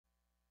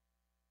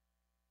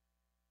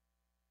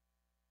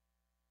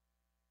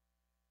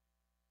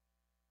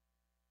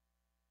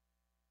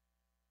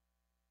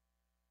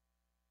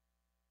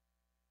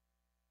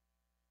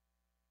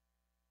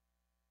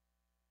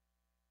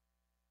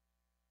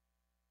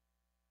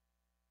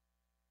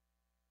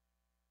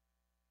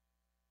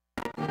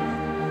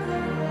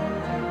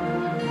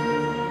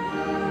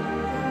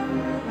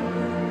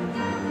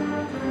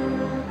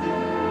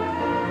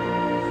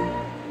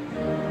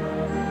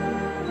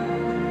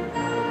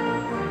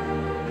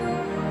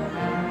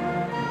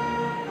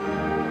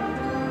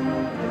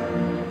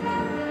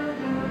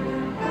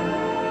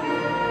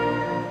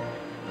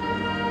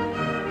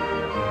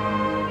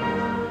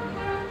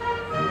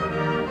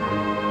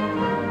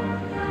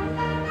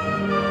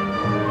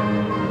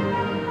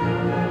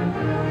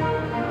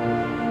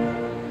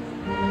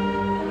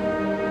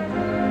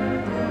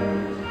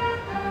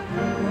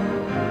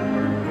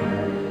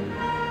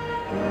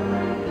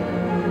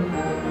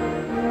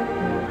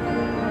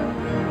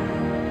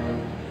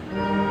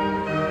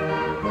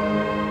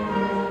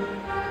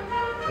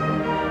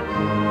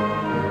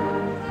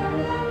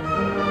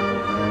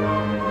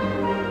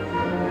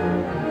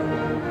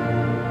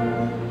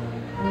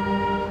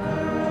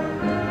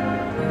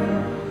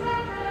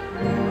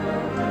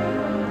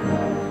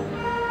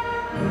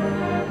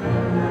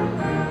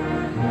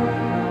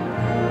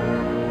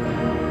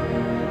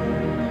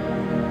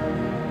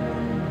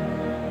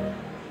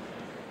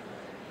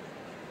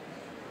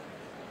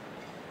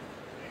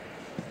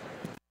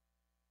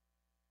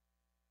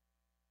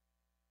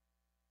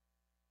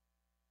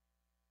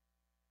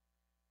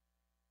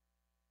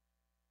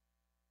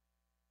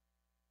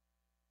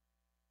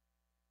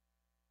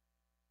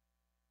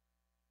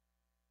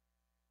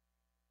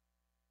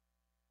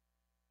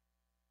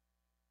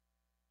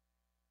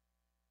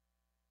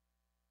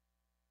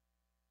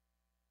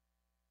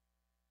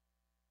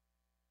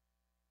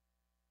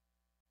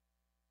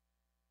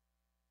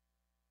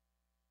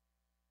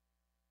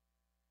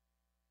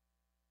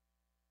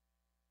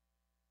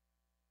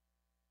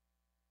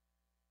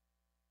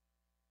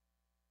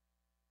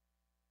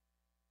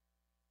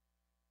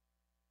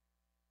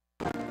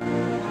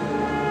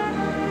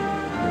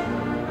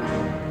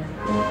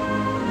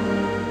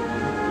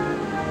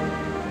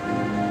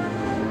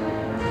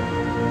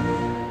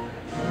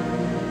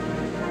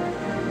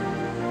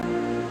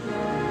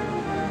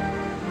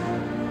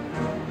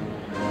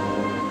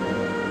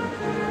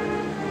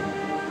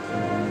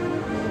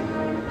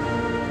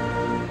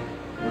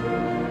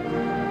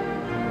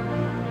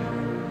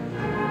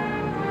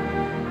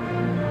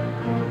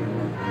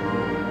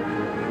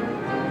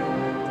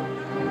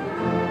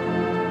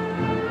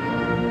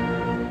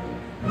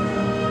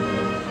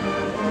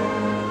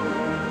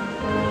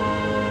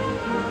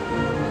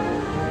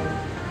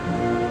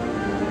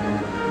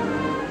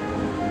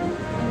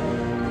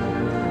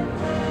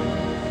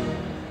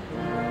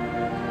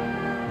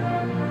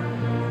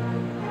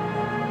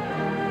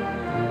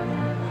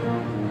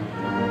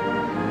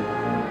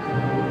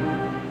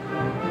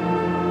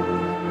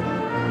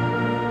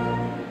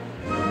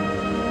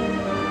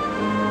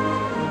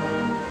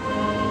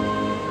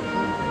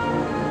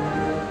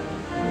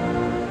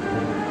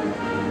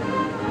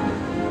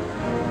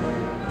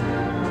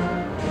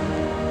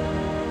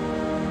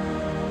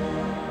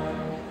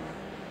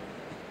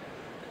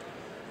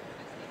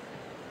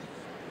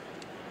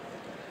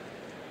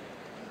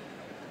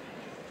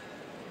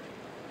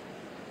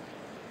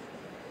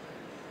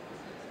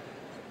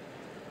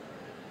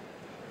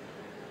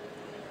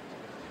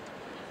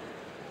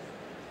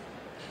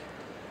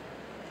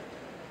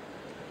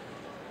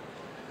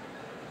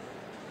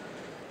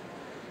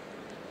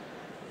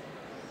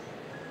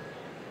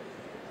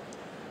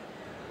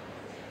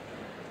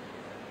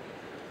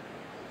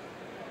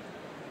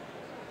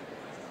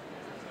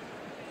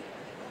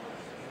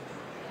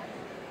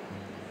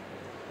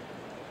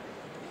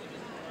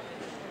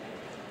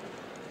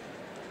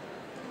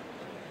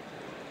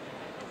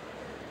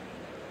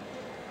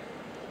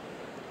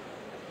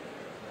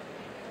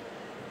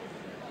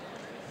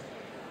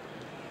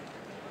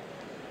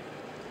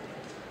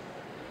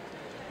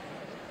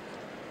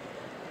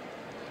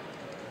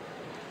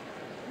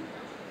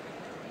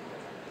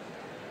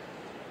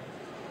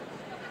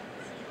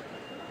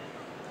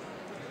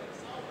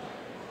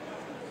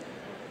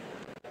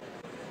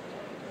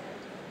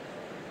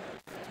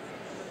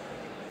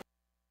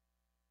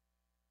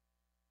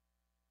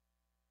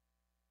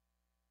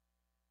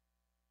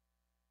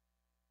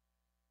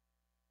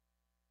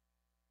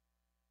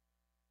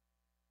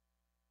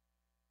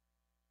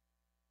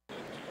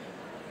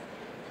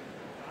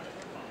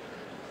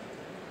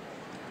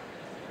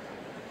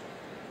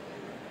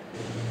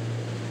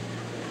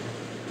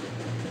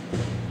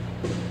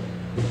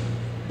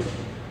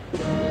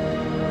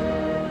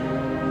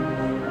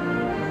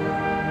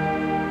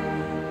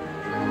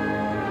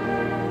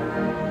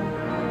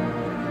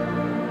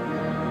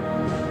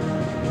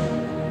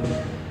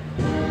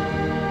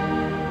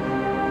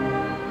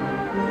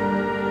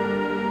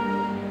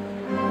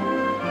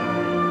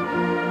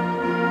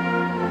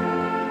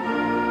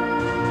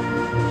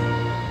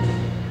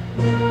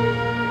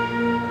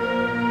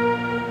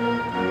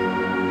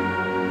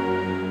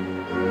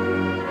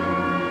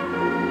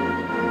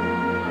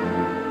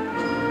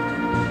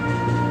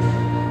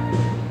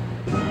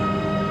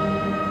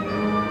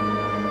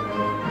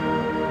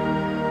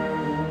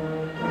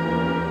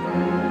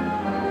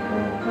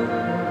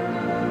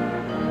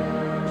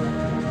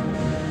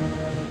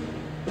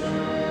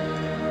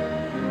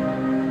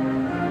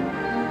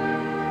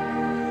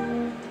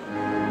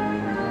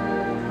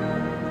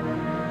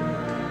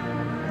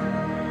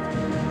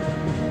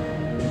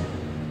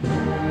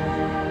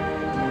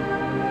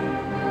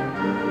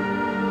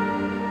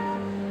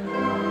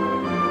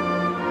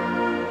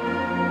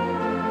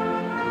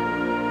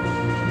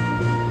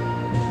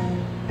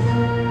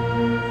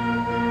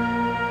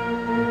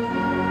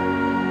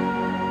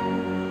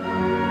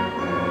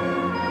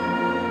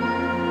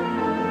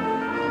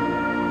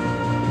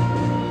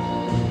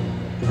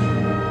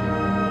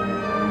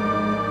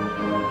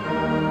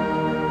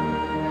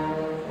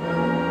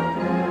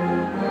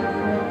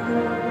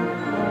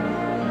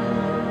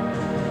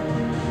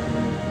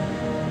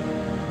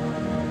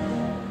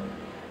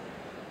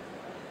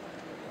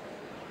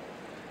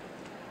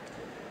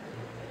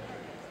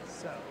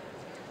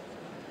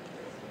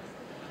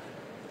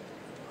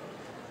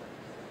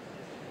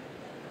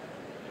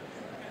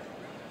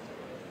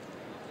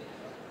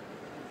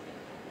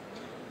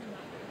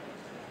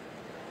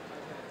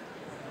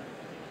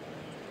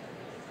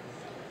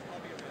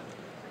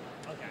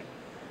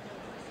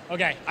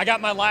Okay, I got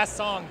my last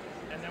song,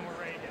 and then we're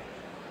ready to go.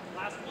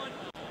 Last one.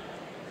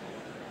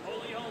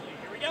 Holy, holy.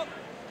 Here we go.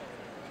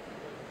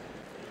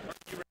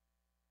 Here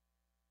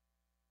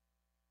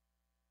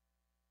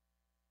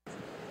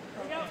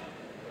we go.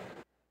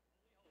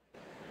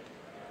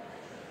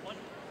 One,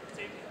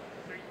 two,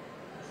 three.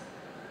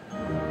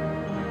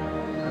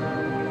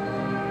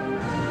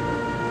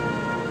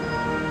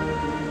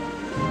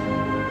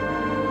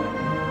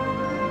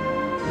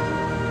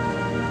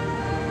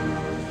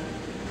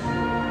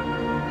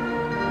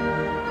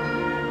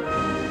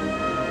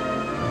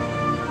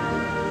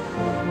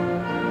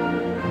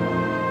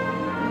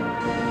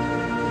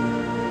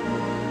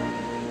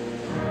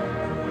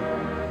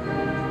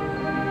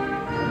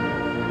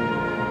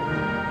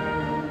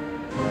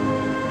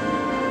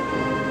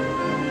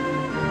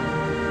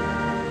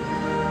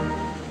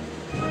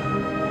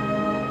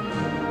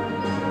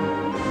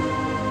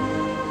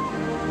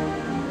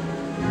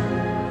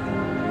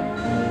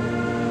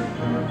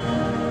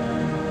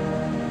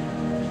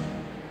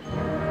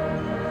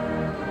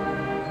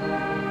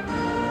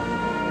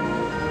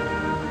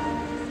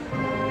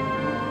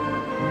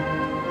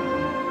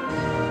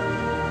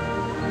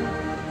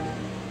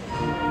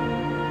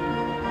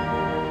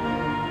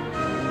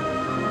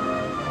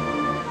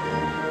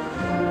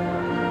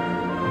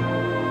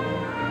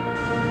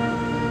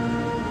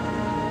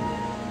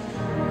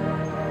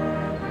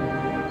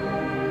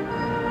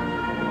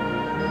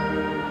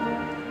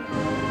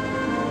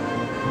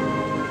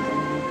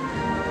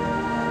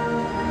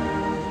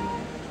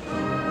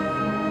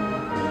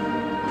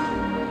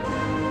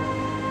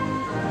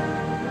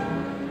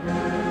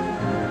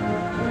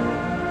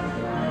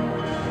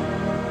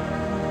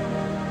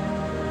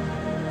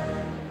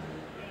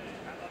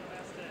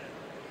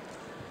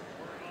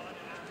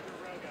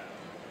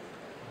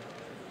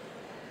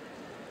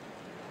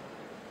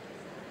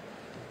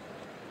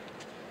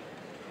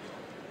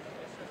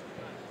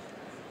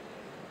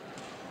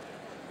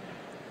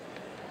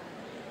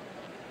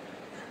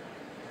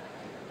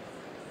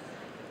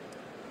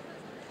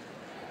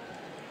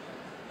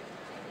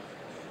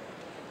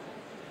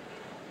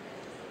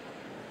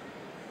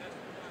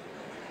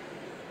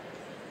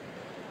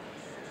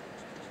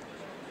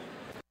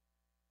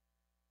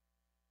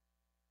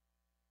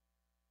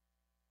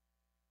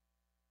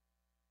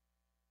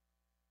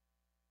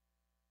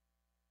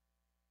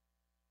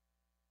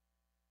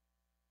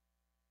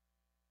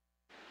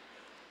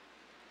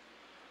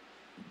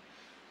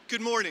 Good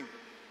morning.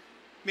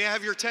 May I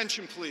have your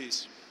attention,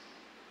 please?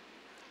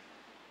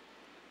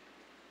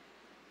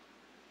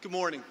 Good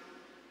morning.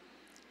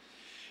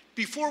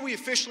 Before we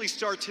officially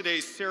start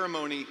today's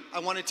ceremony, I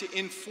wanted to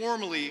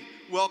informally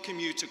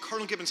welcome you to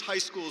Cardinal Gibbons High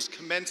School's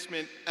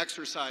commencement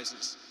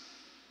exercises.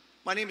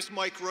 My name is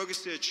Mike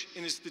Rogasich,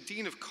 and as the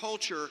Dean of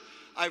Culture,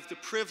 I have the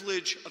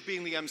privilege of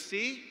being the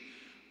MC,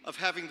 of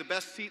having the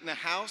best seat in the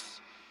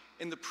house,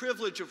 and the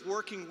privilege of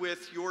working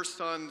with your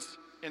sons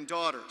and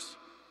daughters.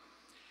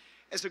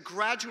 As a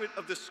graduate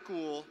of the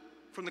school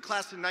from the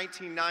class of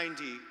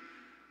 1990,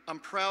 I'm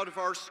proud of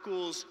our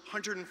school's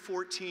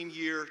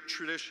 114-year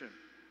tradition.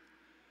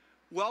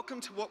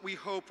 Welcome to what we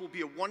hope will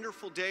be a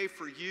wonderful day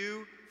for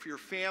you, for your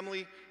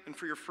family, and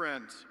for your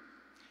friends.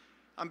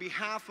 On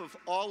behalf of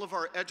all of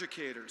our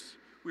educators,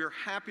 we are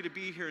happy to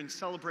be here and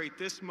celebrate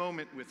this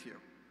moment with you.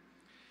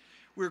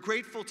 We're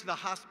grateful to the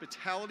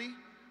hospitality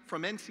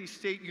from NC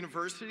State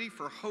University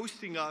for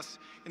hosting us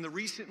in the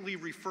recently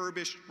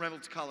refurbished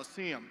Reynold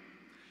Coliseum.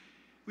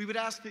 We would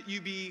ask that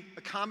you be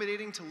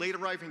accommodating to late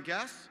arriving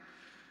guests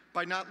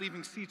by not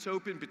leaving seats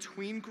open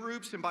between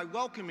groups and by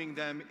welcoming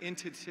them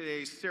into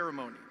today's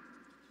ceremony.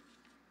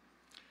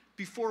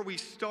 Before we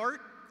start,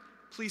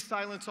 please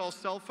silence all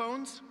cell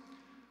phones.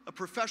 A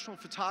professional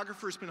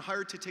photographer has been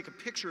hired to take a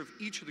picture of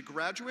each of the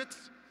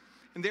graduates,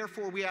 and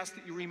therefore we ask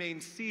that you remain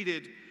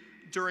seated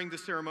during the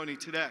ceremony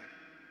today.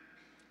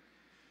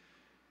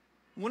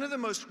 One of the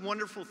most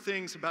wonderful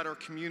things about our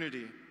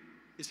community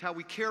is how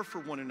we care for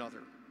one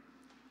another.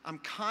 I'm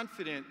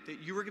confident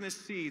that you are going to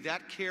see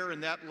that care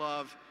and that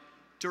love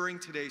during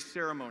today's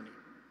ceremony.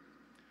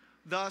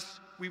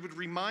 Thus, we would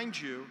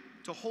remind you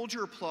to hold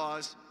your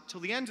applause till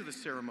the end of the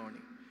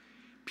ceremony.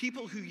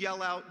 People who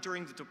yell out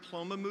during the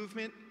diploma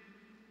movement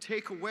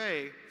take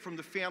away from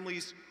the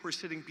families who are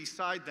sitting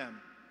beside them,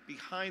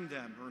 behind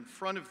them, or in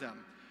front of them,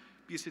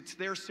 because it's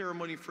their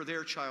ceremony for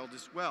their child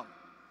as well.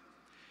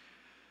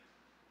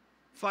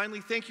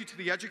 Finally, thank you to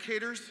the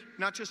educators,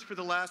 not just for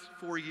the last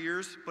 4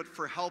 years, but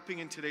for helping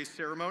in today's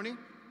ceremony.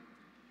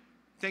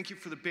 Thank you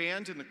for the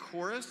band and the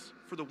chorus,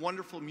 for the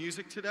wonderful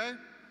music today.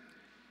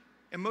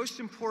 And most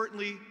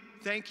importantly,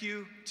 thank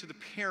you to the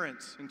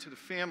parents and to the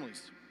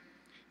families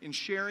in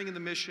sharing in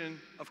the mission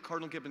of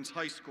Cardinal Gibbons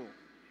High School.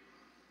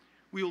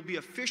 We will be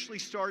officially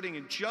starting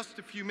in just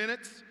a few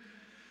minutes.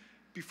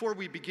 Before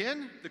we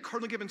begin, the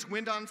Cardinal Gibbons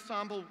Wind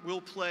Ensemble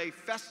will play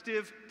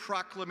Festive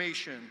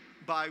Proclamation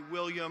by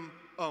William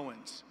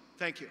Owens.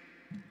 Thank you.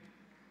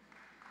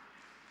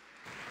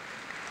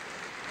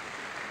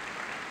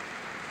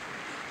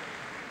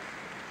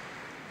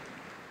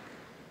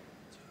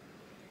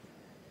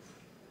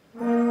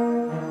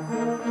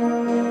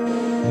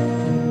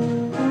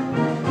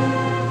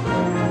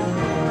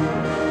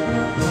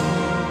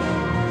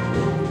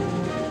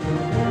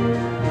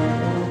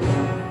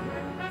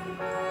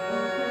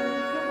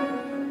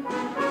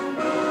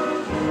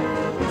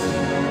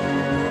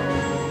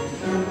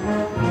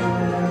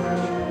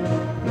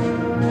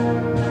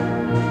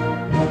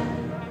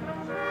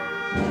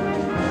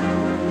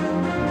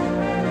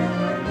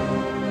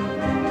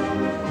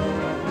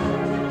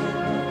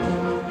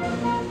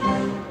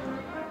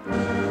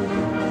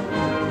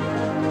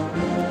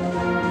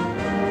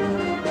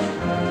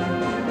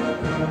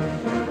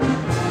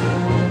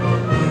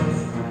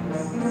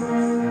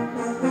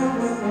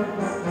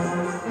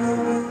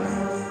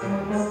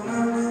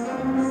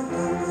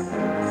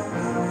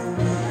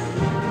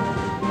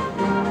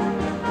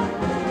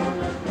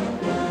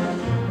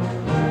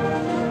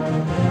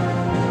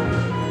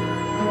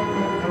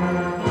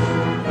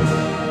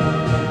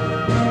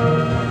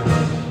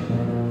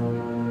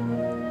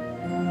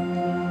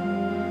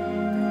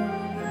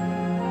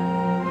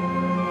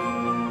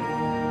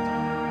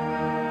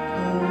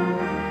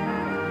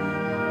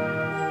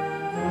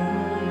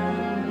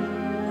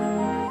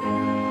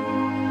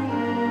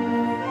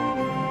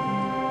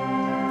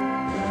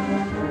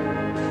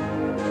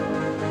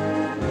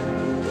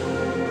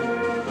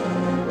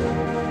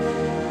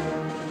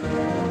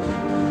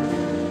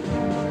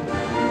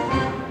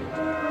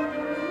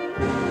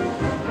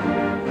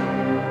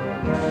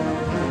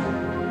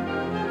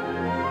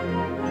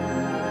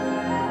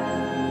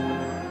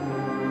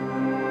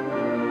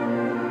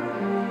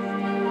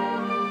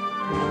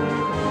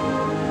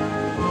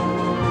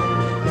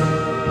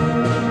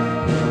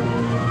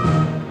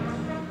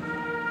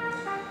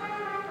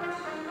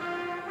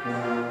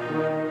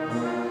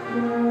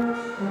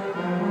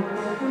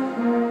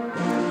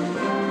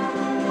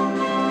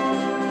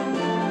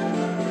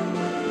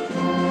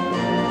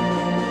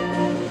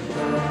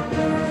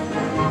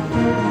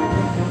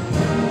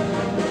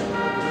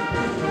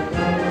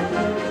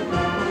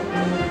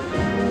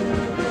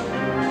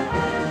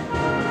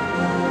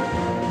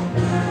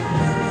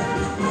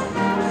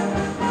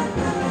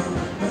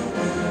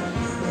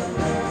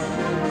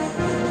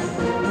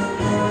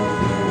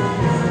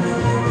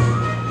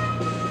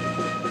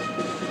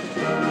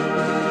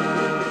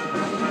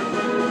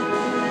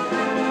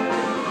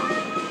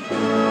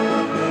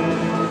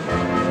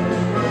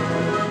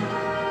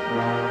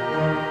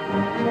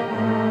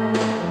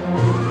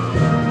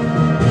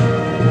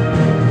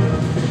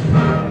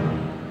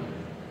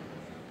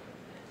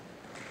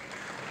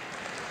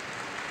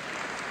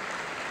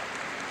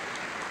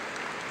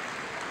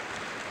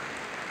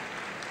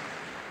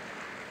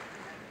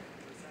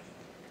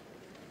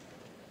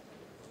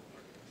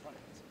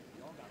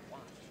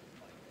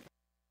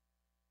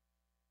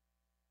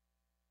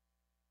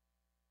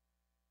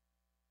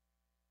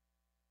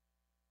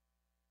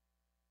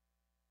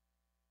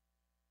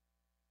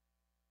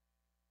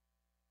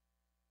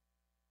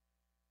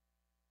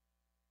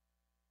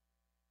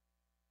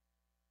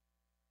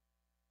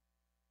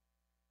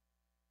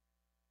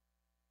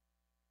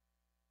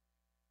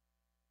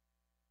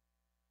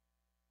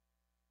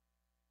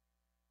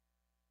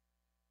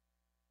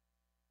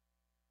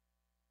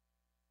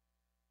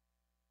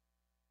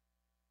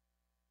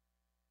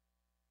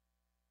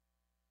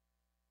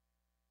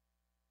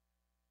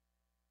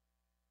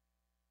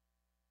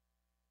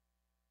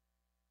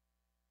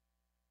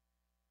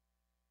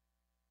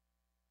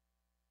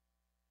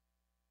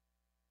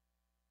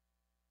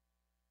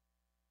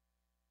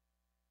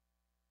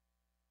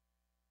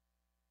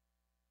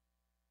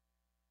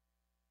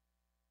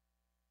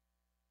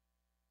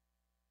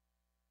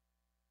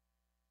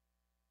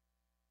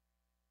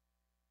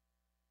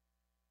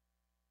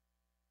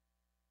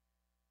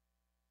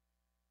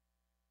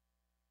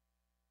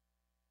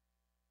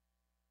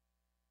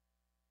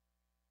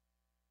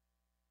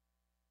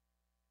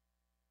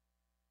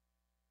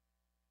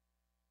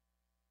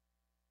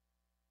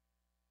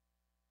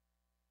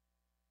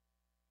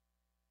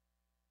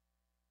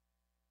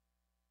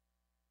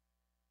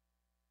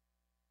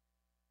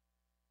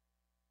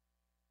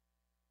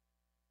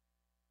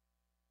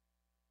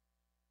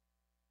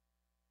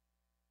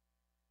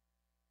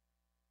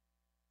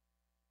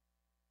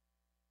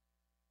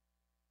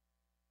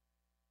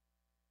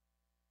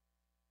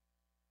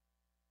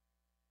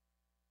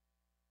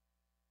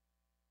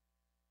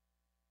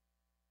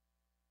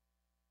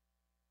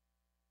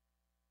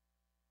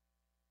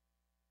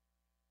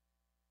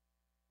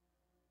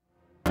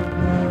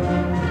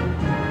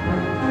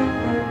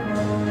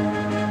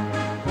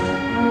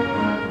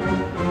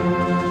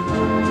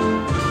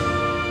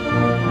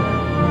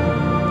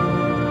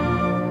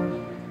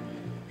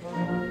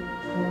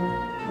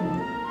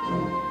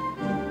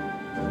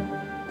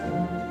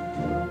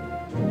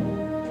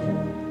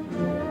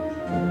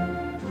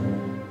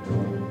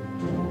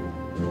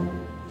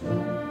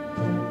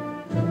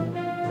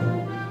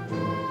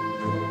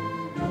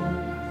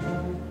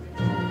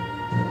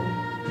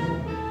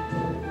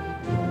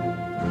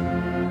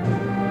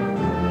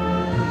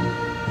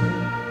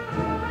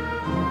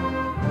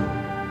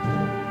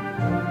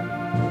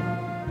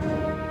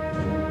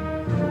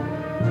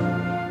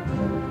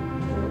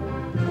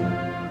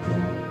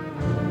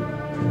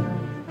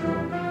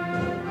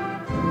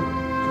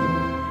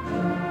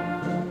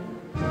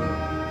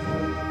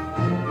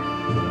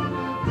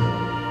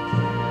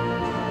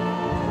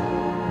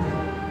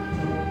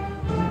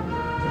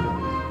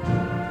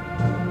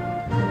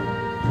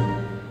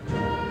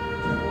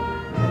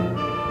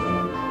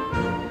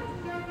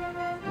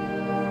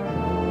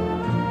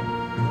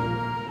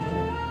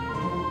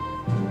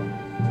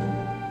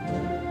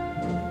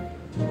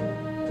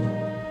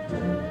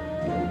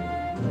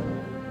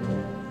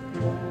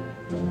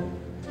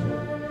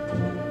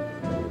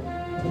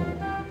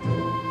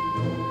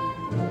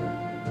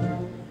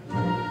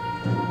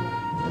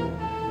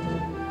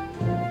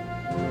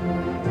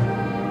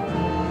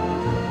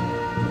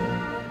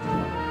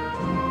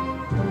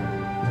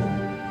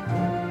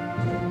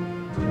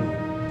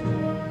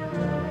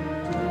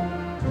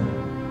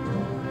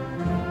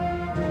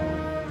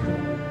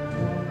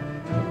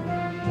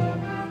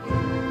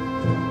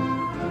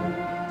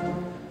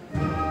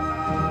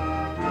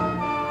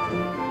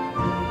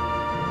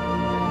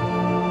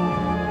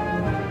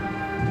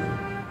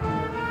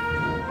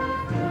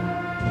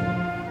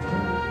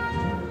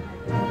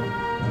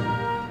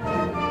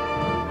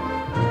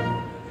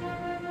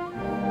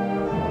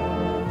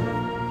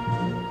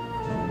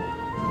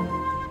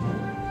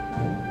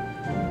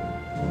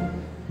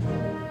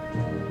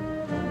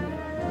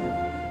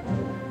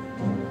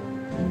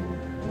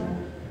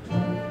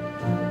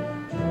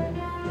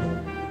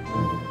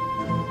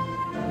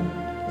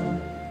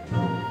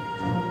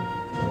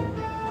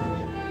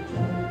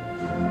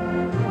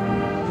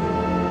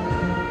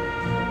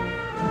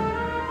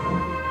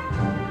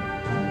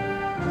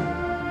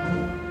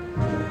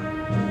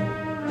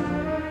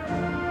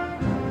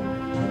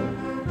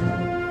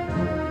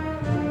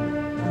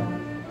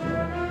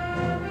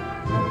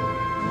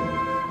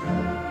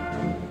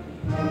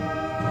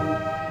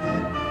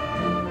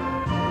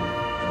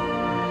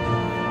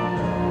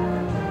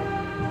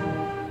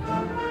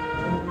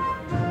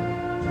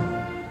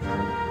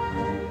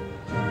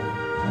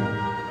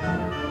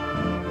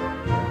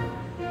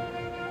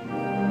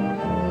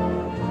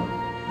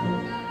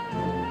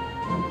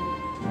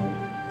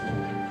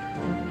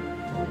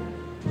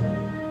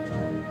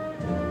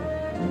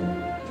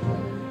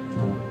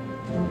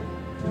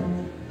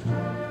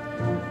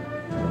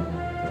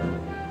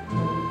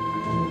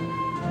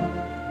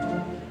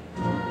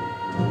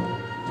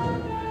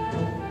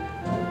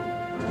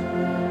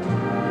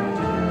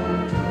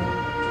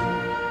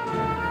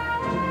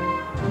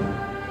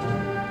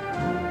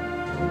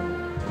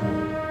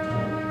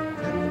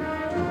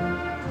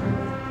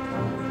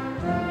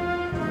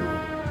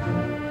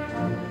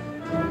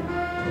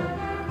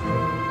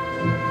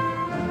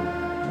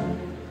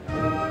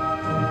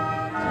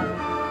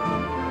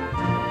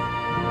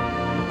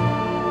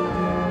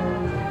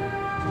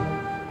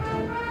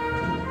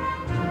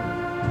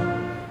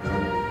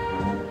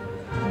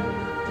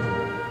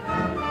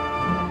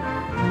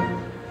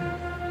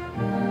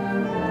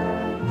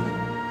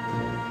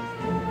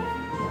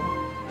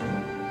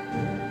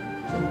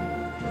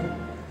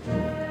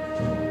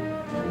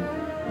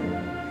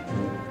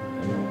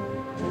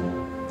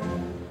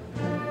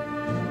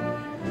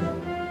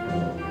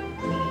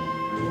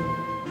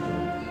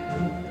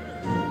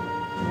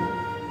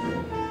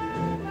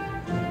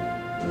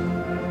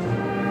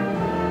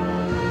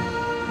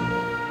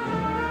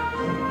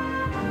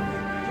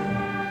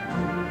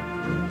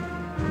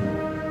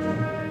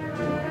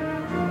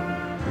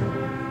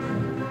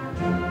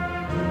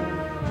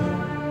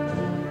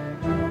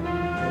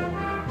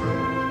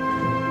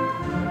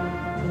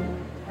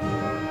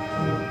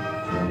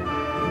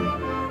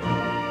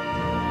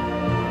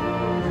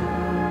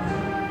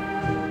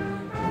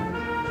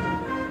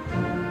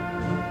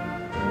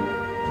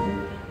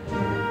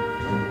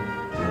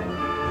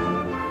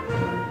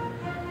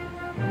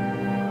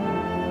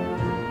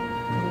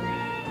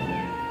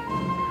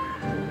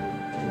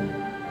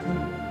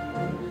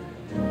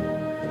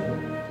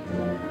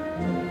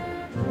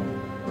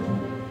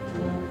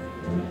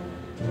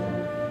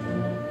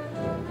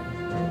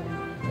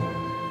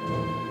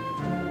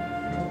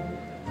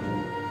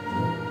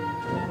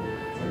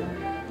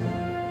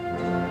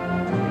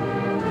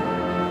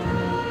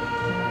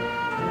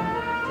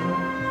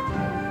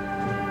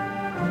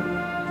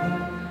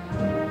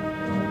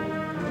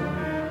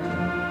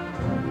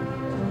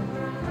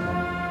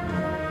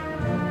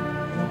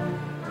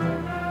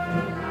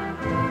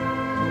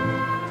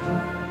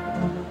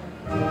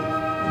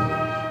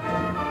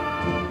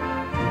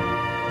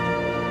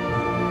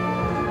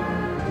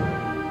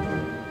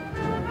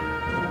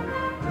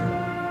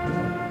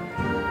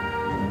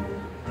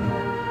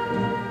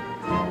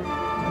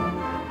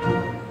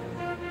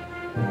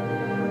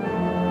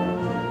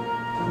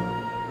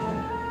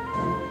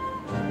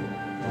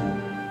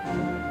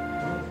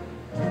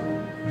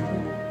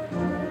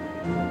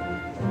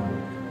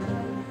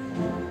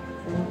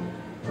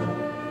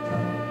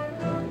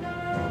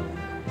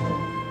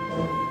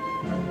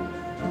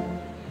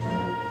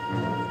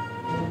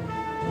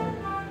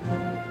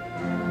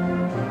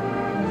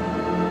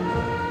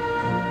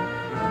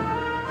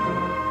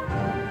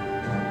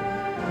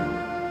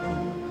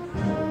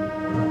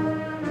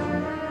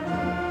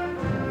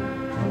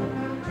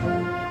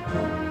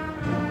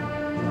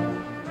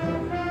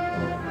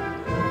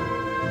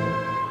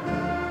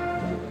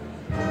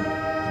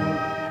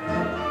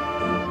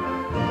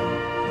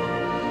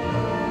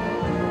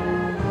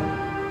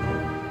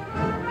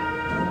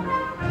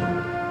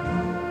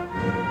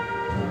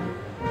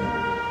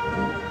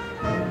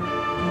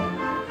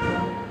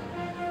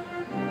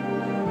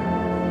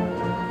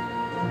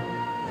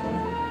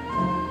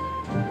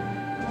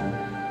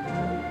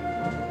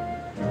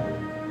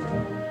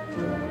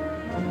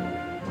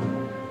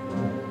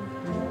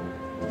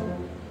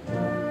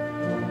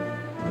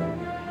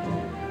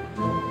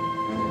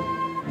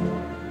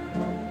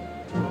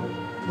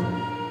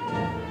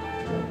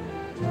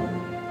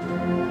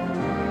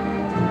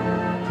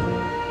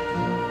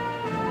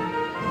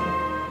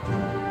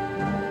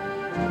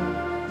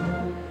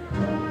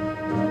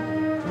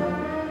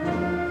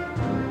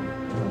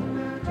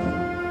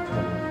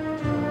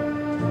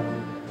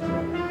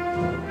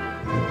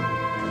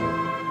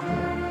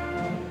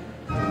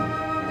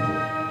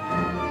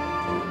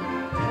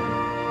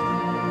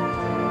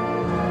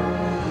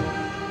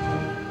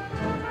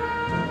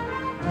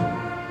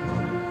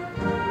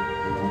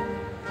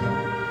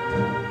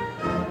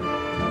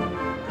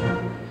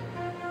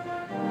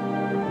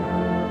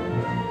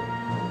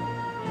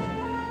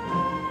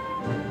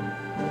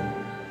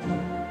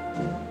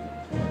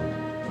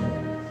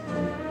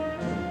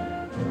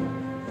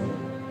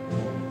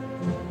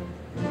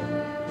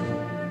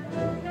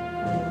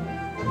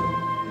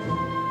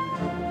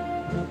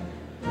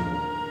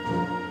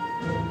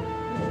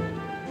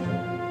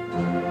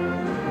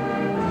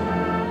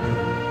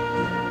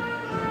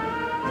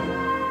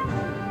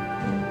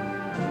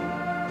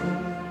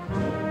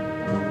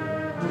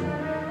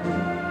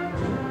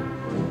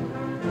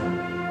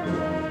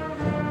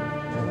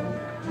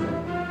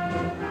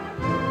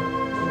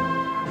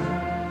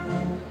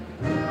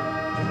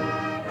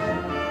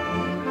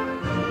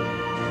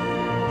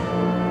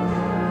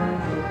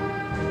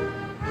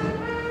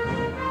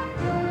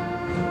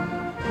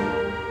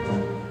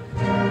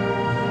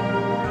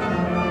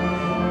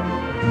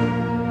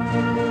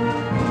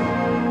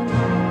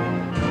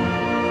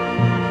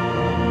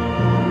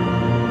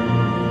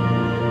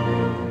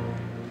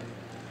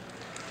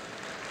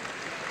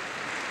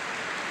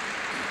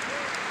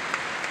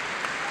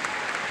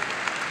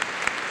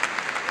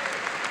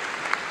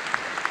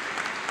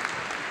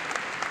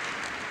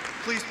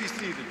 Please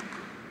be seated.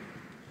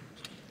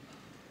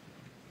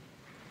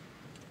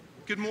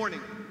 Good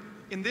morning.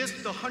 In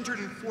this, the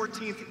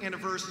 114th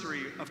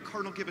anniversary of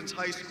Cardinal Gibbons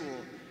High School,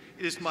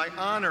 it is my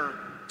honor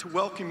to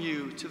welcome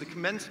you to the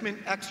commencement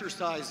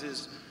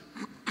exercises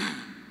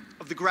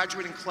of the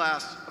graduating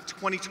class of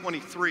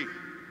 2023.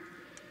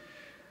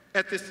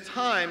 At this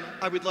time,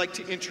 I would like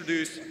to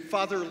introduce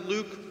Father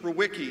Luke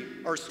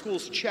Rewicki, our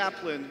school's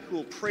chaplain, who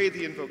will pray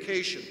the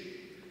invocation.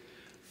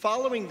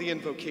 Following the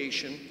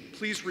invocation,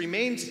 please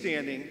remain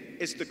standing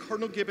as the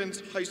Cardinal Gibbons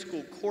High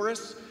School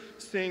Chorus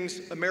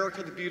sings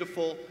America the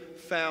Beautiful,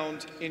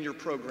 found in your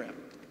program.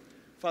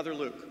 Father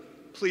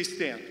Luke, please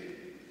stand.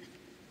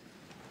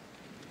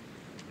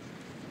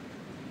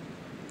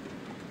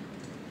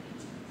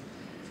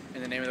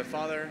 In the name of the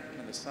Father,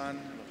 and of the Son,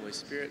 and of the Holy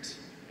Spirit,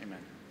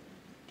 amen.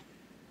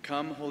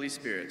 Come, Holy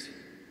Spirit,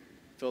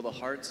 fill the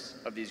hearts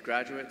of these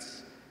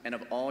graduates and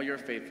of all your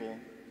faithful,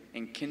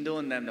 and kindle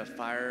in them the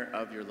fire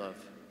of your love.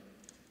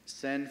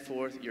 Send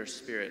forth your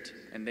Spirit,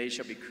 and they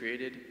shall be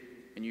created,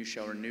 and you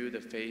shall renew the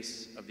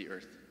face of the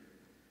earth.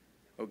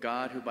 O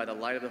God, who by the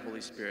light of the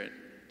Holy Spirit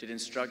did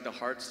instruct the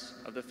hearts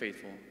of the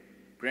faithful,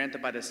 grant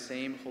that by the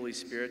same Holy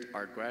Spirit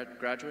our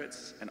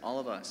graduates and all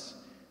of us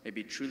may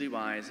be truly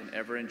wise and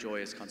ever enjoy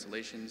his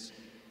consolations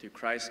through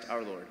Christ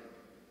our Lord.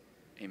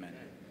 Amen.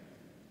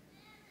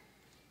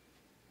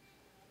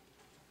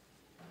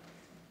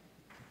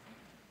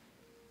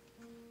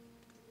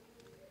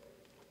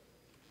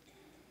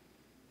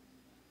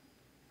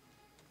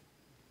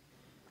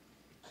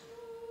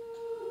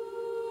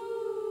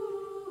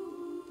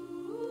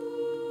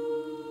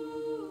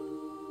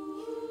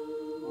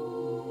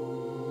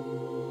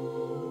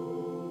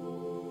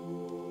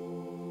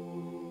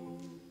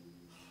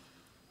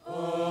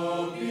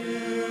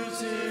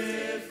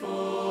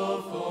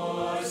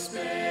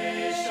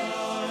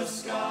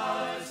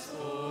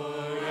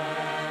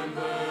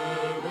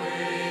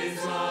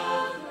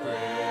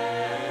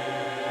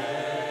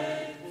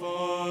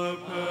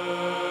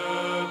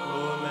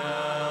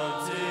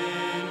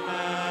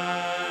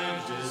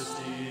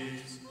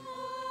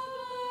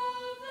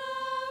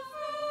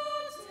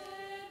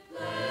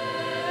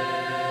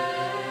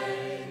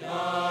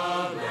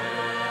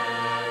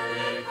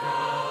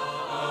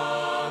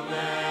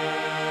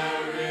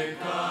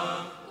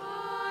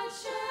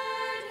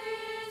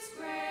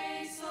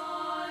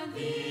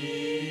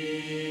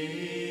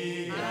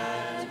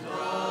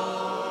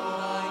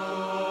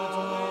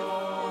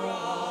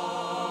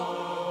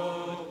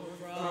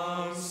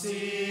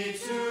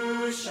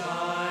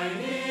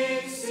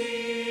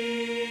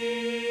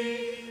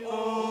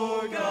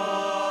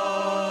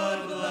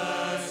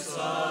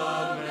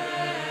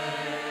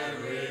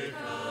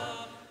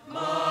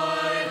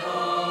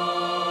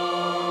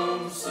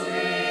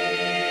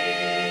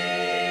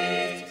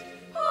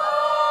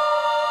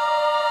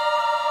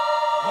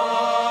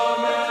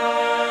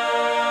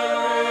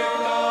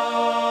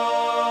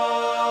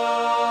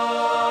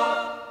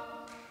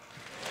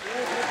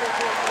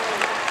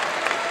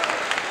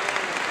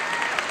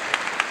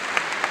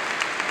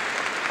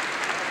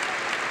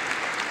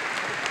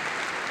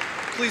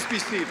 Please be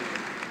seated.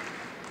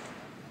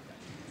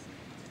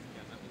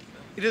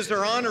 It is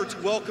our honor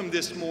to welcome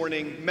this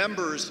morning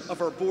members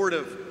of our Board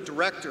of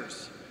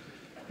Directors,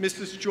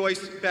 Mrs.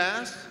 Joyce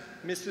Bass,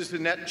 Mrs.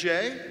 Annette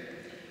Jay,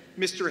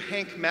 Mr.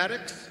 Hank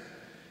Maddox,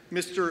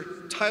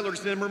 Mr. Tyler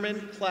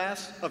Zimmerman,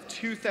 class of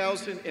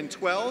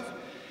 2012,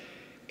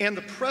 and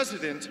the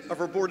President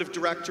of our Board of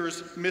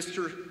Directors,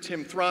 Mr.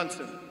 Tim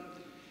Thronson.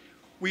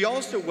 We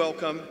also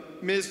welcome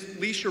Ms.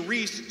 Leisha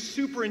Reese,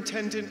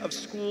 Superintendent of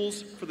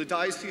Schools for the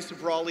Diocese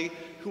of Raleigh,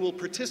 who will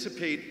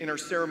participate in our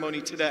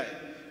ceremony today.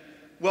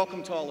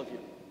 Welcome to all of you.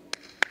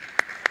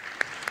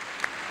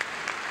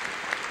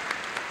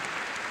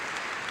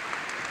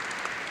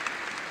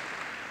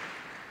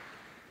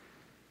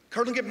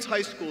 Cardinal Gibbons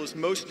High School is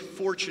most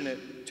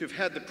fortunate to have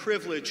had the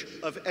privilege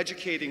of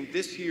educating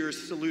this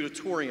year's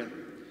salutatorian.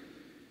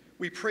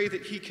 We pray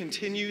that he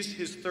continues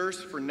his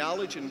thirst for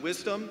knowledge and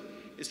wisdom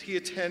as he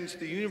attends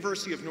the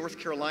University of North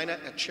Carolina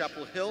at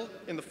Chapel Hill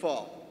in the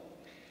fall.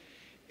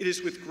 It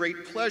is with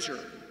great pleasure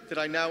that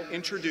I now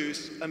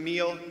introduce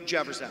Emil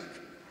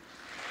Javerzak.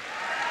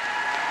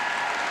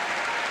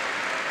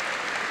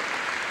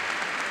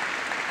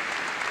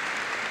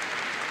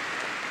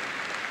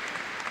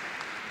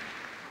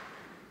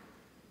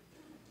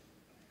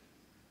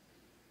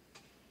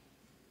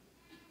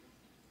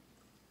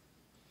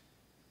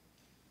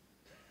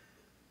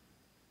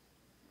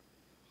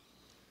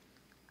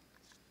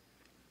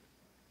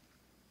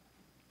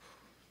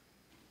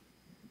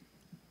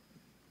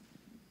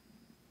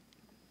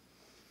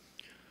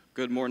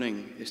 Good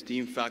morning,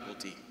 esteemed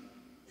faculty,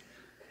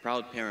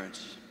 proud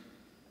parents,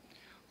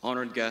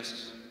 honored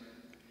guests,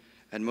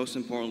 and most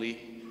importantly,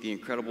 the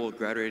incredible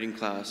graduating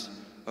class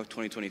of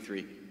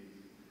 2023.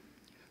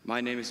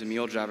 My name is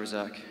Emil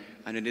Javerzak,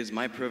 and it is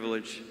my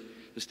privilege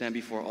to stand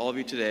before all of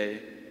you today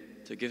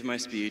to give my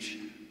speech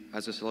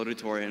as a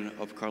salutatorian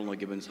of Cardinal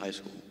Gibbons High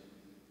School.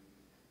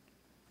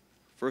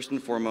 First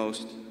and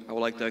foremost, I would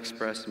like to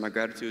express my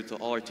gratitude to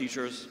all our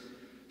teachers,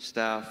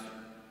 staff,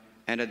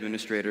 and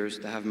administrators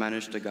that have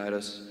managed to guide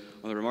us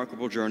on the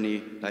remarkable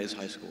journey that is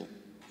high school.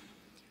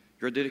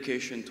 Your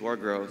dedication to our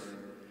growth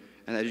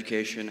and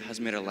education has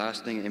made a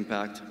lasting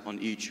impact on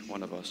each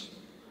one of us.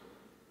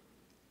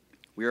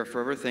 We are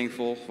forever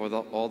thankful for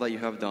all that you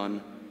have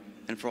done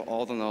and for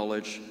all the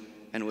knowledge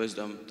and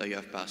wisdom that you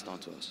have passed on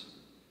to us.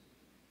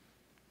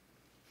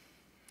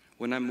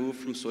 When I moved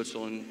from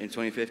Switzerland in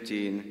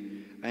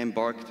 2015, I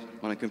embarked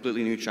on a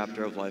completely new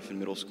chapter of life in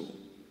middle school.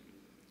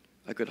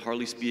 I could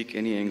hardly speak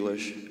any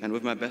English, and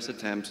with my best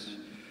attempts,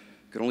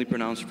 could only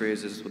pronounce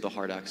phrases with a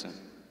hard accent.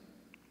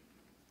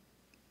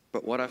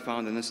 But what I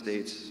found in the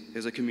States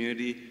is a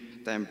community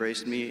that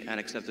embraced me and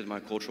accepted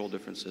my cultural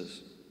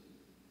differences.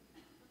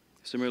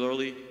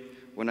 Similarly,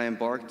 when I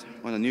embarked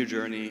on a new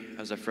journey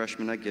as a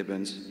freshman at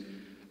Gibbons,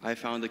 I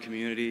found a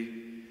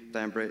community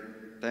that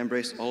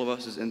embraced all of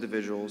us as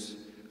individuals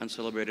and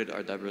celebrated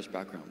our diverse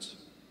backgrounds.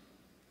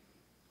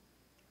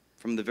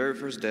 From the very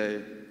first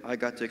day, I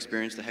got to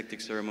experience the hectic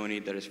ceremony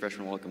that is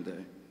Freshman Welcome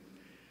Day,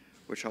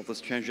 which helped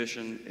us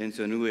transition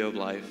into a new way of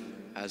life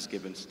as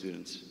Gibbons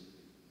students.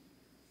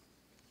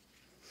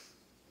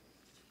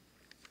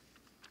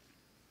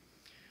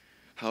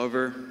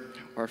 However,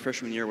 our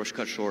freshman year was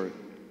cut short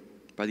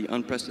by the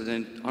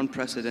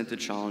unprecedented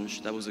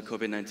challenge that was the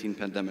COVID-19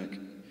 pandemic.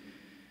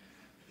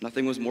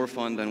 Nothing was more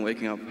fun than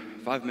waking up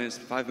 5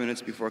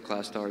 minutes before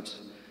class starts,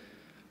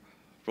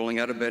 rolling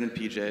out of bed in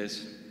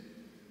PJs,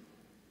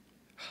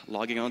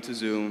 logging onto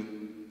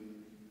Zoom,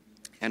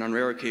 and on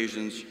rare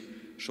occasions,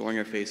 showing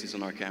our faces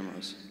on our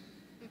cameras.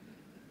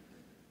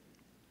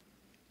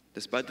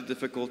 Despite the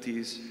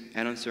difficulties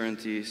and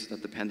uncertainties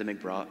that the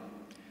pandemic brought,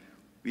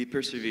 we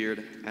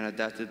persevered and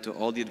adapted to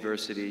all the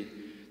adversity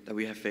that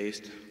we have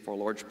faced for a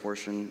large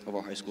portion of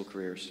our high school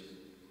careers.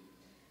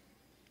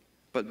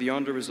 But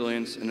beyond the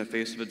resilience in the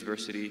face of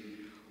adversity,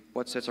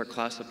 what sets our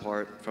class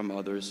apart from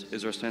others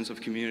is our sense of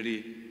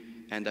community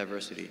and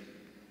diversity.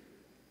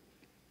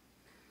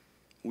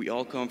 We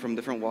all come from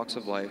different walks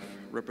of life,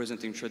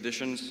 representing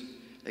traditions,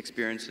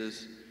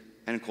 experiences,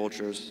 and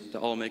cultures that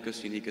all make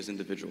us unique as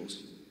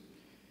individuals.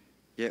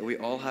 Yet we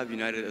all have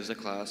united as a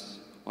class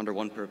under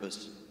one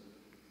purpose: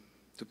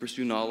 to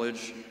pursue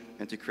knowledge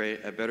and to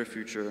create a better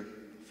future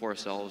for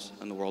ourselves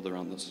and the world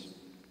around us.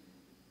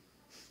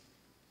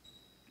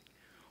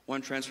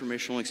 One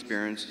transformational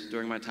experience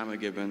during my time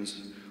at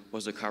Gibbons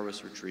was the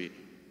Kairos retreat.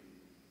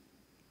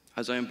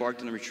 As I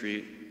embarked on the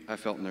retreat, I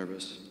felt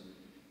nervous.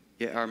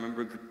 Yet I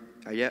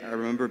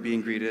remember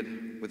being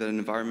greeted with an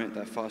environment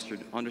that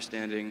fostered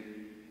understanding,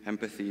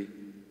 empathy,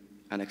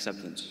 and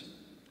acceptance.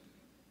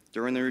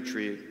 During the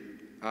retreat,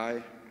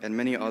 I and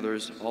many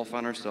others all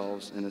found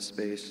ourselves in a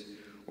space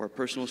where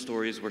personal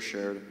stories were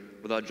shared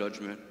without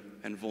judgment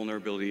and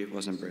vulnerability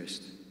was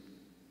embraced.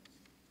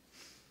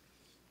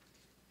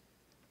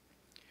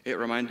 It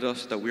reminded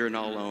us that we are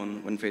not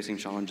alone when facing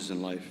challenges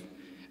in life,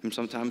 and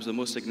sometimes the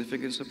most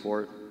significant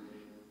support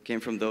came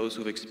from those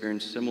who have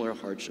experienced similar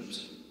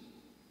hardships.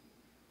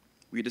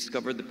 We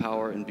discovered the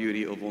power and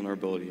beauty of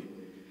vulnerability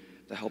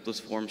that helped us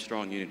form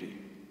strong unity.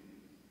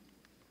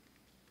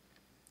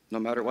 No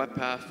matter what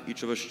path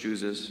each of us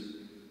chooses,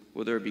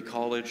 whether it be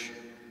college,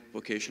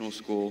 vocational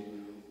school,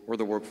 or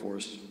the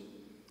workforce,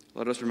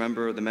 let us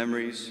remember the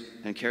memories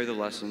and carry the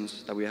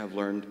lessons that we have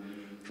learned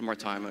from our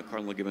time at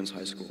Cardinal Gibbons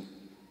High School.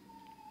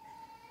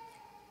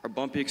 Our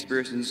bumpy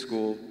experiences in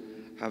school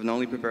have not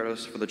only prepared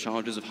us for the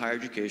challenges of higher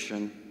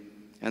education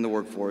and the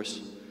workforce,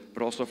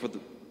 but also for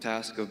the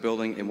task of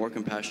building a more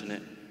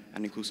compassionate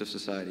and inclusive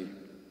society.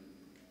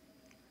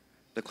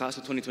 The class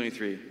of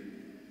 2023,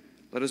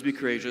 let us be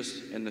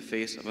courageous in the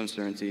face of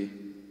uncertainty,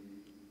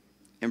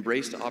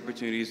 embrace the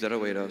opportunities that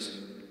await us,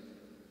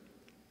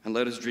 and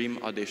let us dream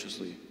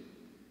audaciously.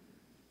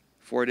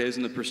 For it is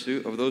in the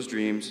pursuit of those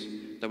dreams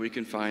that we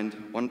can find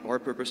our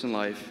purpose in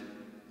life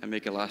and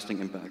make a lasting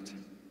impact.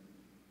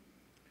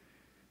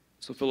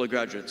 So fellow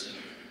graduates,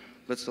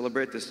 let's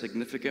celebrate this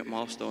significant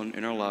milestone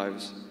in our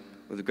lives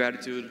with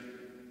gratitude,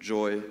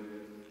 joy,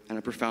 and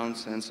a profound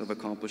sense of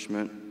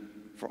accomplishment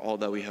for all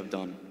that we have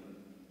done.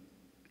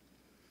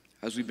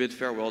 As we bid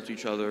farewell to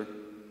each other,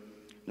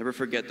 never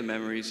forget the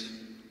memories,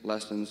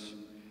 lessons,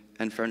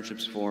 and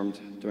friendships formed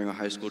during our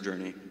high school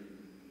journey.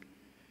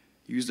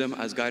 Use them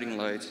as guiding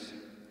lights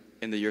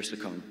in the years to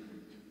come.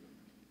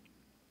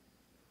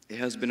 It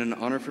has been an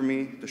honor for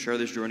me to share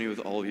this journey with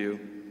all of you,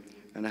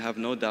 and I have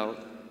no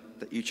doubt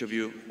that each of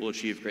you will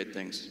achieve great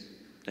things.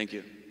 Thank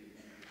you.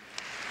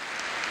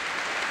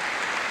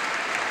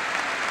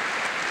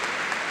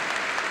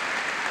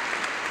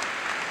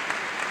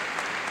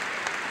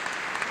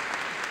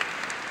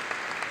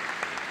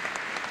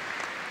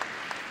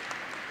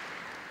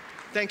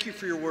 Thank you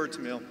for your words,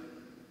 Emil.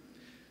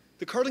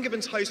 The Cardinal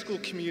Gibbons High School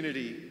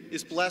community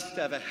is blessed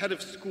to have a head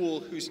of school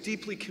who's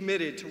deeply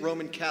committed to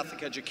Roman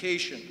Catholic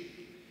education.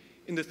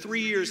 In the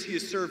 3 years he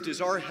has served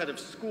as our head of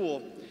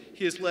school,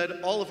 he has led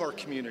all of our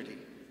community,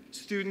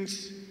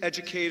 students,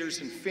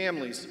 educators, and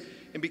families,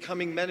 in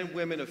becoming men and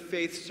women of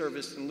faith,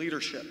 service, and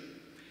leadership.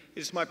 It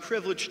is my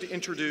privilege to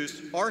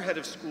introduce our head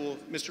of school,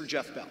 Mr.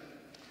 Jeff Bell.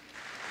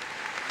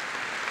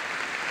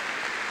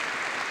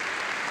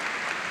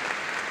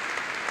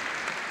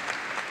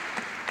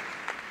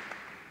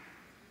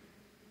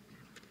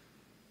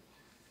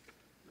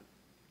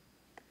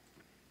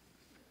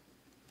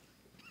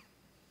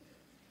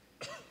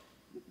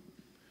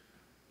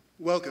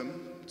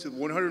 Welcome to the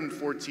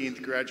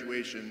 114th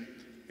graduation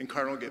in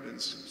Cardinal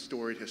Gibbons'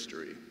 storied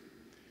history.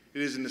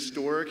 It is an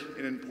historic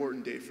and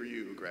important day for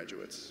you,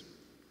 graduates.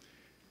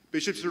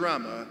 Bishop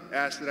Zarama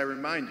asked that I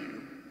remind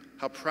you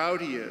how proud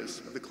he is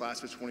of the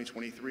class of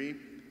 2023,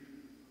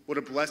 what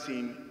a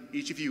blessing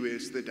each of you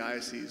is to the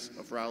Diocese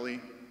of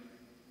Raleigh,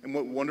 and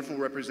what wonderful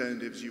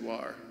representatives you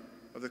are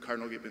of the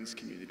Cardinal Gibbons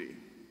community.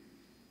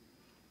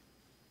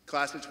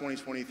 Class of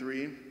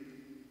 2023,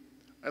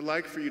 I'd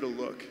like for you to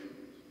look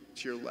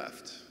to your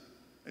left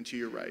and to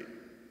your right.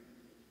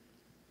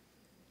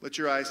 Let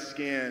your eyes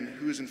scan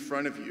who is in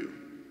front of you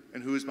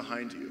and who is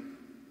behind you.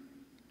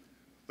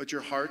 Let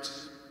your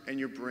hearts and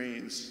your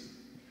brains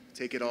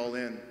take it all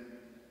in.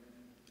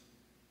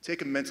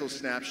 Take a mental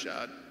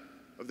snapshot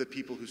of the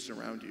people who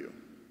surround you.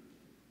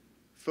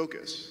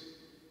 Focus.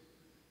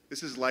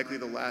 This is likely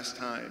the last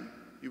time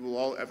you will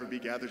all ever be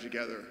gathered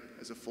together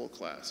as a full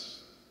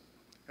class.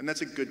 And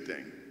that's a good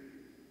thing.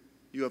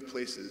 You have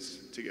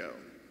places to go.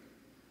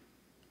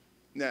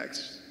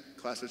 Next,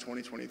 class of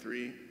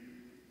 2023,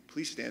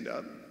 please stand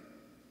up.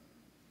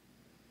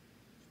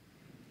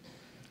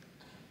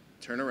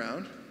 Turn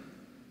around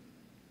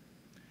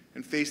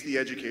and face the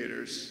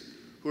educators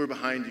who are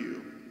behind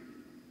you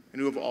and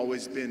who have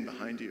always been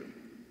behind you.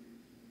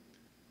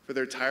 For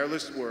their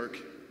tireless work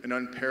and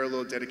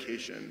unparalleled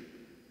dedication,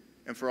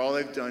 and for all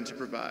they've done to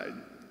provide,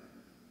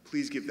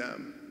 please give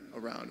them a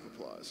round of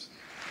applause.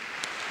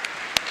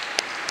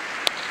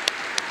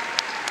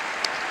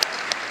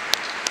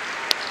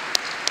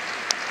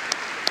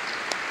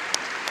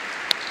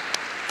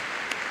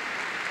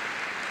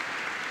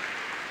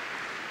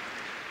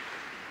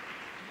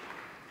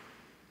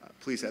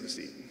 Please have a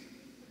seat.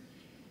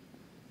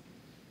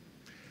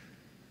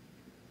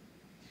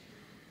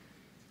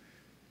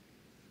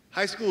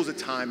 High school is a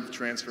time of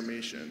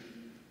transformation.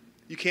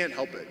 You can't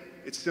help it.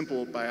 It's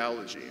simple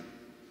biology.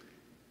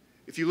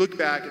 If you look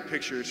back at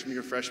pictures from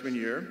your freshman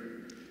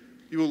year,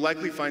 you will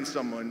likely find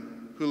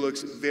someone who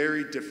looks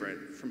very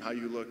different from how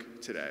you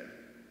look today.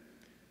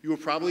 You are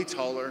probably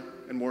taller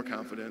and more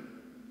confident.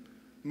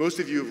 Most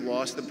of you have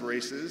lost the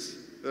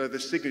braces that are the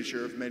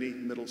signature of many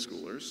middle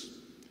schoolers.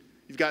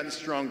 You've gotten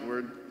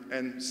stronger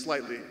and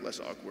slightly less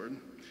awkward.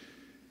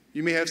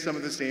 You may have some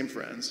of the same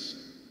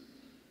friends,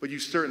 but you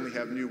certainly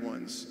have new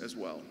ones as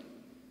well.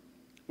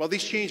 While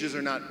these changes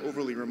are not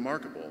overly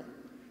remarkable,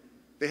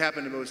 they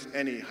happen to most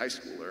any high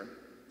schooler.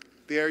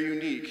 They are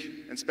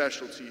unique and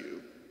special to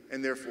you,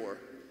 and therefore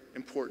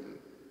important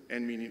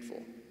and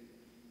meaningful.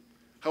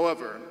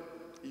 However,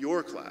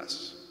 your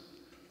class,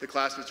 the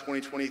class of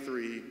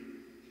 2023,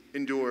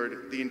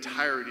 endured the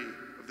entirety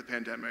of the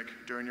pandemic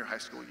during your high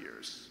school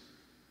years.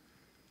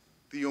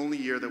 The only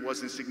year that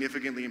wasn't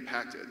significantly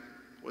impacted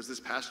was this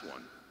past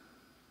one.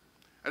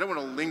 I don't want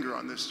to linger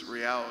on this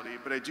reality,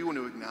 but I do want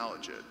to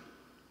acknowledge it.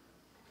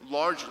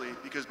 Largely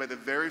because by the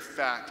very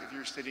fact of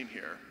you sitting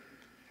here,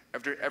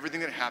 after everything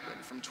that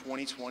happened from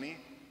 2020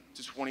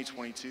 to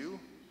 2022,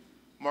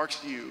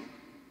 marks you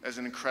as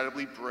an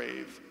incredibly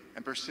brave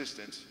and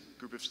persistent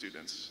group of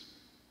students.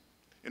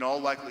 In all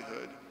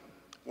likelihood,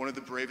 one of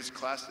the bravest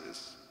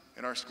classes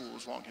in our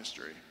school's long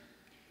history.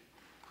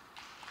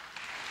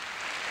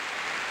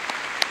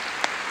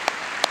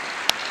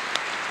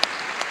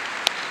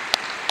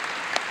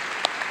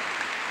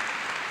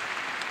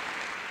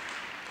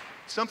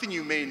 Something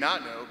you may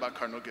not know about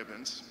Cardinal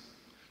Gibbons,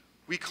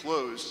 we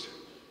closed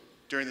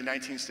during the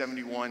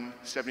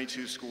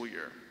 1971-72 school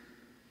year.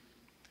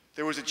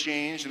 There was a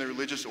change in the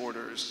religious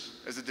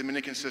orders as the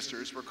Dominican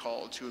sisters were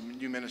called to a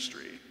new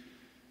ministry,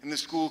 and the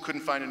school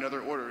couldn't find another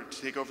order to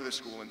take over the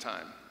school in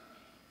time.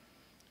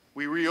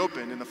 We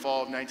reopened in the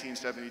fall of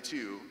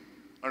 1972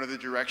 under the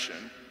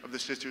direction of the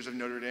Sisters of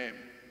Notre Dame.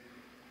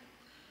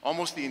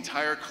 Almost the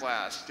entire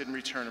class didn't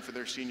return for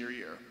their senior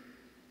year,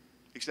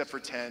 except for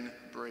 10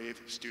 brave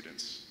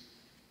students.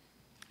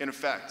 In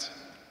effect,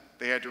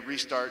 they had to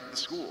restart the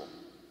school,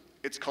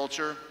 its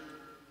culture,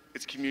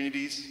 its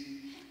communities,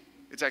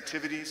 its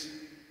activities,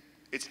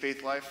 its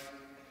faith life,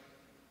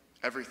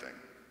 everything.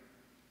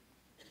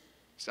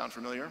 Sound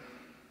familiar?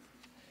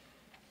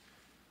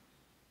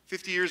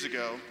 50 years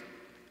ago,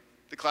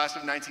 the class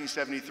of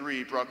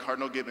 1973 brought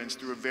Cardinal Gibbons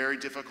through a very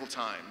difficult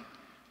time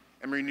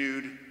and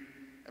renewed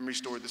and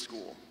restored the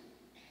school.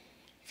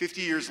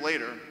 50 years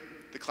later,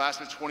 the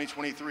class of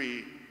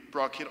 2023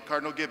 brought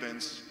Cardinal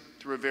Gibbons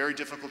through a very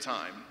difficult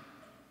time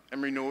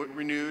and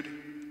renewed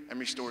and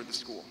restored the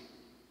school.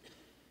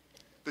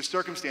 The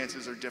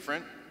circumstances are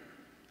different.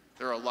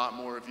 There are a lot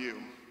more of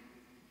you,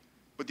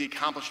 but the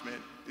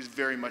accomplishment is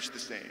very much the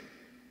same.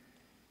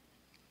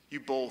 You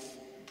both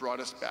brought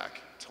us back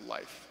to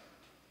life.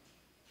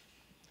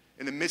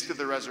 In the midst of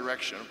the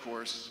resurrection, of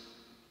course,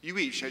 you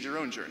each had your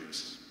own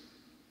journeys.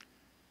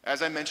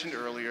 As I mentioned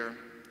earlier,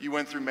 you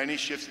went through many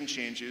shifts and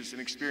changes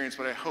and experienced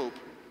what I hope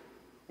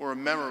were a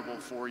memorable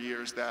 4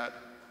 years that,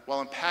 while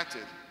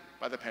impacted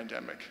by the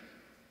pandemic,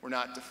 were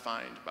not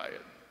defined by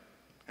it.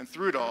 And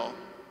through it all,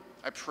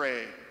 I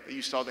pray that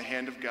you saw the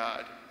hand of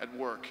God at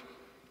work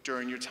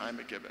during your time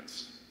at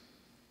Gibbons.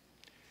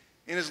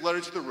 In his letter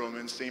to the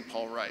Romans, St.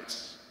 Paul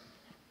writes,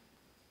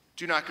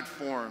 Do not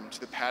conform to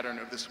the pattern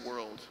of this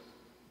world,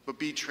 but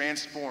be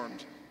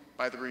transformed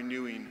by the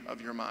renewing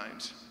of your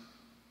mind.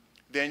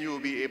 Then you will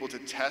be able to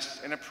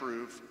test and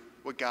approve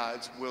what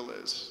God's will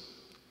is,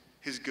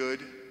 his good,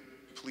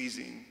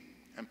 pleasing,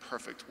 and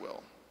perfect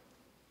will.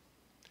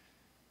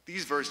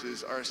 These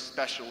verses are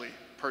especially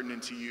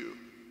pertinent to you,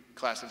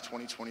 class of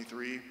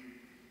 2023.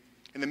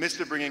 In the midst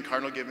of bringing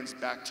Cardinal Gibbons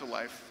back to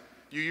life,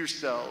 you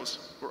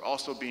yourselves were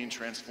also being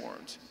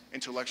transformed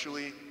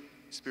intellectually,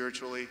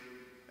 spiritually,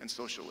 and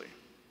socially.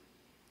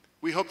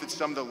 We hope that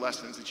some of the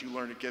lessons that you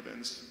learned at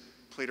Gibbons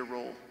played a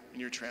role in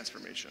your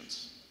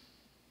transformations.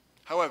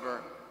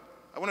 However,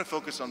 I want to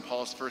focus on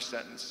Paul's first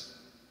sentence,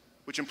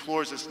 which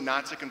implores us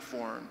not to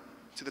conform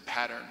to the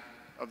pattern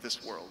of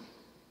this world.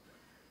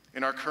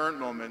 In our current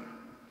moment,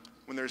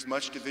 when there's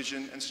much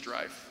division and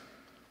strife,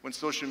 when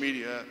social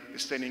media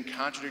is sending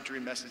contradictory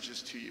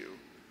messages to you,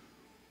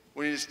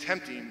 when it is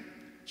tempting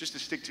just to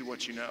stick to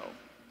what you know,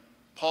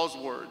 Paul's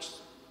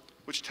words,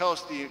 which tell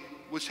us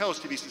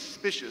to be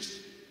suspicious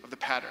of the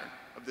pattern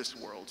of this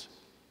world,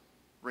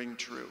 ring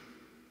true.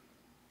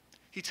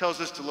 He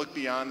tells us to look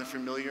beyond the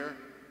familiar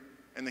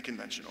and the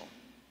conventional,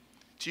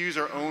 to use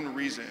our own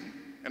reason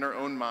and our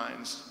own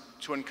minds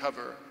to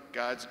uncover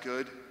God's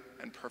good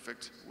and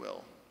perfect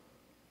will.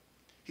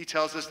 He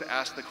tells us to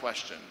ask the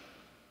question,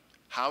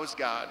 how is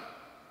God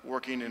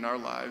working in our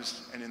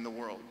lives and in the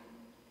world,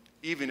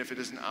 even if it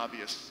isn't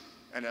obvious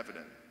and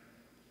evident?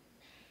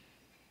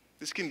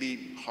 This can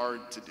be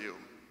hard to do.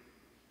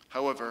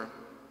 However,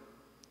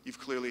 you've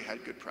clearly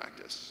had good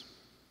practice.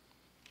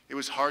 It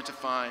was hard to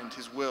find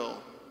his will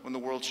when the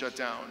world shut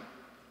down,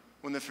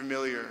 when the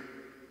familiar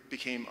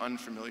became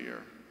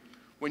unfamiliar,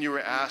 when you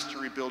were asked to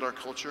rebuild our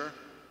culture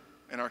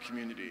and our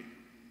community.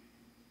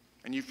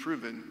 And you've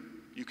proven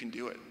you can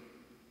do it.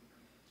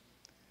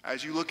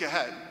 As you look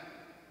ahead,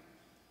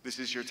 this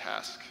is your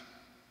task.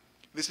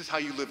 This is how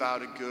you live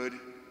out a good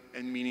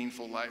and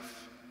meaningful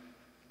life.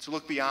 To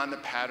look beyond the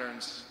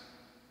patterns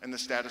and the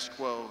status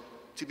quo,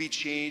 to be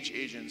change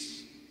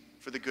agents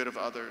for the good of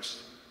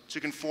others, to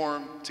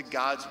conform to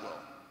God's will,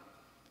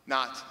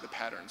 not the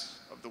patterns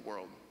of the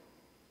world.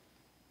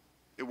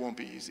 It won't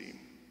be easy.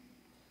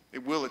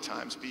 It will at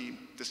times be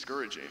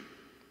discouraging,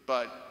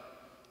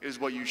 but it is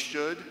what you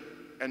should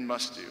and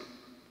must do,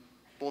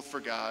 both for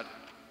God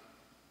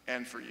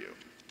and for you.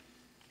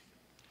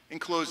 In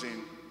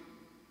closing,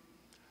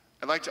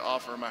 I'd like to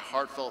offer my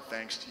heartfelt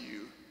thanks to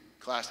you,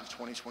 class of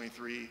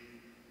 2023,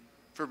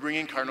 for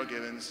bringing Cardinal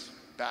Gibbons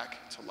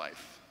back to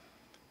life,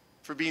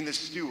 for being the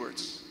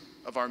stewards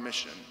of our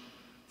mission,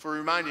 for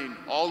reminding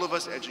all of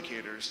us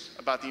educators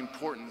about the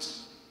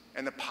importance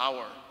and the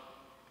power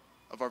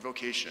of our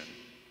vocation,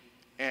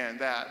 and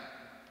that,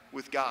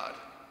 with God,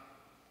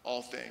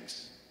 all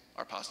things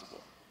are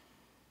possible.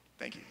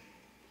 Thank you.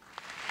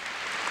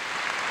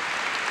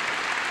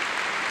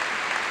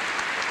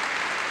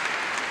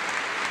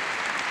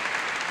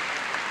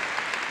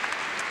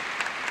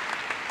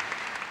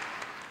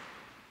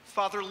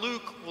 Father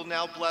Luke will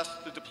now bless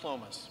the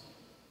diplomas.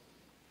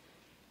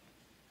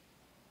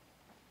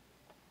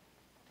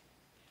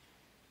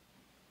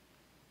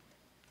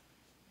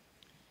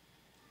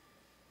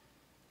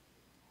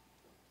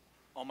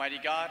 Almighty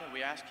God,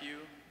 we ask you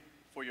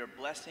for your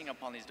blessing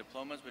upon these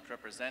diplomas which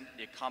represent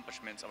the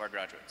accomplishments of our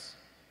graduates.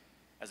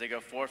 As they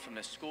go forth from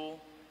this school,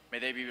 may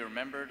they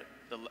remember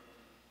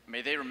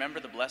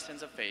the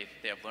blessings of faith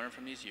they have learned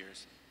from these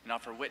years and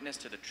offer witness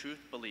to the truth,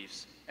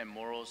 beliefs, and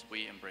morals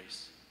we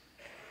embrace.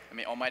 And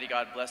may Almighty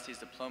God bless these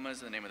diplomas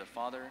in the name of the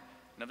Father,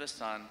 and of the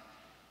Son, and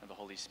of the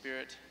Holy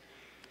Spirit.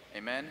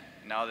 Amen.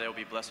 And now they will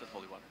be blessed with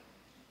holy water.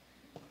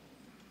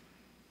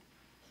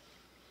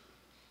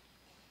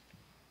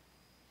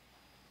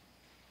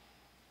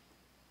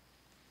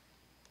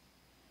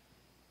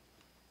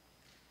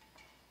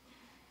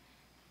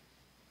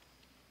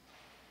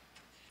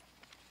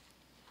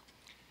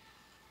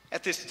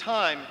 At this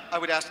time, I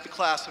would ask the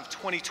class of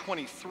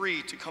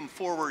 2023 to come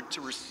forward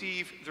to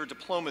receive their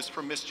diplomas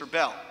from Mr.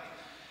 Bell.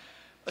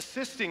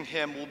 Assisting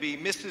him will be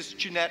Mrs.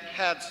 Jeanette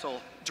Hadsell,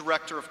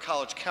 Director of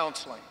College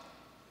Counseling.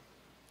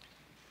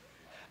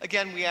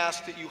 Again, we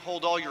ask that you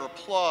hold all your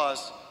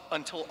applause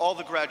until all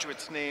the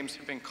graduates' names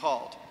have been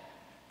called.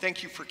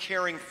 Thank you for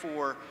caring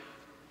for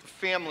the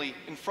family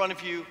in front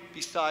of you,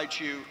 beside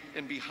you,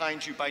 and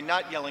behind you by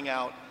not yelling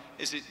out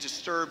as it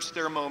disturbs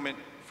their moment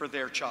for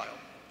their child.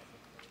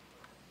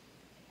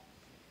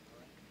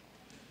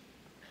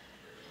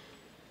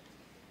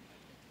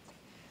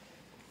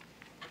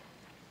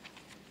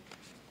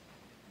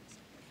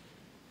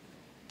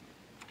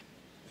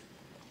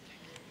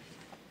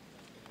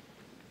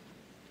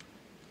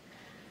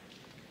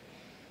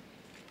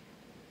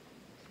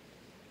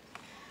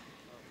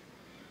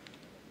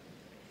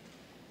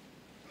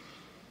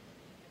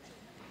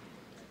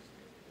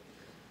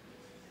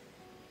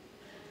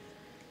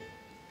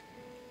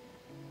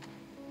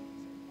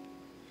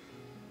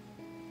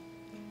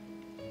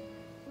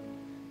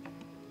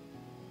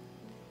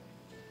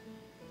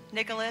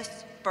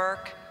 Nicholas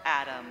Burke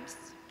Adams.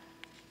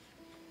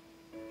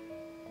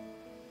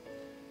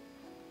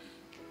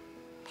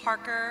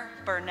 Parker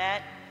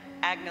Burnett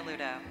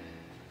Agneludo.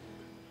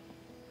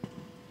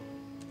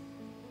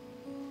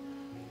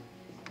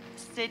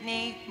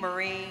 Sydney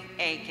Marie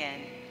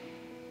Aiken.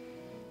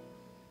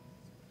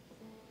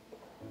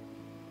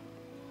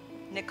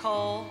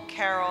 Nicole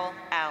Carol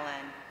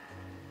Allen.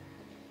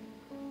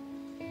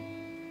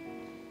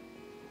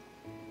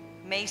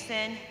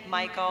 Mason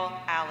Michael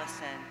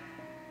Allison.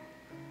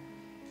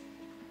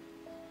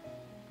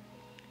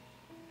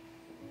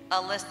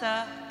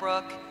 Alyssa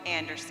Brooke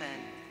Anderson.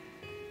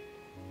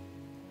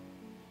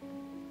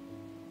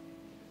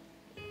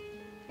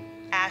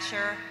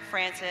 Asher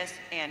Francis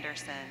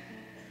Anderson.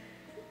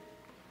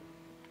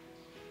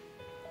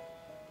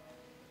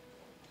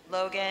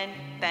 Logan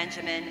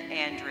Benjamin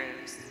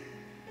Andrews.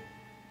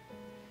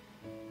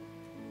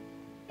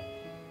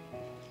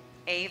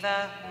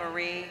 Ava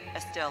Marie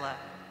Estilla.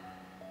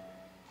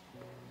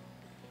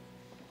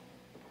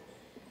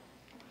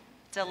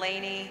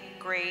 Delaney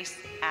Grace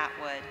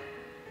Atwood.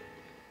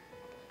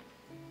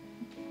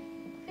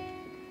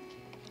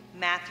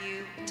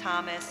 Matthew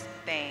Thomas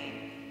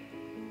Bain.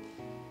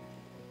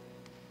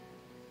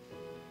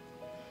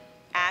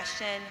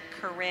 Ashton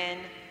Corinne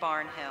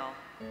Barnhill.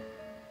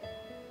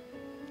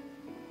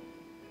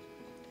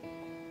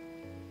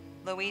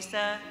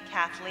 Louisa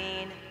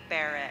Kathleen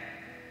Barrett.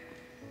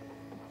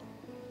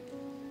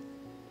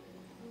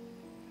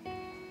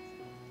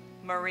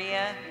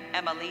 Maria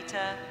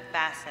Emelita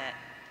Bassett.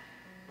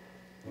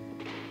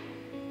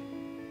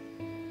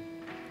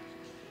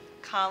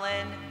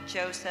 Colin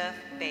Joseph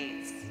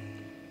Bates.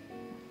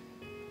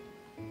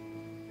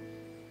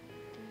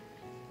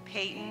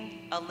 Peyton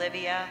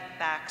Olivia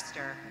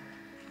Baxter.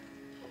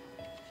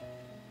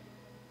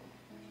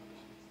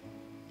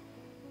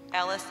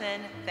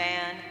 Ellison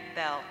Van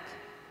Belk.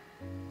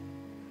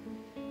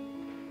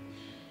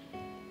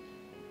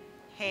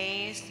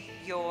 Hayes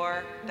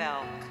Yor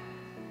Belk.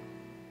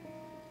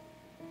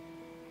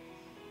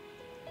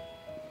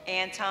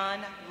 Anton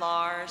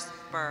Lars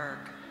Berg.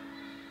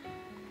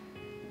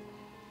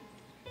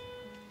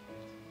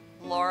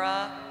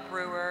 Laura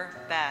Brewer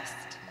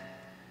Best.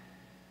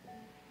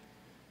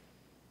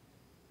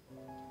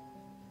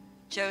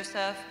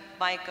 Joseph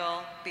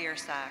Michael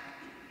Biersack.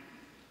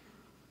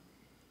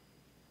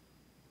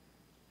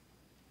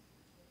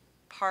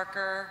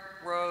 Parker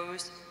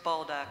Rose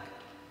Bolduck.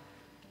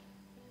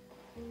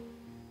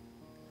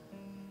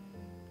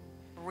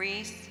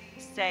 Reese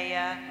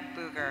Saya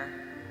Booger.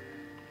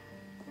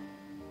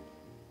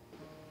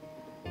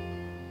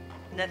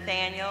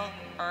 Nathaniel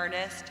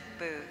Ernest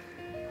Booth.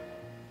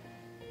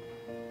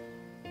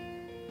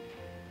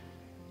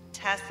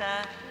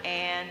 Tessa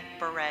Ann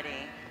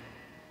Beretti.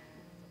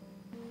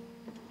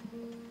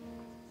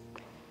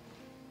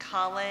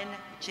 Colin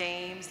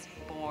James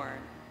Bourne.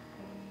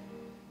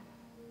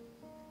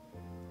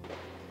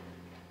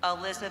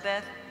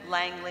 Elizabeth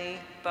Langley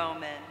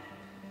Bowman.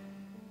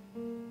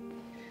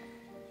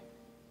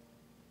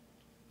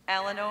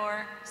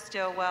 Eleanor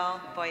Stillwell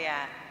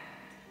Boyette.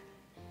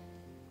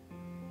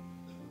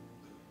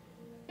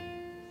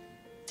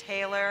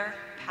 Taylor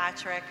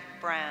Patrick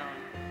Brown.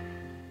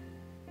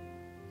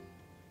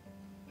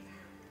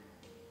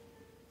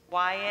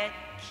 Wyatt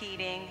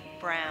Keating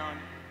Brown.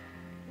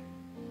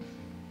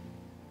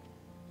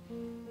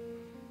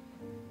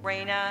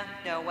 Raina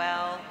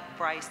Noel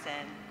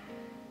Bryson.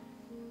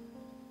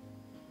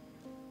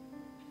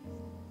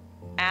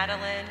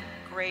 Adeline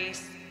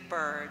Grace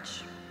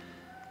Burge.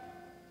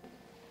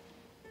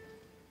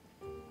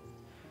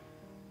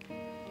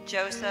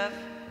 Joseph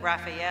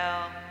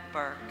Raphael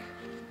Burke.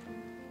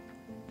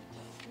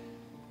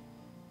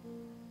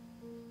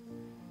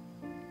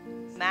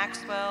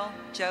 Maxwell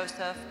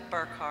Joseph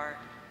Burkhart.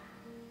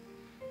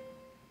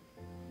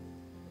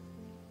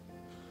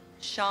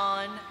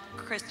 Sean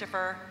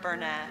Christopher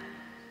Burnett.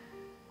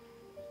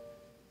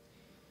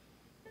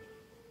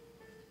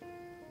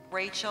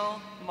 Rachel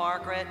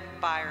Margaret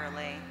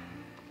Byerly.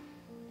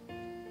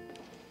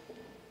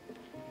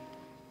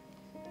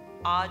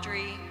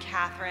 Audrey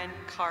Catherine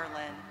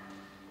Carlin.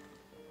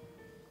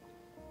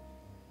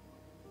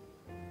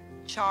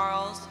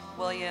 Charles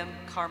William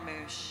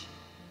Carmouche.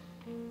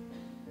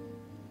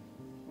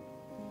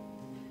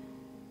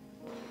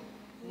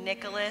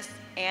 Nicholas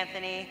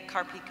Anthony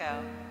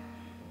Carpico.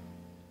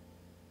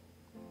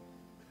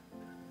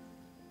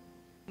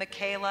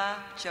 Michaela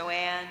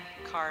Joanne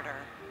Carter.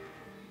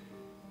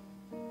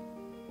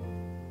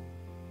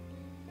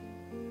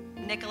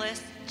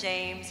 Nicholas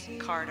James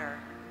Carter.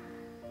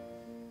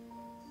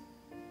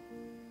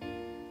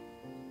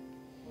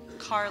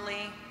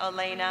 Carly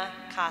Elena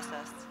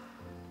Casas.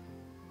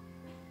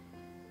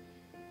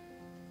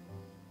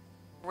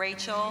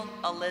 Rachel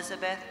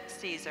Elizabeth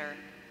Caesar.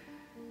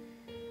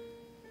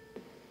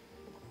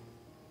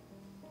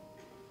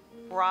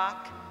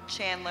 Brock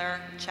Chandler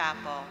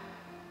Chappell.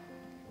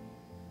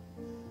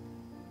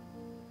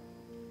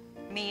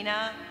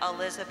 Mina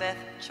Elizabeth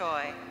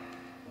Choi.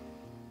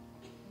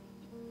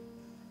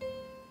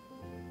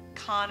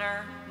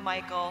 Connor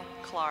Michael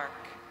Clark.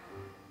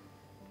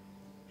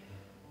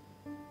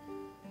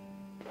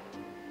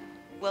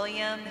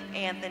 William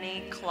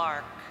Anthony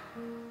Clark.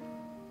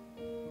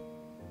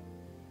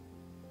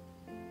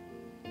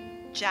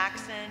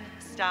 Jackson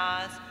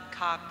Stas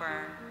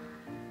Cockburn,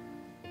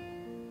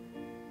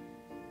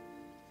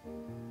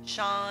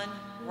 Sean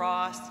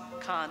Ross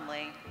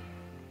Conley,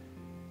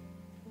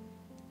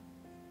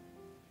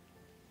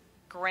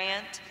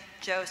 Grant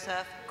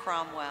Joseph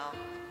Cromwell,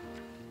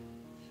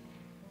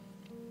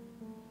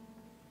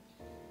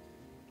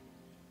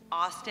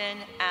 Austin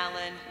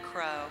Allen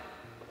Crow,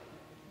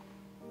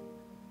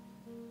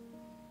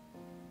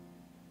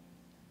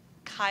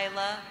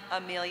 Kyla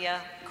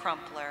Amelia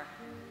Crumpler,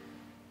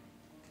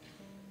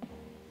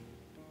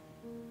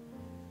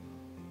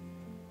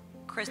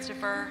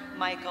 Christopher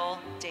Michael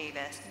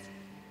Davis,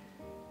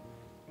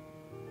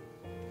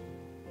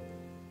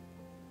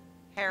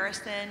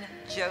 Harrison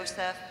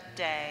Joseph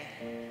Day,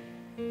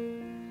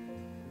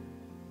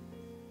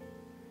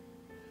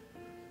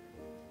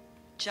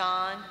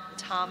 John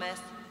Thomas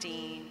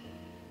Dean,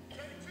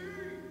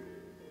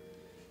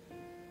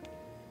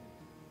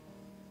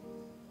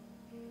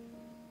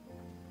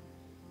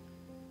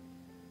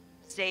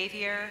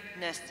 Xavier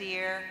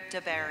Nasir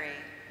DeBerry,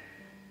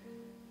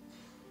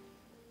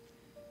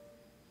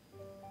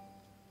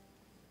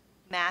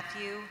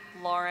 Matthew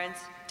Lawrence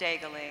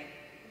Dagley,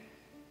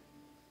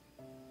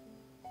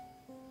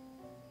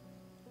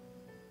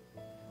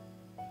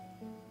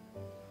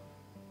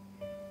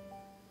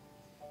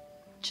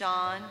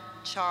 John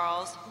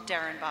Charles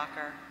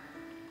Derenbacher,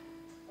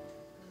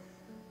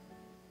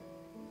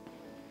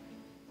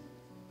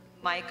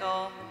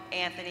 Michael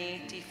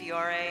Anthony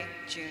DiFiore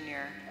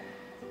Jr.,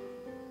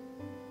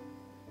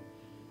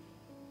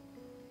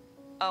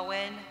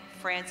 Owen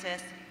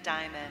Francis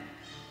Diamond,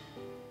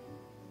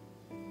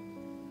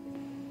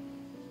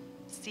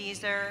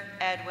 Caesar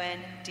Edwin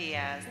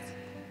Diaz,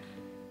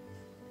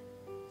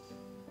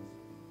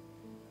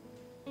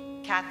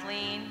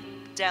 Kathleen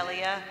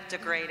Delia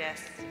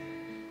DeGradis,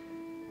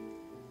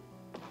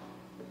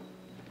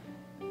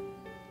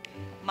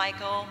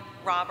 Michael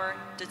Robert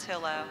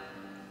DeTillo,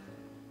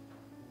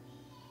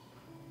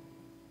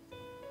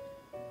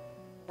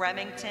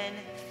 Remington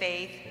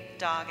Faith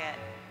Doggett,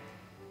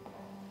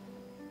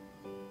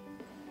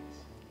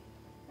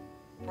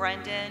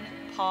 Brendan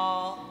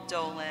Paul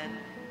Dolan,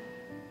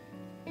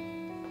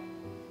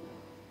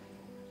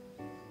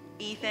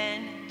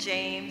 Ethan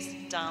James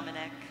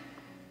Dominic,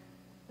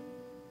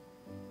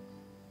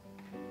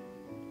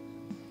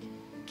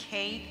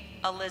 Kate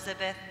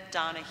Elizabeth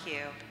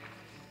Donahue,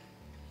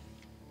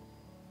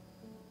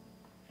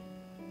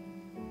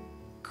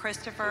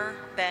 Christopher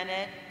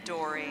Bennett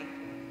Dory,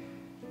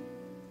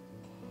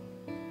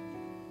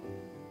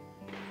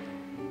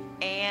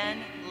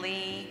 Anne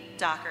Lee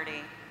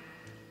Doherty,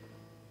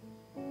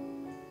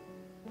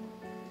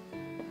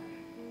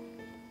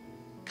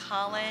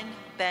 Colin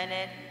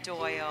Bennett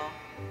Doyle,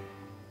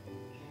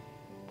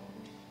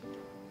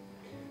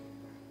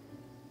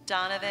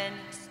 Donovan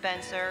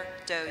Spencer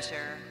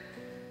Dozier,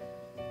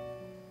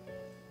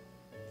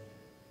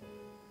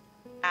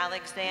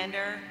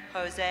 Alexander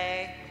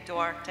Jose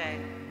Duarte,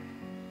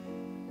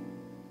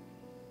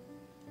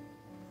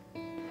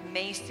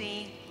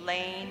 Macy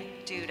Lane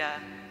Duda,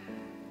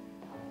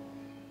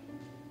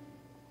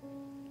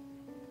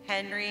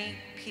 Henry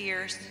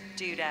Pierce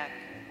Dudek,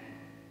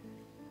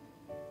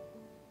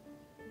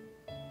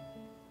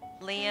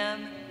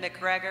 Liam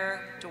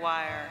McGregor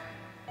Dwyer,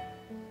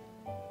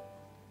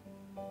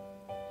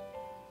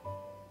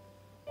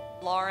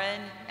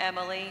 Lauren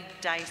Emily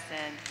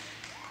Dyson,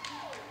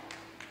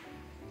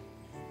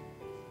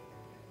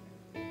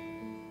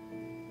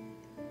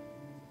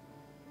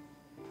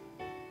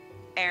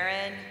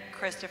 Aaron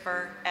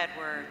Christopher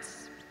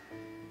Edwards,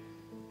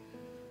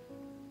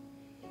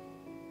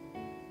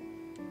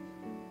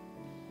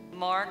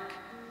 Mark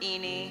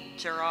Eni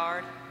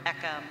Gerard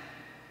Eckham,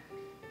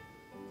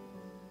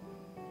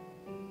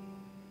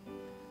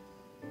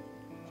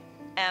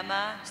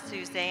 Emma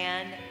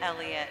Suzanne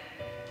Elliott,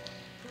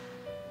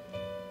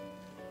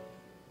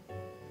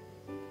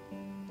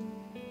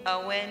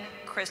 Owen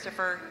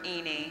Christopher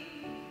Eni,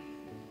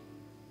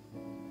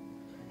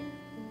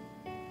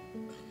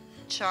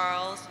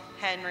 Charles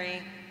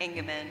Henry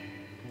Ingeman,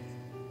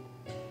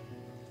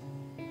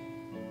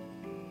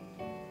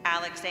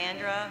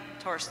 Alexandra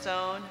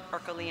Torstone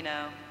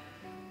Urcolino,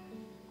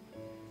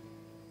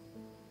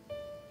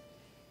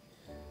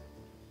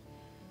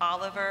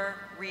 Oliver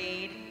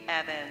Reed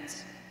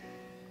Evans,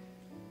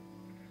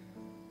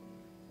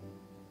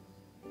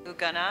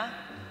 Ugana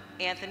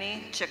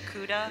Anthony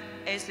Chakuda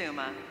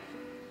Ezuma,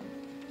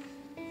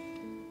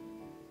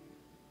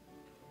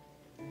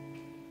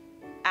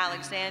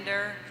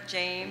 Alexander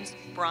James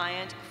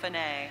Bryant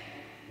Finney,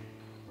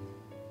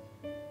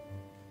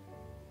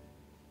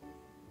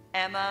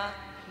 Emma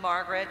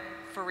Margaret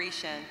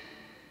Farician,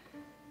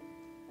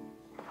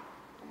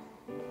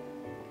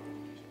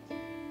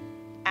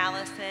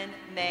 Allison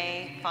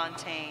May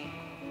Fontaine,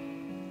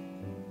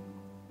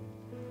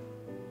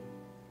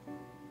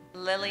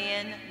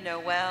 Lillian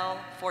Noel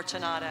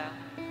Fortunato,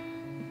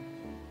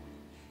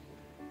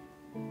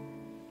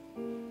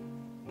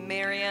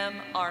 Miriam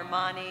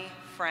Armani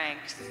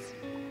Franks,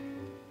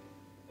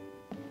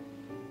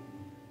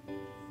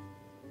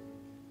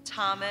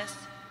 Thomas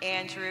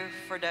Andrew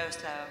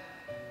Ferdoso.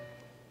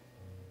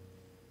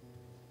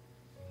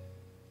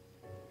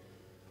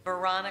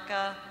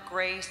 Veronica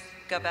Grace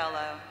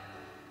Gabello.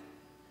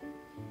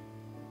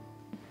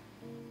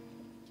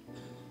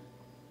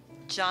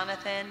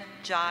 Jonathan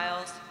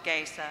Giles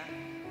Gesa.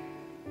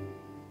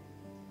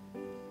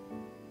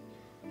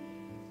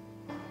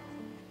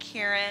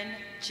 Kieran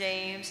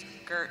James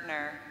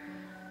Gertner.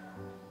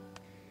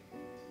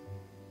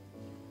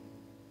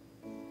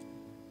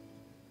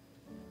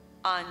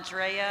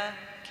 Andrea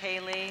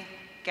Kaylee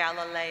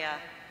Galilea.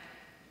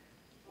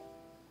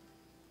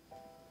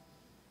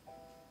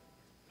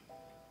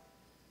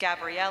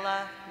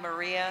 Gabriella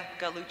Maria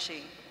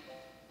Galucci.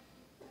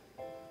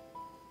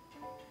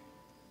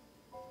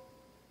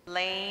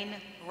 Lane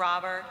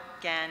Robert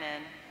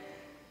Gannon.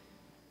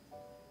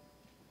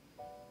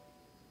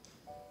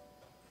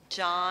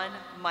 John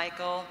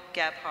Michael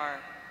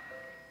Gebhardt.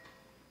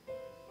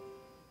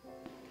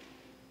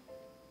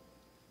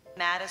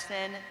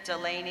 Madison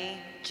Delaney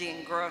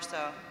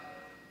Giangrosso.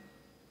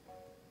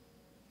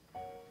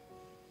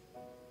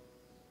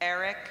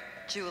 Eric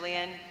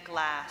Julian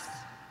Glass.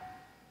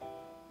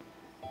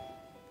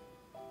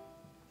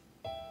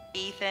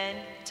 Ethan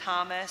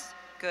Thomas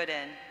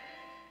Gooden.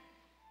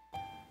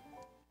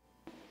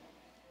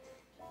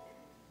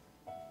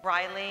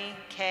 Riley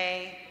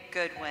K.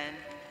 Goodwin.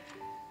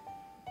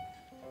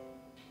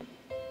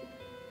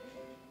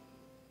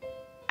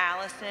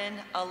 Allison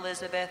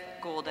Elizabeth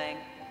Goulding.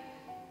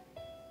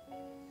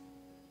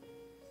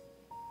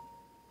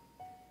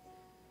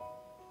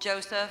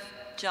 Joseph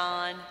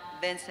John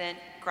Vincent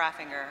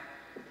Graffinger.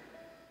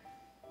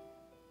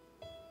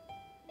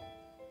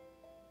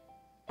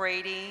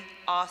 Brady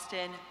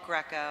Austin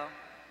Greco.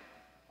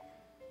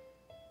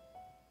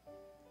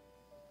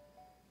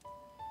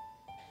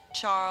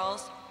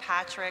 Charles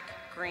Patrick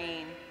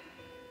Green.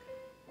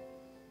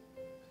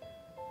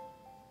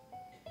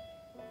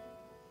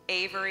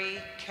 Avery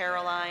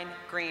Caroline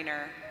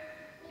Greener.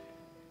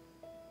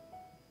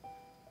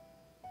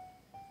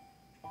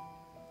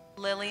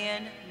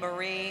 Lillian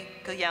Marie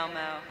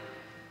Guillermo.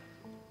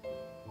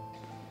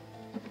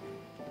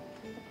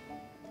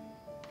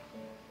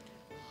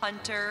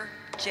 Hunter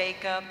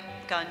Jacob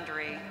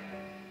Gundry.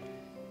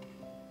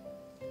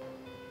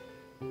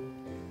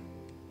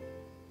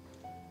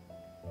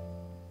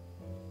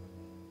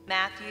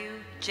 Matthew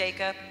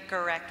Jacob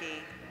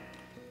Gorecki.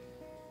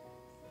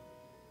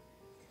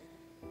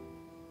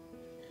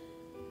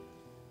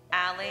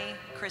 Allie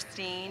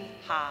Christine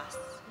Haas.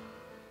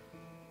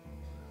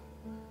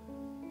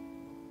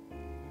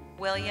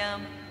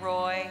 William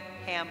Roy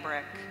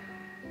Hambrick.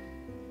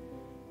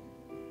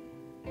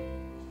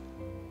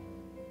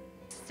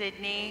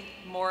 Sydney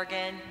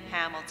Morgan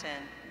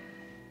Hamilton.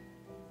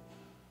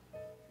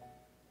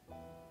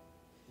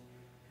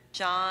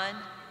 John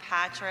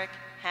Patrick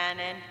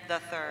Hannon III.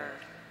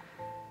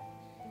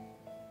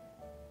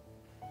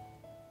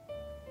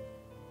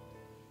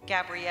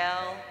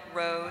 Gabrielle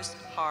Rose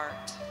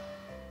Hart.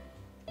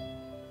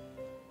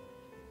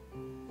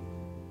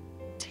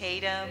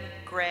 Tatum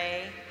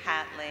Gray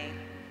Hatley.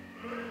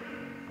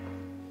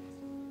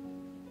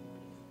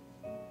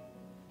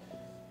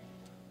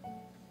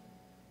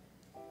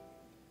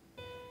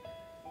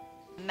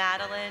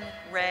 Madeline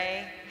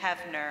Ray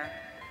Hefner.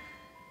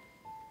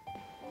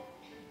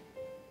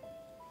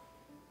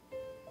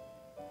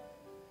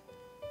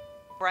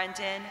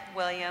 Brendan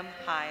William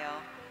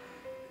Heil.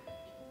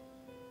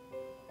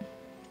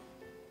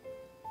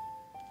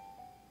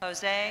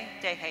 Jose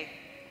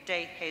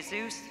de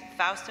Jesus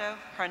Fausto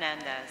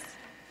Hernandez.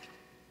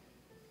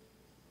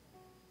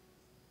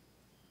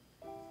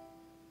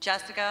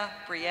 Jessica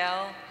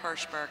Brielle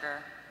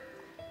Hirschberger.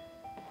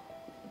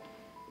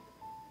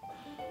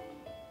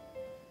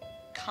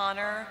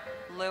 Connor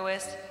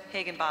Lewis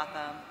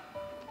Higginbotham.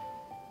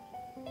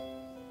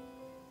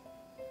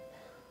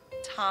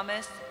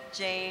 Thomas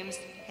James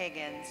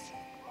Higgins.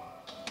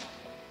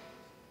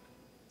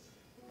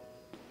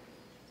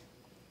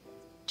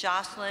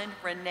 Jocelyn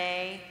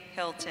Renee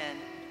Hilton.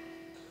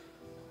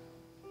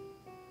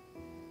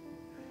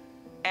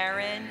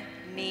 Aaron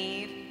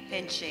Neve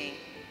Hinchy.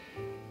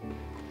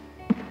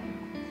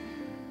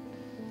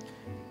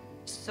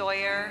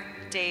 Sawyer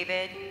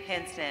David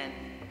Hinson.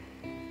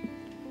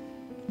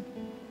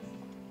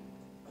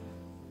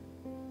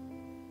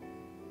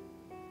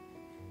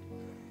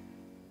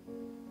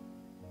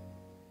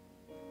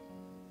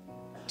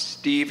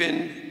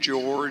 Stephen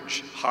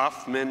George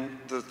Hoffman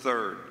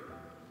III.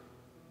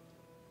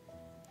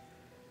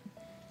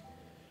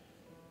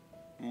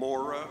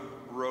 Maura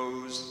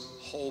Rose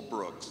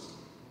Holbrooks.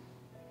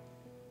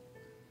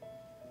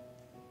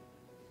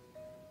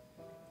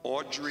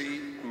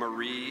 Audrey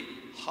Marie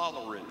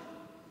Holleran.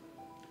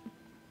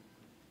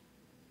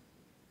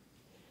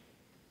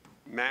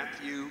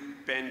 Matthew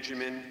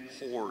Benjamin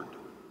Horde.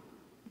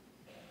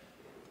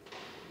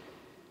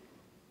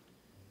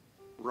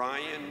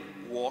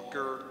 Ryan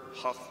Walker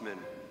Huffman.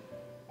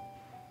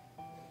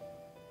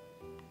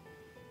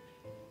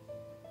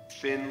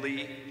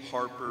 Finley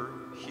Harper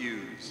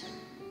Hughes.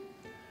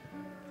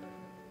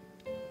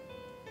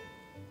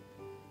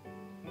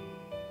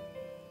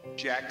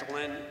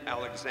 Jacqueline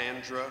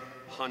Alexandra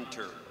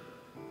Hunter.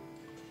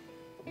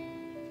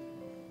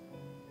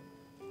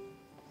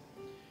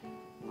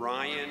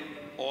 Ryan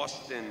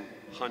Austin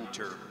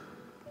Hunter.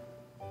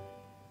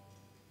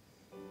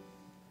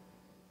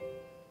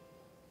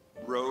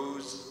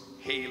 Rose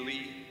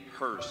Haley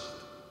Hurst.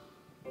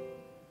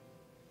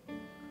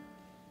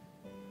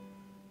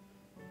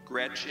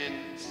 Gretchen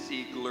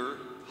Siegler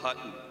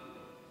Hutton.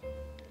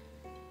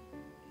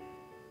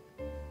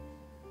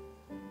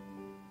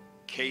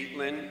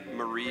 Caitlin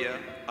Maria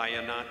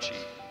Iannacci.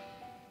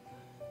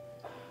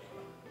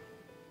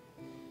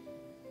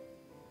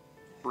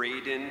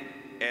 Braden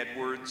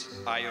Edwards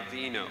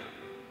Iovino.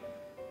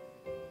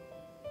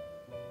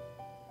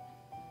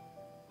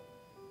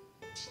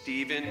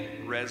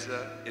 Stephen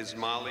Reza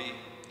Ismaili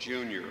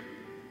Jr.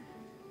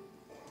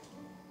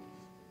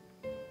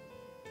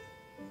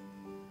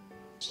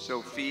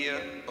 Sophia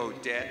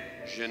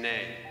Odette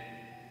Genet.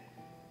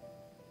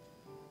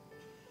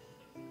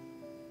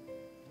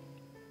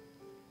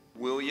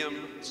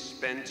 William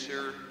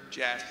Spencer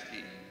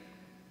Jasky.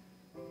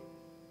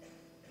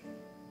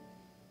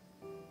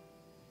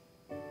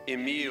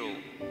 Emil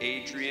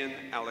Adrian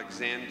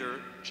Alexander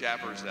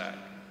Javerzak.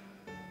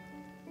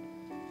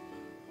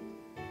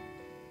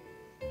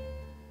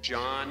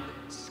 John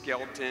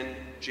Skelton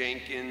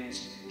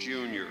Jenkins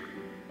Jr.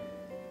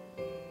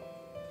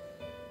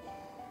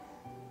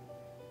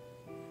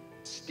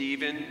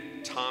 Stephen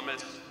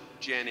Thomas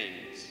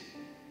Jennings.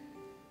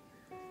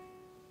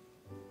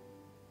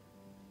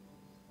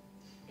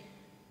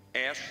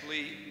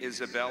 Ashley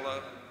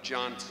Isabella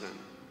Johnson.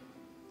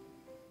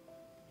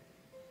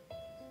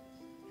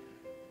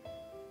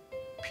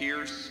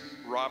 Pierce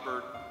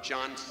Robert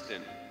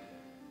Johnston.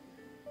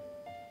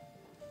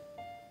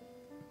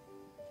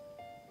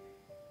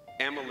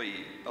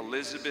 Emily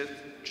Elizabeth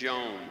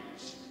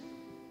Jones.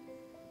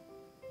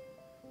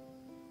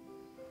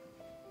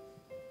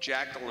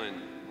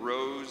 Jacqueline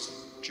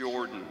Rose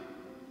Jordan.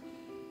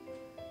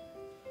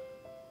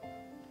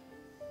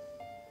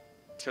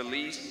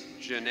 Talise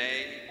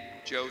Janae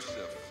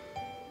Joseph.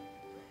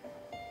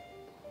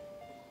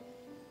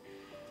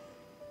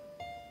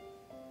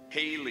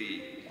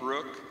 Haley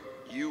Brooke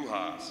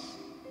Uhas.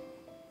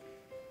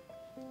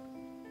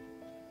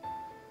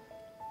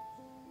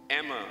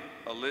 Emma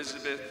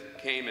Elizabeth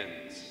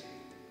Kamens.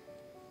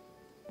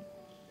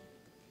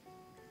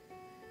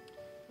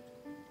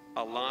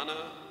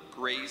 Alana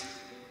Grace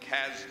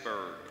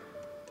Kasberg.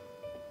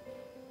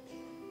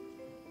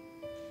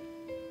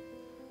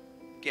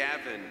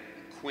 Gavin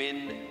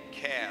Quinn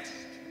Cast.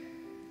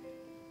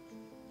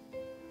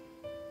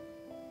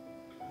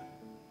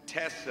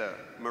 Tessa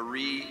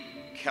Marie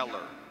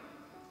Keller.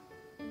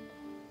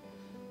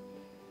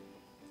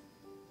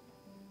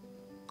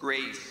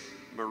 Grace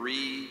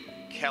Marie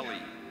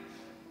Kelly.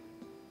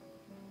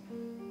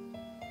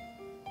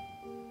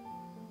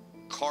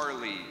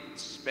 Carly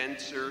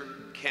Spencer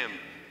Kemp.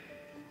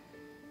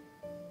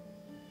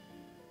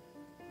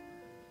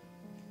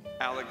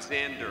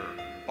 Alexander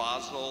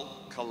Basel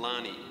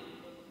Kalani.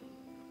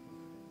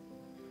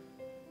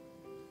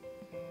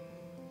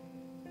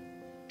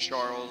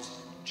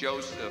 Charles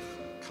Joseph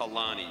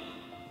Kalani.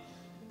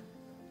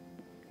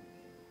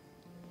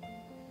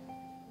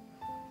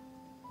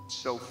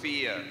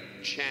 Sophia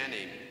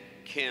Channing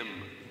Kim.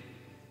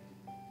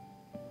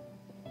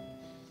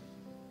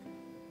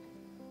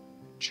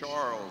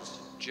 Charles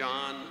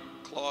John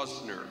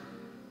Klausner.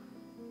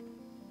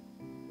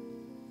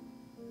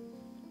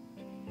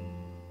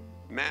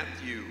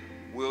 Matthew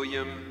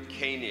William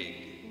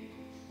Koenig.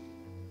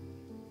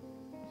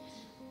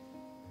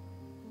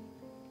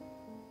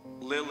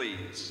 Lily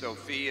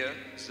Sophia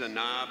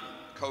Zanab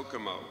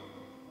Kokomo.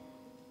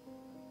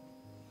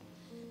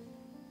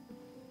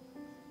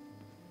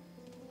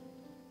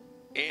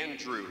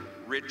 Andrew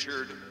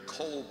Richard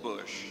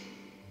Colbush.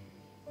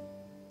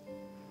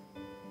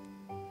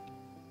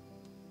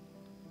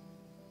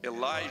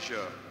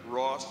 Elijah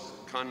Ross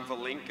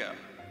Konvalinka.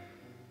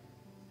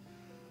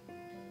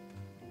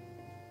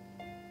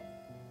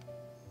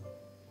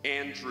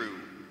 Andrew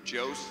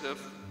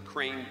Joseph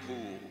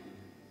Cranepool.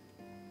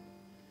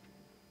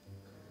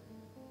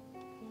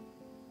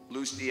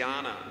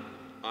 Luciana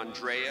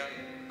Andrea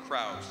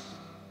Kraus.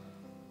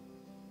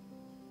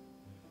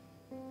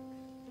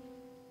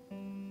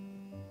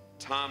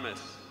 Thomas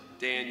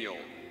Daniel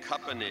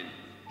Kuppanen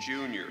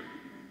Jr.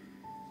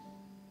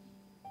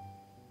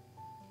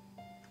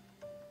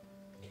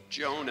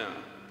 Jonah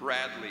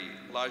Bradley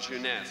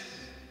LaJeunesse.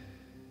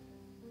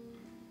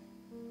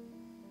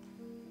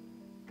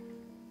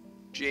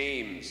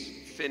 James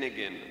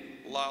Finnegan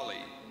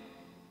Lolly.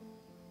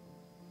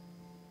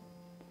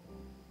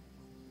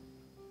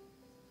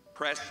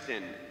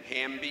 Preston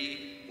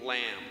Hamby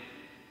Lamb.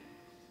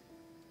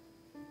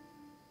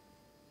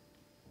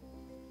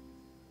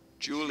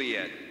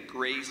 Juliet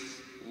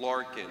Grace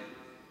Larkin.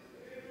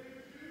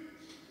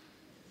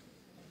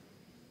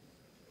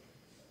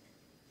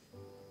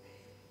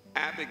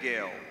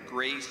 Abigail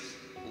Grace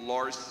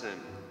Larson.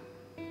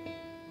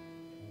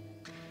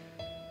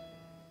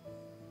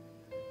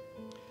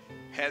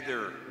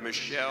 Heather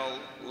Michelle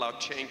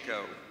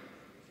Lauchenko.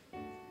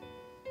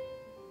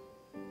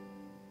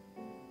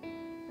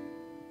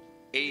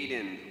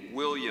 Aiden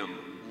William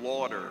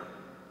Lauder.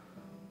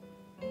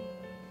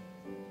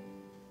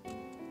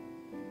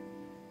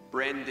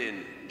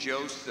 Brendan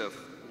Joseph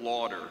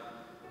Lauder.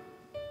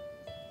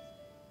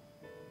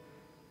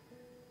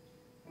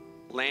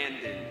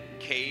 Landon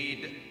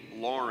Cade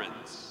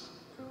Lawrence.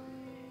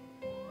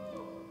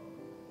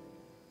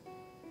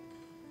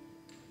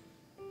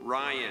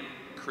 Ryan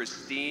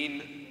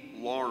Christine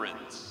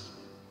Lawrence.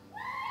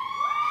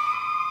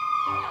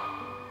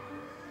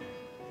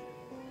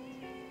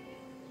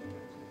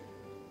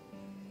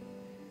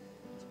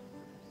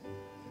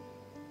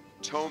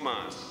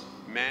 Tomas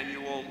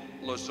Manuel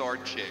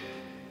Lazarchik.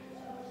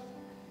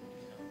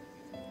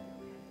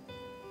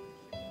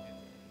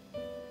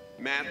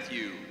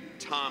 Matthew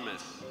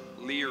Thomas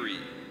Leary.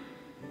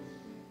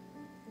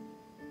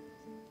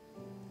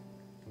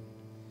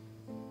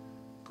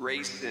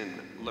 Grayson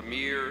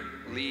Lemire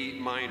Lee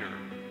Minor.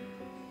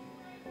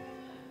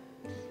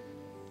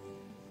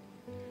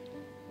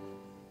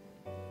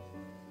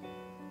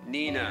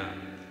 Nina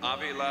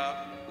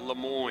Avila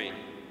Lemoyne.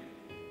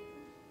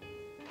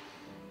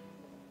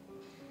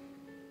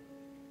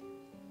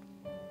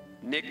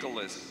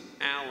 Nicholas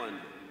Allen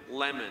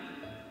Lemon.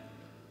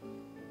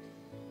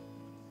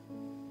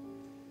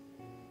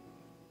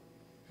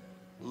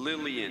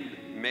 Lillian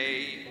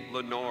May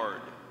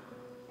Leonard.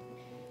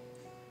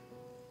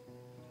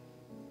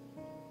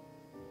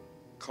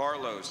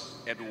 Carlos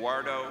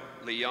Eduardo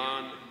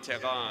Leon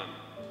Terran.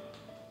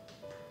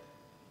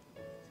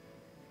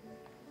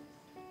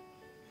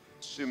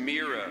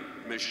 Sumira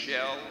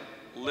Michelle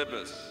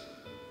Libas.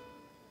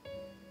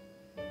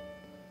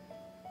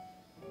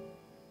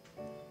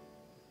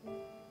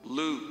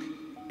 Luke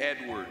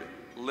Edward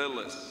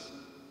Lillis.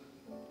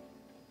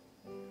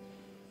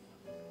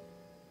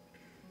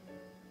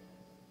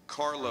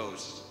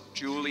 Carlos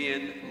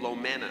Julian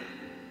Lomena.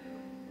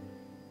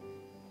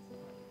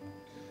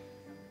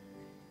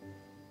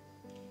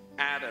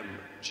 Adam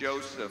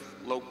Joseph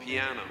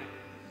Lopiano.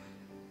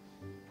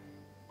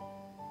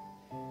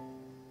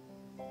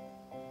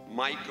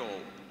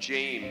 Michael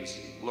James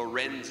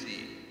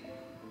Lorenzi.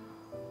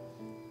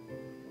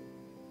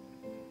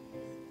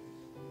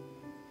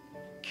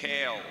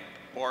 Cale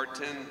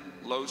Barton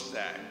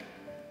Losack.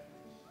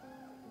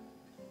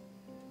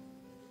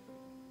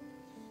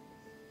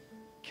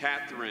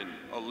 Catherine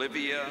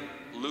Olivia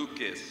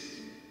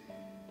Lucas.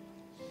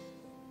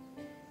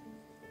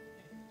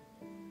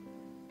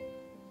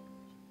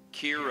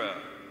 Kira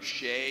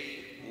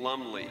Shay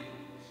Lumley.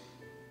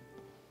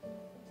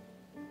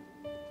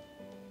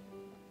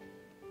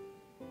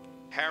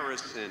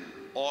 Harrison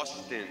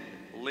Austin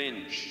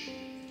Lynch.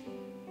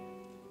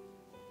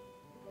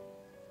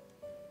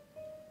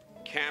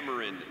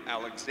 Cameron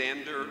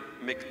Alexander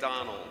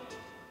McDonald.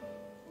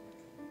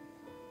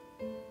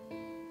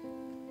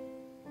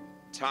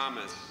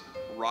 Thomas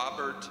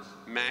Robert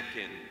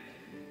Mackin.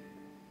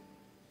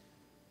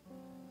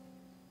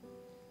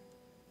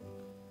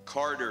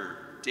 Carter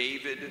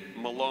David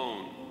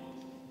Malone.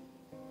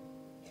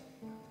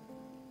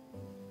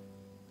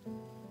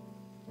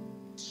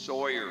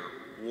 Sawyer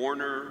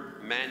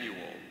Warner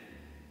Manuel.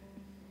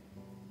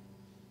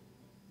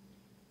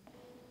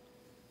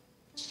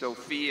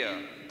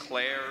 Sophia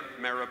Claire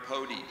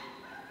Maripodi.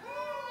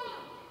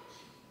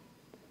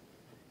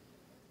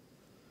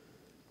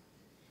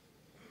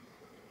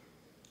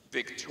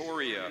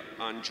 Victoria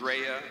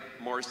Andrea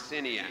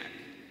Marciniak.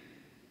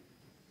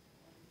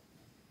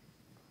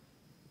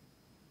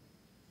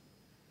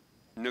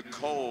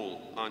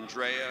 Nicole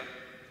Andrea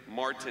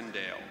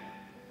Martindale.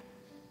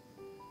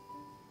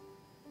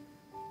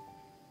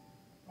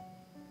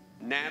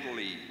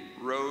 Natalie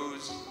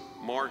Rose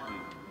Martin.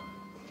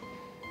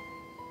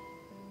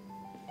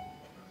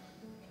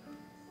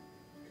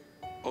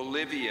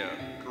 Olivia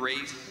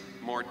Grace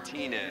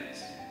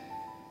Martinez.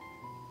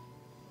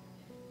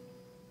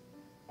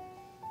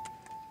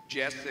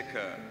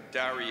 Jessica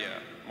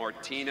Daria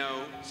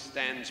Martino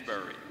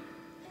Stansbury.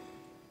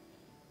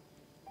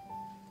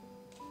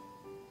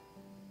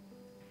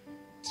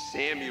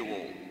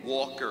 Samuel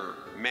Walker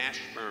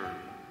Mashburn.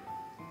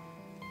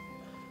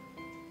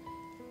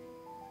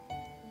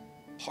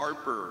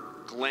 Harper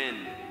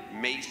Glenn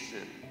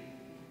Mason.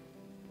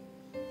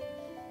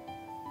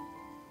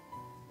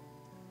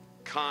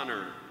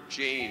 Connor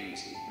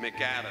James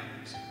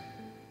McAdams.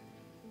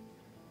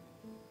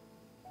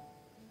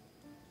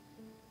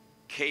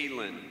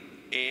 Kaylin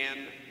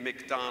Ann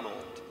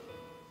McDonald.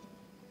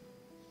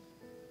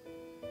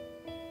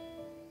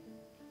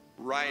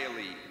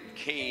 Riley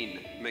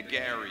Kane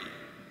McGarry.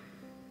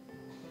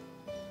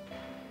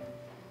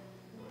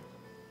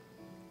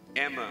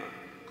 Emma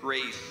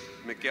Grace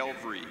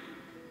McElvery.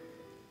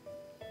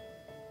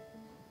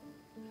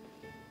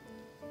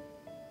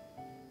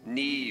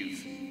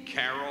 Neve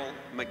Carol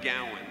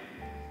McGowan.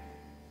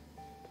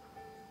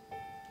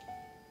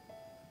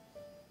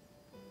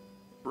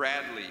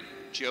 Bradley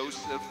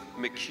Joseph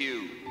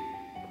McHugh.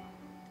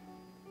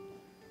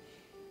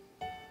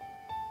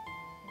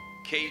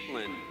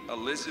 Caitlin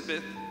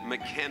Elizabeth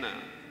McKenna,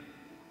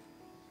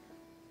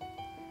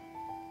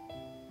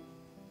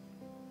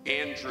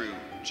 Andrew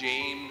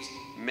James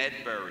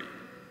Medbury,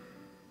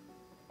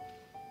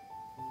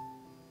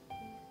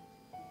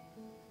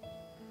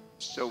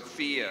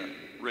 Sophia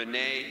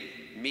Renee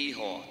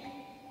Mihawk,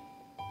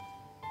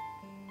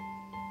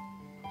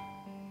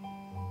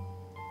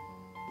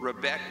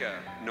 Rebecca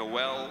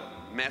Noel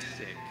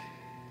Messick,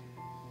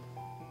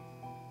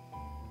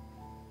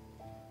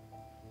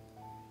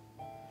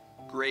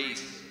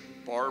 Grace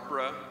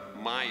Barbara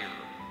Meyer,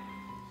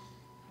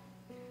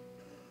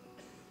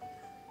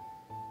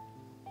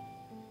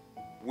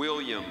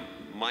 William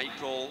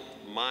Michael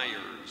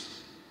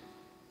Myers,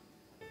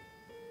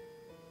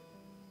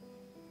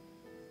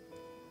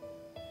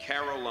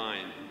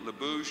 Caroline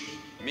LaBouche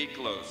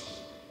Miklos,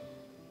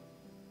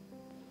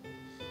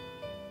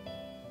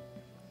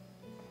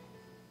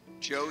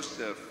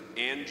 Joseph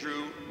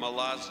Andrew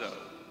Malazzo,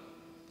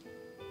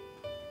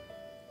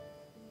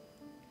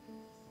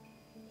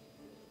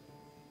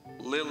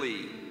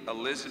 Lily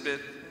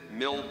Elizabeth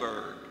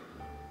Milberg,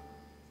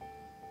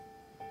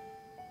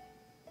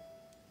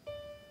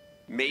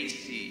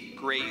 Macy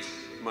Grace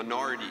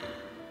Minardi,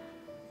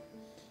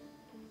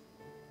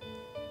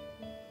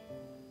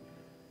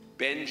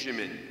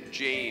 Benjamin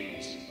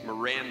James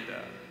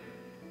Miranda,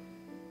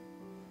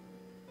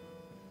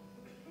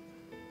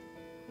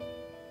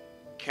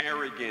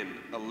 Carrigan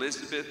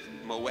Elizabeth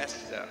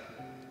Moesta,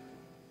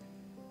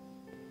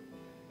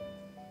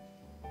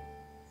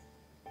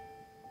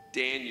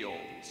 Daniel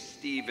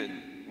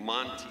Stephen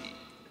Monty,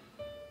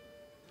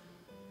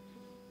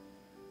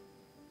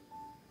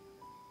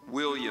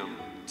 William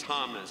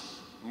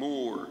Thomas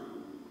Moore,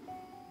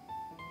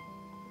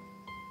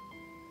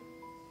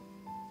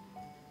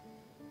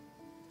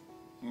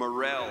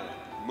 Morel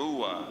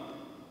Mua,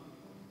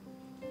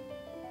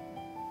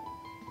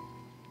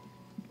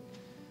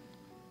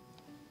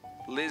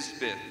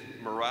 Lisbeth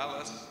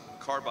Morales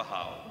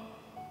Carbajal,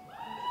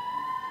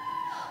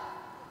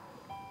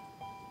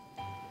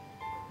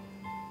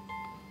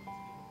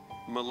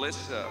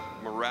 Melissa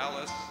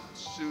Morales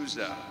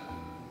Souza,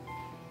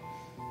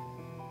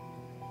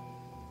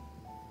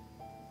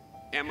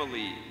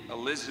 Emily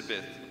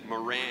Elizabeth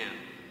Moran,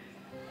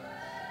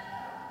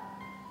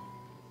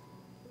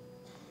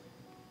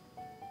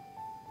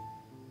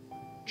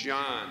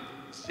 John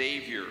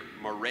Xavier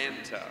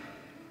Moranta,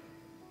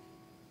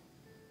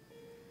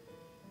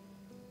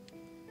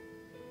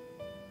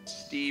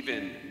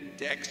 Stephen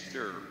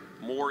Dexter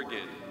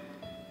Morgan,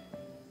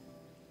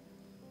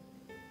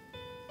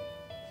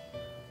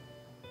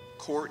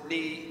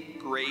 Courtney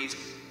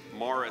Grace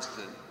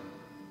Morrison,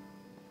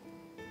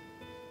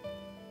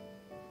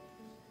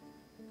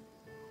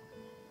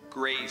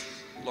 Grace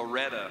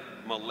Loretta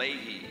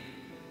Malahi,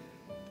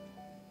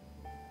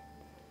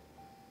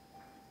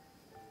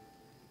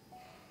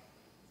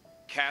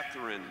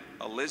 Catherine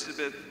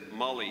Elizabeth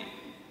Mully,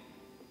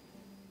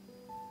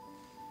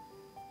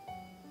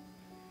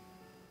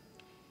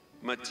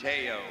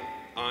 Mateo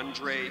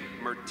Andre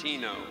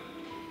Martino,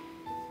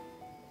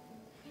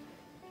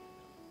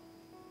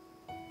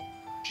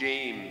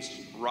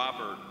 James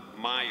Robert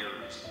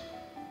Myers,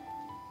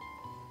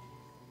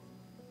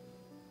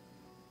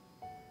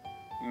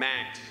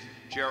 Max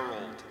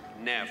Gerald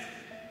Neff,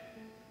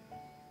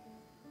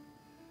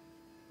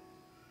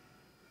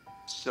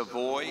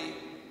 Savoy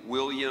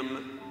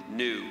William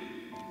New,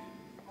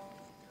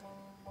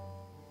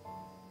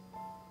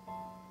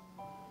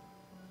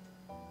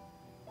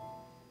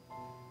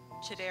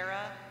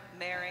 Chidera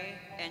Mary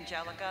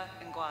Angelica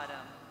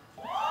Nguadam,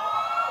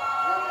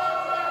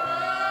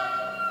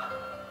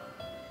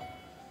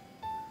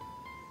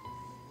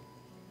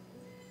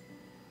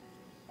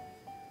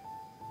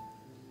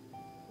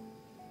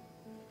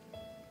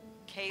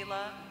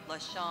 Kayla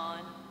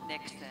LaShawn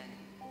Nixon,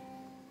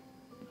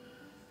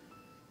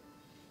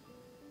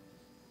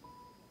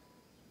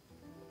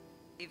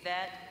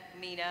 Yvette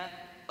Mina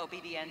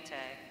Obediente,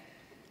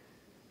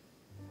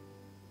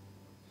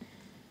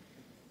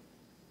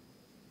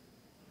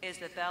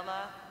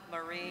 Isabella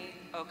Marie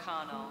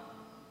O'Connell,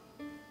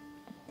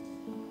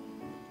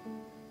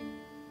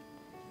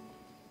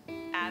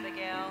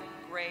 Abigail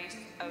Grace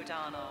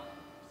O'Donnell,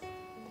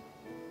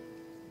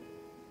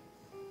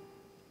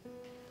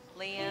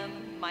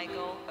 Liam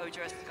Michael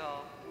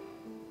O'Driscoll,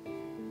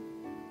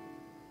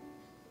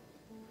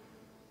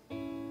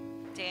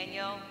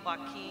 Daniel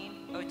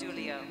Joaquin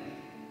Odulio,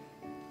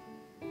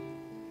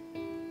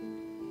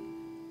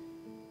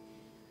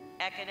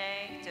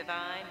 Ekene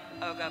Divine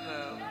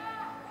Ogabu,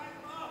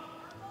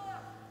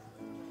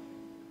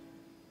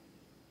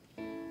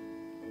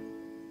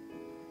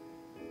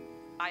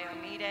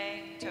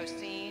 Iomide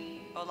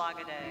Tosin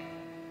Olagade,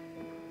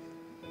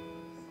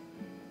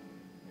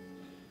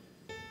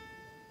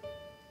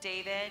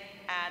 David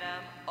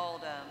Adam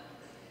Oldham,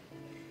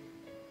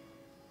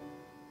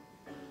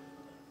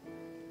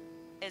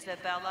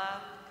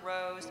 Isabella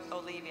Rose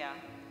Olivia,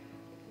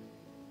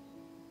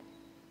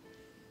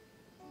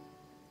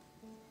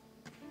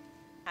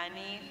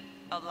 Hanif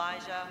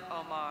Elijah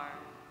Omar,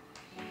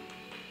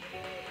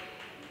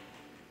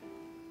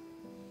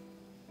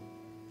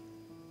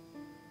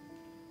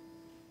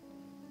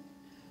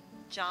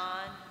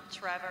 John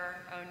Trevor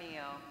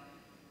O'Neill.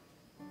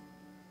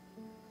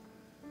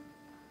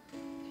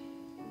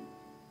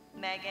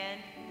 Megan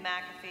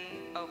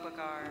McAfee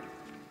Opagard.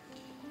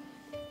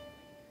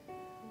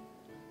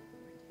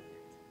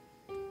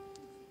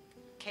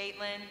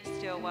 Caitlin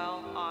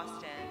Stillwell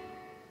Austin.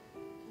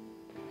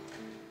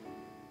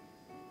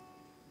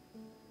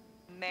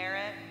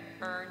 Merritt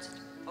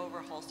Ernst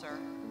Overholser.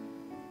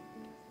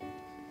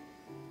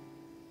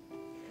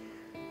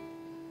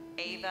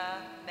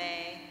 Ava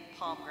May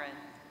Palmgren.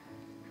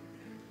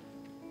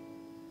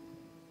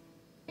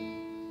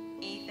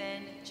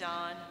 Ethan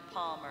John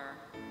Palmer.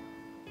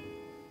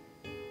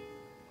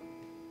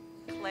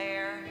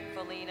 Claire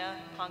Felina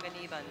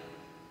Ponganiban.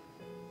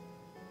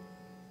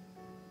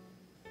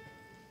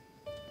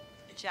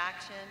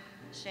 Jackson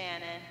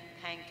Shannon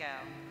Panko.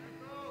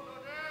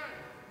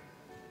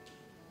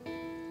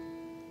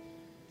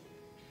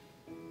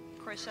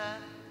 Krisha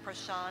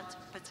Prashant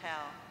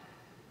Patel.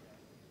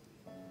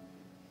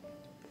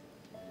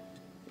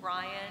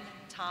 Brian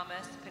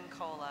Thomas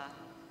Pincola.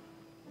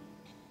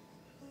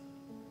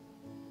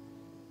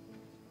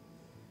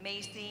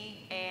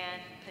 Macy Ann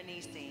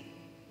Panisi.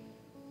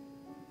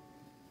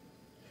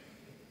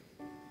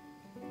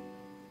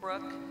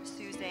 Brooke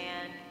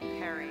Suzanne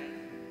Perry.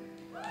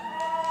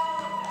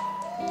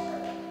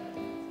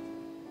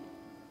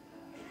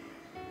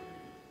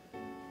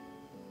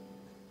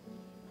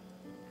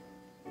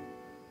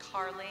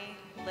 Carly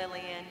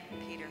Lillian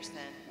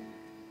Peterson.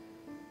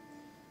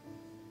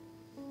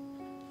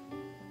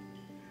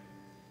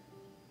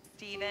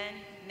 Stephen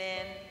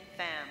Min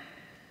Pham.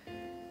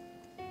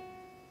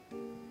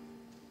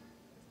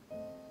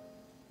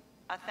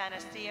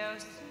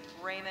 Athanasios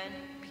Raymond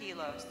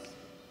Pilos.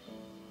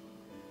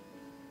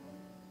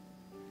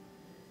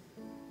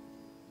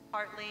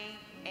 Hartley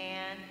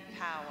Ann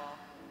Powell.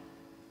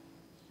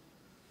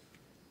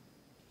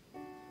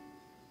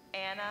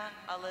 Anna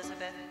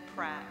Elizabeth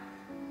Pratt.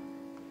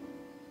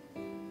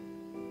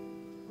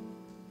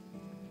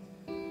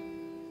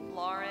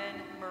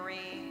 Lauren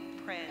Marie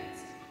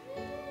Prince.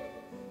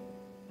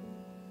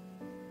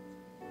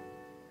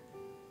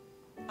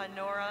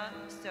 Honora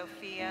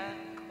Sophia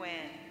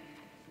Quinn.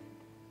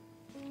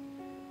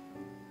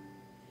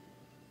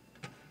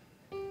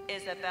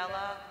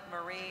 Isabella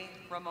Marie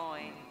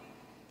Ramoyne.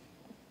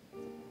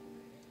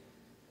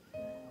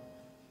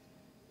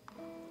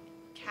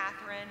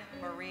 Catherine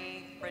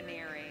Marie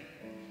Ranieri.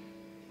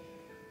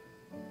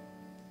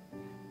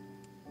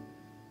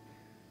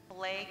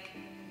 Blake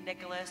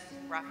Nicholas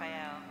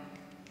Raphael.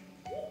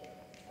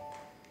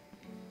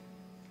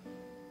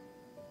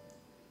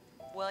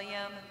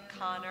 William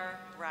Connor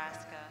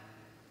Raska.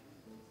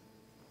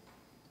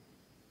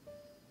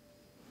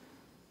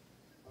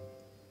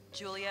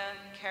 Julia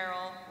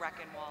Carol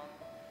Reckenwald.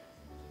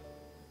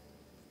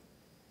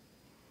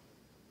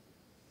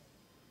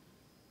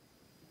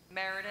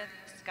 Meredith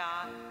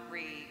Scott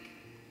Reeg.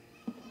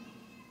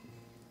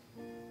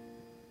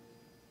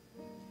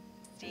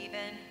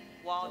 Stephen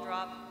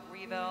Waldrop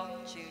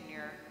Revo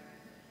Jr.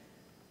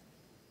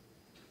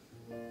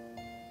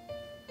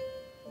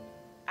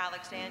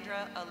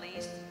 Alexandra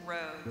Elise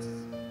Rhodes.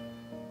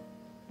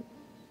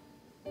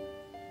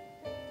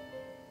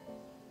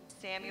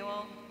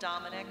 Samuel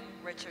Dominic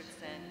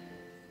Richardson.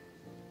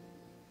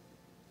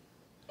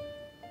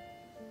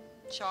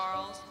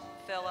 Charles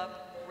Philip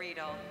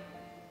Riedel.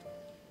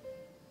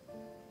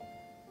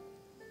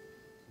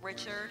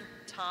 Richard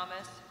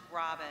Thomas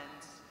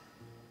Robbins.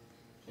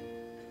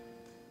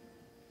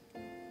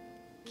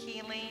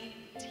 Keely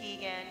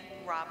Tegan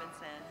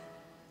Robinson.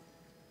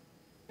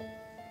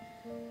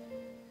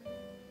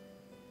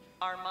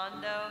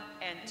 Armando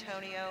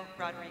Antonio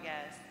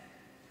Rodriguez.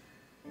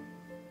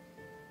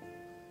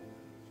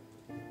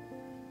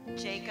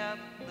 Jacob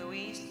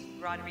Luis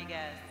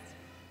Rodriguez.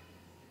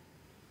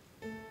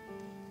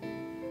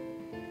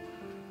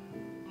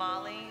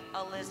 Molly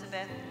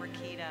Elizabeth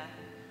Rakita.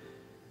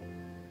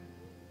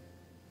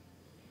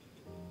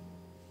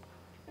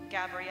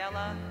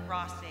 Gabriella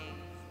Rossi.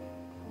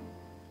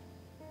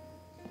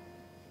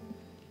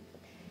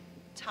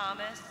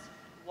 Thomas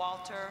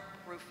Walter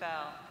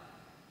Ruffel.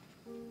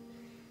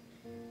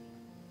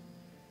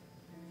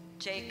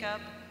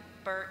 Jacob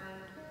Burton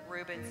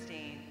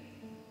Rubenstein.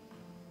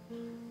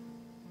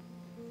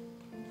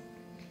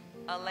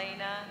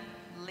 Elena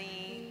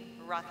Lee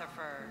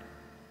Rutherford.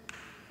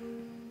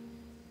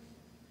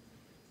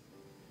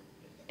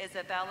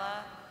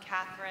 Isabella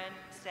Catherine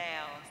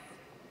Sales.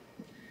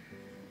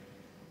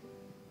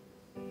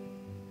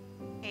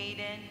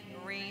 Hayden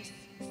Reese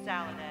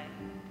Saladay.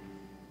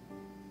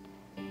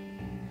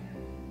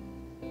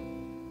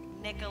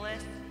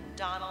 Nicholas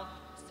Donald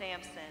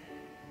Sampson.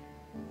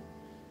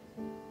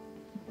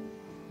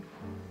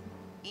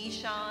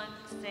 Ishan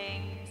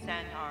Singh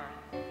Sandhar.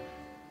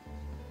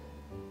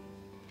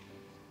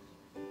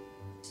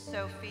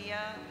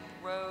 Sophia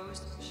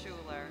Rose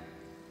Schuler.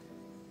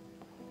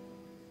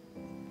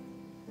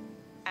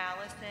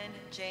 Allison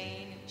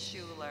Jane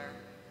Schuler.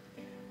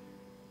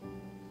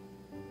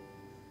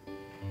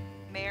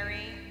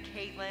 Mary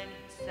Caitlin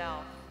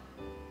Self.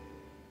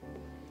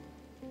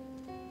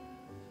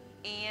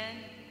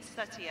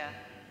 Satya.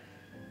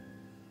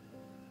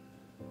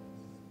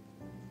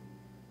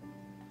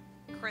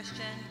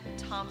 Christian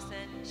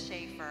Thompson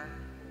Schaefer.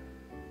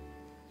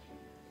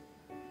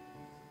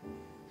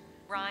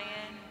 Ryan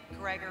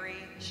Gregory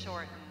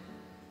Shorten.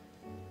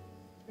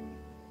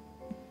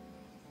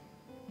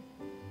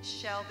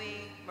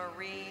 Shelby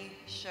Marie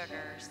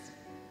Sugars.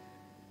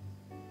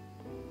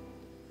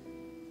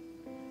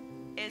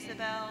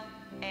 Isabel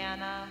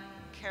Anna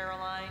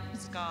Caroline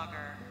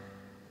Skogger.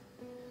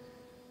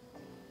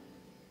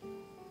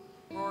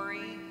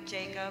 Rory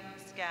Jacob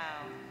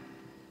Scow.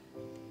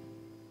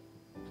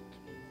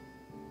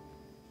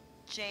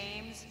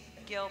 James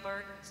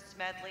Gilbert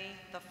Smedley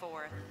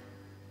IV.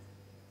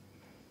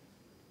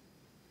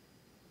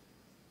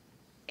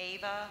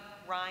 Ava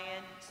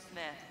Ryan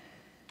Smith.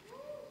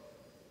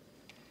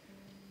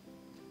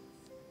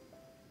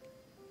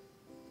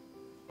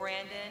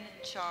 Brandon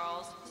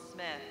Charles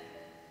Smith.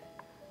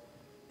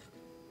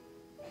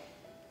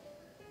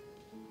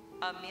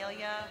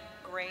 Amelia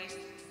Grace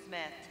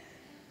Smith.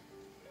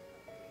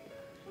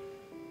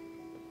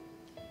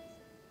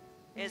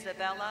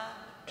 Isabella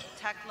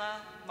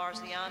Tekla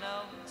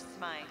Marciano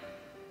Smythe.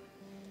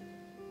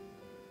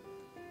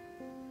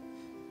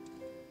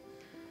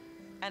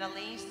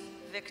 Annalise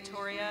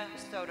Victoria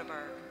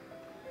Soderberg.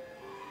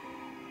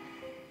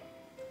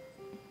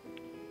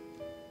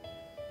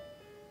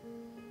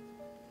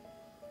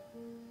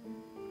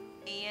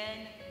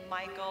 Ian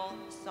Michael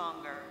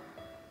Songer.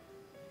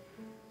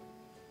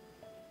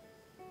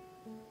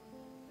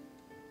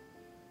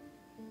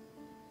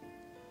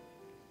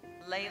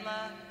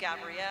 Layla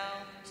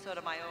Gabrielle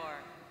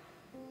Sotomayor.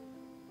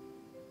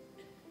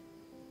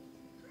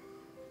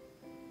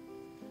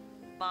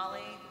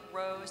 Molly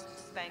Rose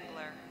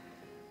Spengler.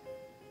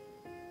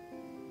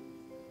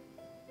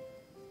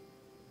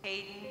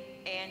 Hayden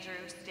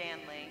Andrew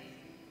Stanley.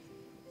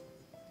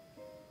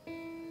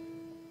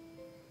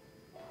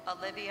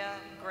 Olivia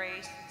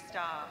Grace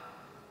Staub.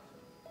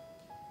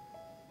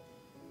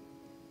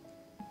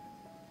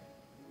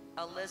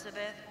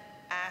 Elizabeth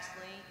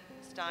Ashley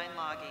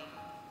Steinloggy.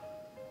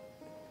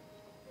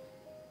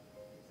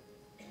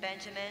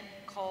 Benjamin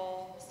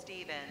Cole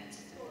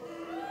Stevens.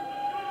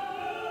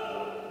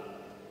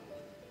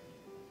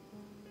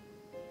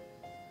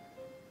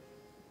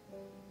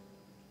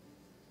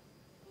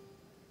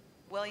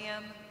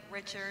 William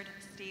Richard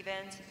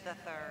Stevens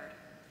III.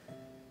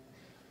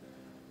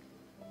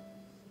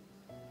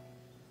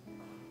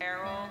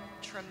 Errol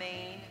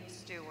Tremaine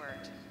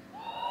Stewart.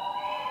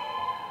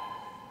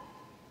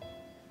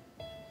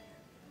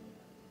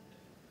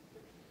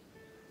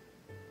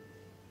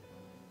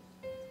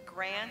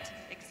 Grant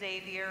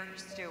Xavier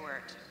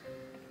Stewart.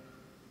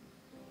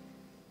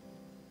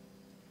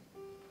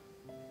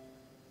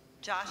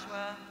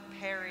 Joshua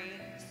Perry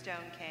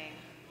Stoneking.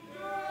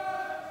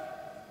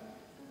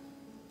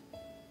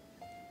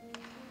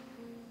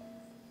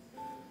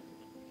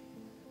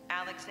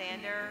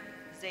 Alexander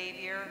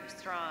Xavier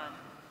Strawn.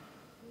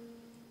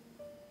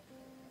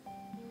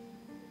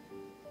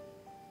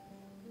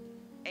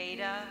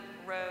 Ada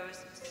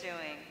Rose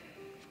Stewing.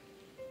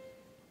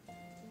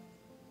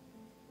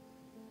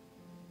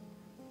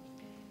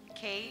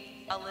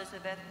 Kate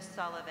Elizabeth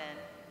Sullivan.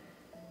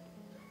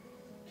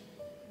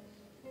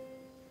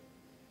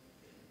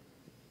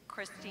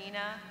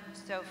 Christina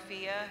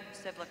Sophia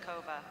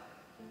Siblikova.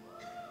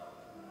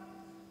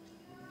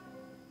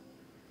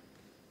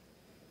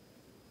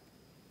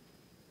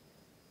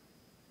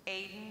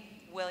 Aiden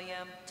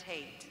William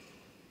Tate.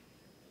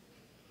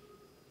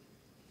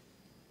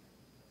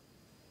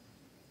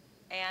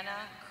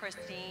 Anna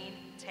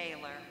Christine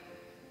Taylor.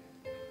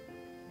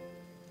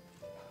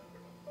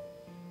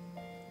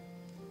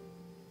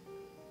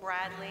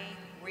 Bradley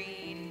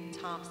Reed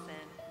Thompson.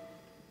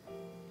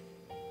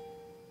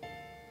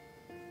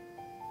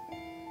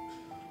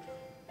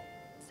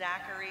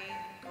 Zachary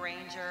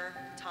Granger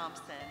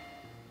Thompson.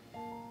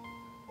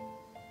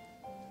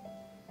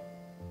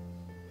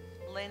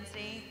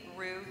 Lindsay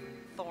Ruth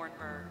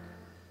Thornburg.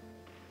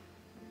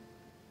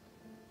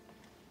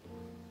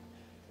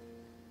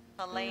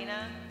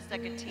 Helena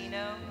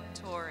Secatino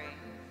Torrey.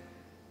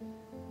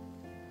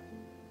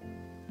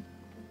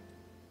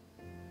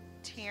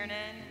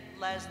 Tiernan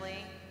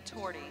Leslie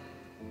Torty.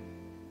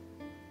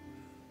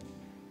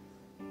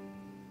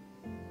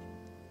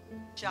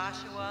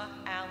 Joshua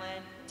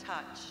Allen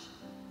Touch.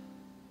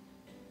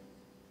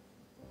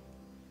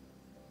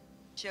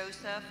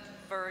 Joseph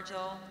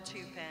Virgil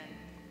Tupin.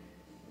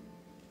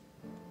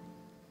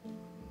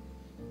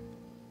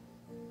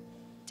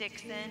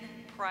 Dixon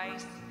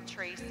Price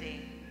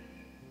Tracy.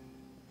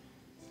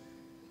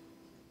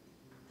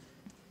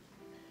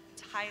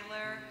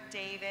 Tyler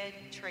David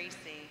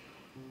Tracy.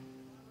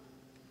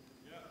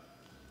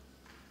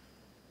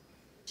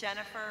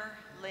 Jennifer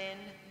Lynn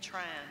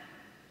Tran.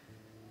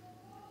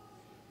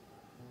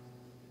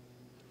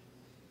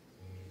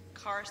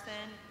 Carson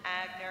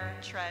Agner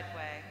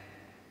Treadway.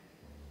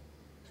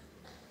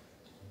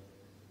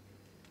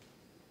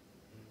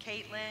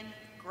 Caitlin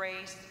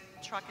Grace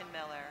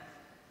Truckenmiller.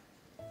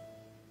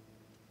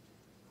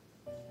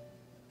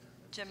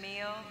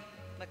 Jamil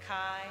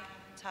Mackay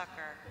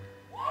Tucker.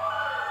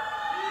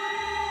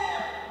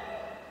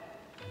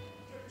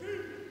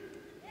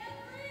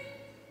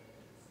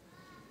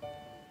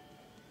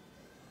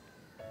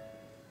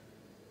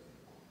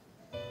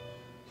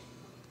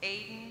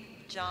 Aiden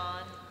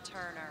John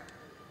Turner.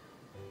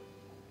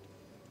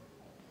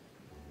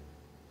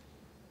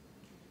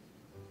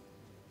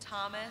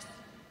 Thomas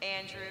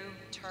Andrew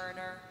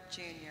Turner,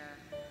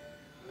 Jr.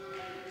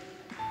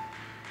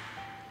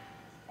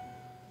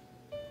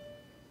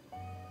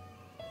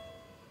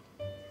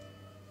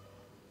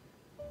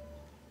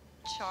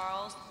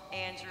 Charles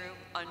Andrew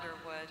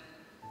Underwood.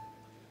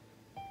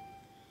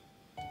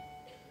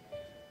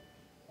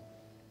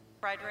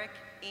 Frederick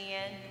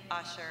Ian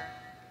Usher.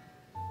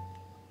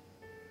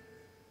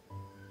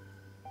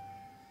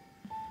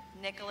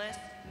 Nicholas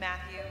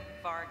Matthew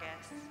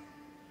Vargas.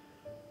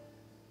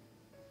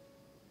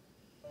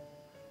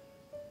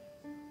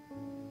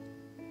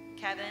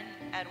 Kevin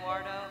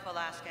Eduardo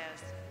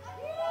Velasquez.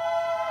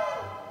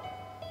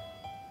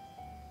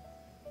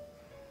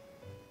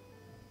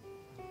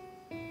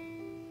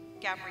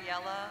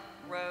 Gabriela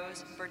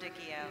Rose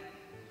Verdicchio.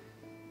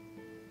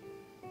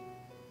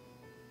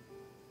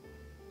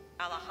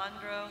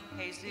 Alejandro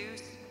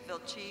Jesus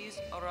Vilches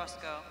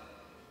Orozco.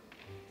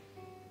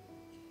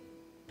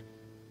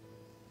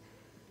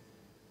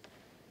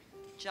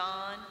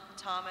 John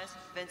Thomas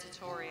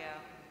Vincitorio.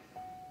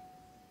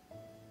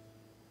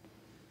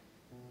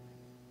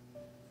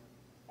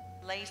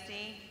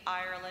 Lacey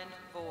Ireland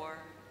Vore.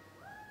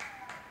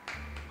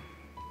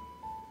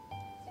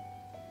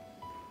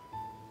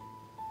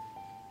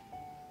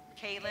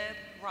 Caleb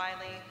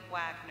Riley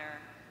Wagner.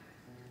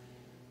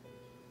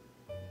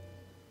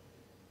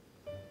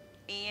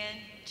 Ian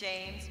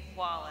James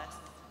Wallace.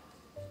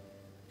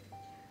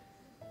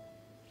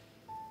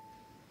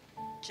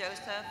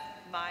 Joseph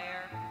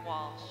Meyer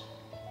Walsh.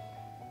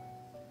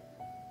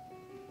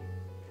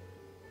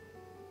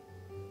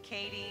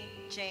 Katie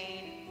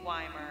Jane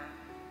Weimer.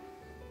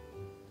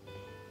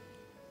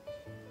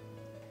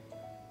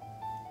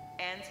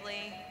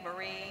 Ansley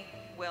Marie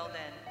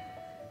Wilden.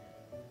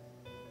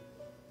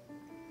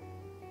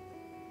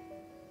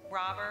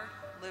 Robert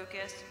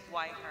Lucas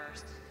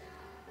Whitehurst.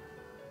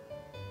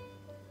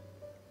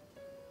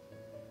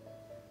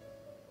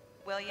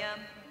 William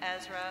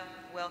Ezra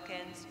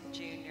Wilkins,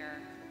 Jr.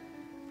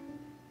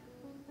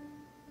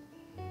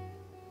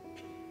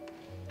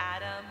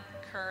 Adam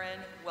Curran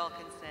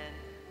Wilkinson.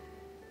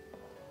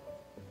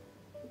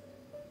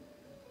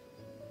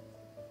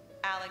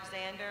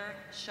 Alexander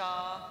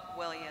Shaw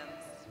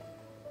Williams.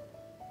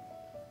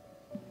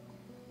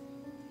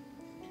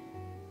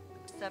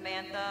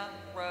 Samantha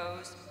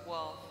Rose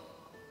Wolf.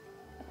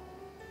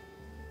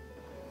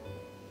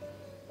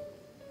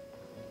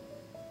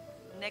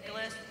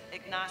 Nicholas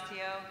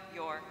Ignacio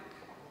York.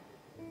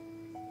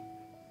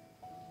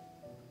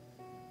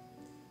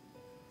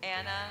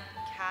 Anna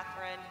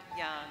Catherine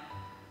Young.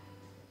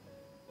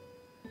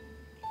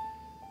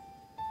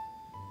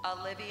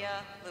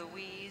 Olivia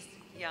Louise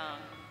Young.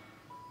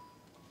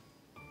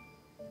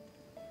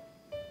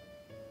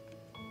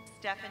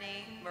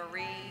 Stephanie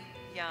Marie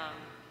Young.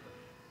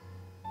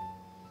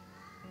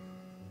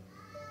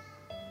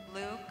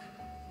 Luke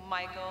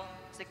Michael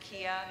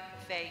Zakia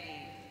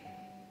Fahey.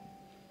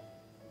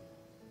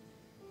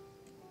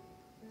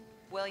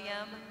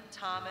 William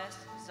Thomas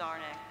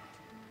Zarnick.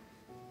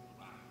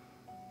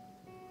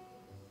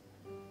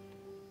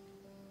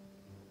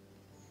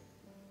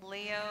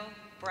 Leo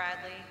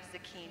Bradley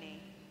Zucchini.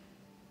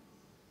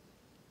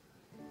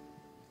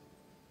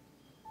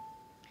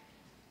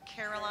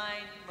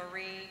 Caroline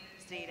Marie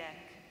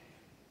Zedek.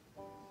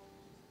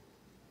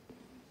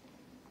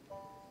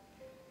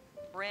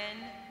 Bryn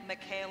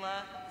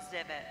Michaela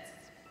Zivitz.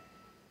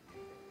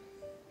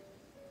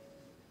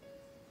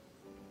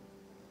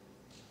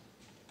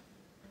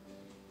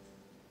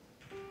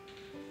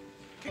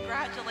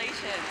 Congratulations,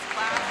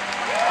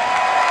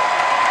 class.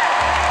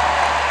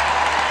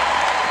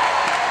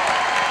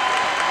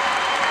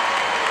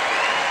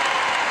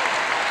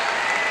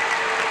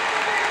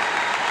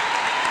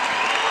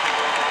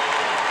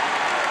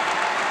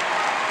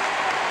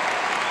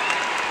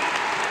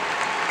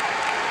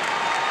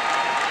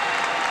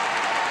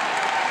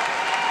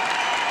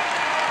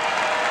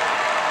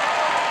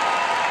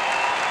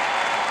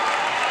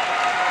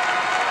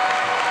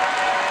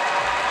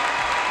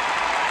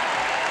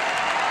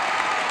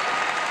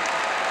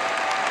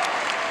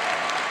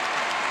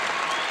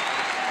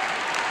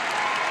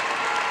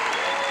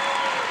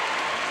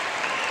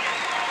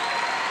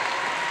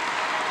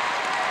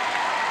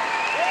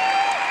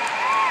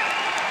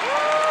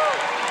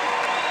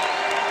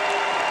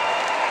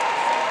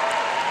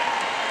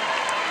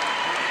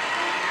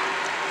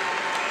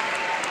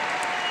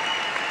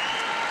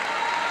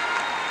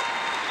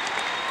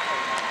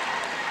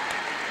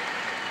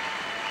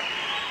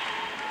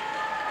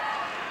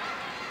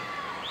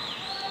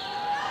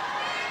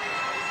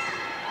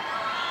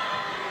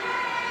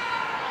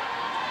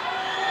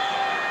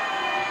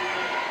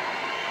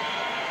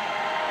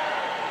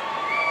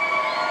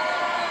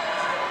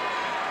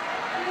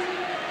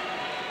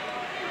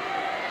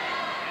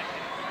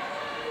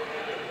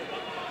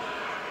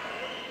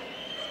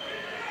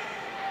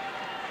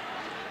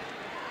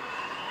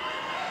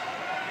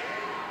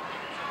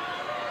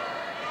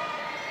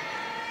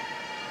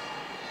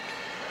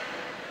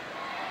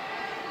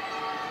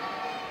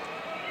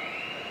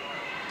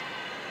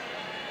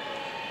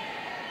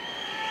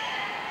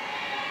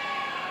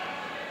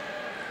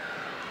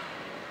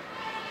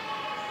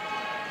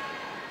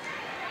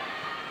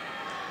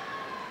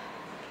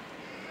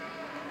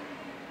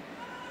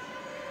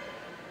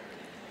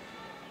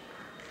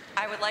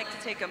 I would like to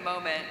take a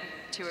moment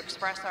to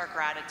express our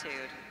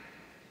gratitude.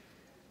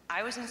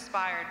 I was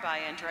inspired by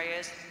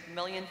Andrea's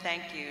million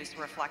thank yous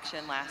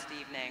reflection last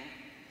evening.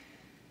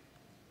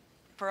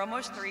 For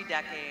almost 3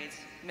 decades,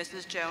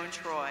 Mrs. Joan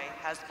Troy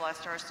has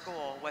blessed our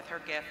school with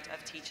her gift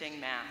of teaching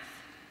math.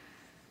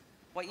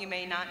 What you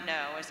may not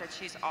know is that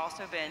she's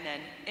also been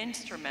an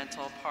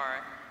instrumental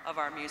part of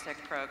our music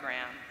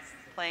program,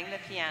 playing the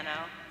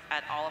piano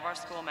at all of our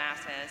school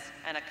masses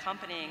and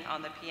accompanying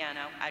on the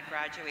piano at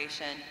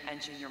graduation and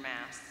junior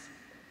mass.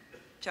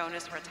 Joan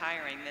is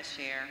retiring this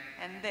year,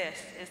 and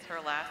this is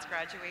her last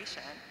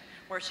graduation,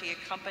 where she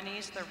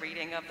accompanies the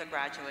reading of the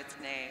graduates'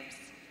 names.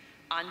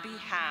 On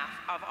behalf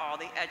of all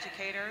the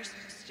educators,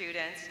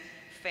 students,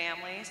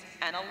 families,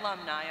 and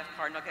alumni of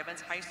Cardinal Gibbons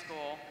High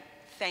School,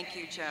 thank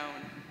you, Joan.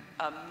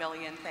 A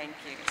million thank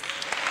yous.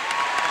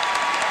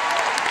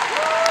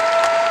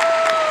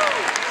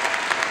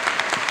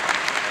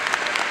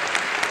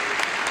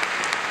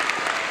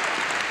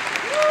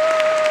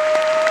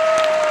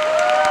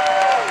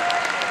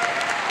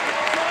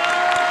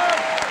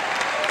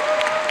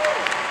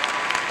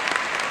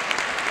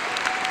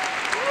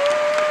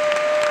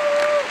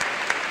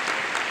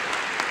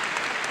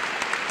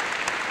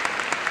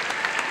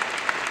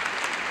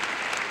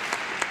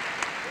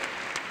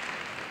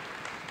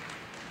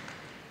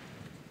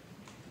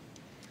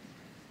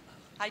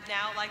 I'd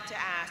now like to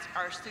ask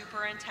our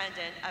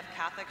Superintendent of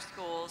Catholic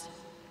Schools,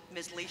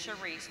 Ms. Leisha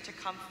Reese, to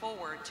come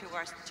forward to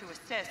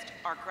assist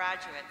our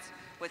graduates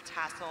with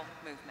tassel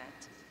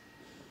movement.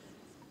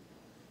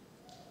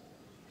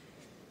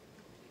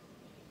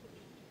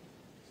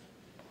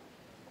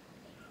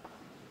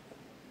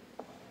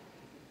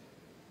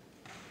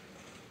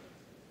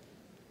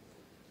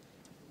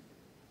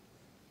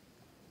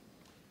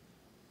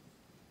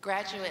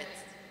 Graduates,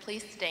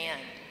 please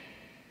stand.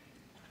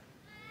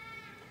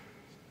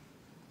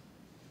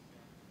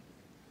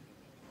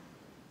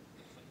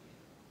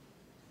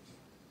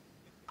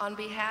 On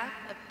behalf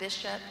of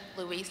Bishop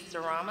Luis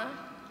Zarama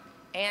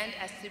and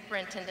as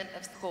Superintendent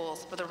of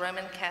Schools for the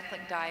Roman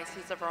Catholic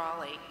Diocese of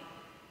Raleigh,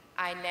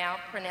 I now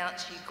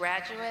pronounce you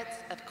graduates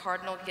of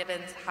Cardinal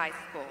Gibbons High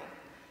School.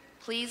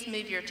 Please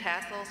move your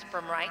tassels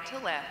from right to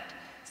left,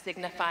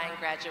 signifying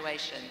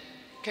graduation.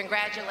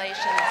 Congratulations.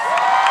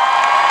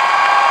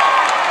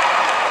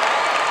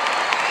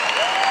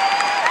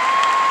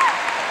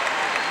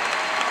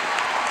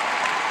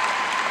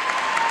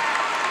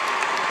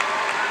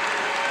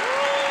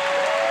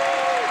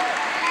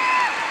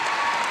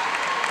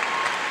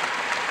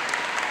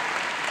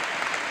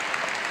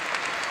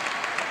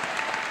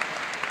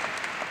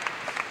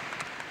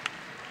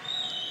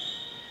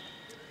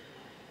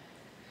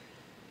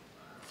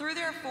 Through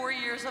their 4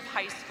 years of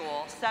high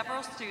school,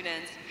 several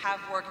students have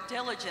worked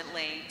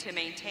diligently to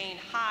maintain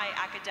high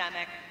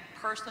academic,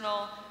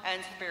 personal,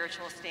 and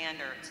spiritual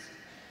standards.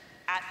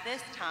 At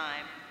this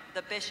time,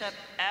 the Bishop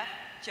F.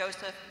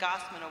 Joseph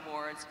Gossman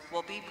Awards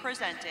will be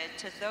presented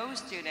to those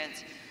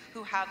students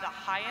who have the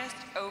highest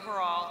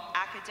overall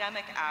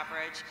academic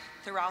average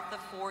throughout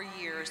the 4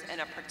 years in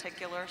a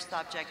particular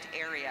subject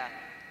area,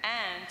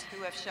 and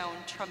who have shown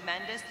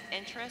tremendous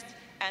interest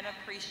and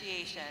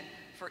appreciation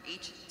for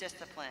each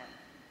discipline.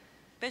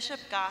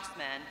 Bishop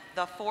Gossman,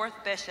 the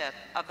 4th Bishop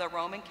of the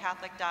Roman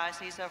Catholic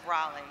Diocese of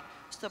Raleigh,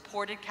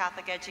 supported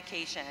Catholic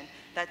education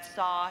that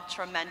saw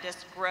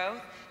tremendous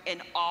growth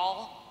in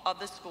all of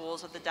the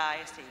schools of the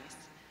diocese.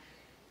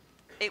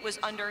 It was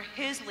under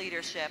his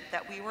leadership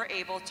that we were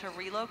able to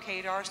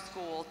relocate our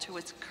school to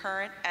its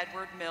current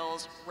Edward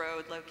Mills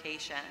Road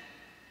location.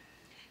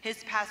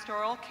 His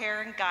pastoral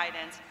care and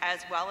guidance,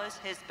 as well as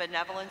his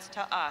benevolence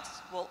to us,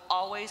 will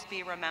always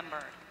be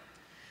remembered.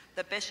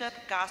 The Bishop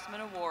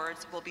Gossman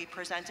Awards will be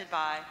presented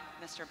by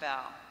Mr.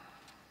 Bell.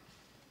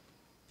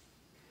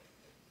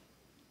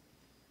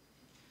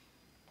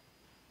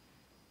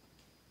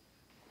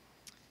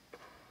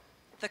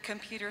 The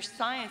Computer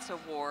Science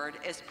Award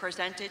is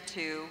presented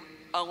to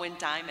Owen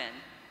Diamond.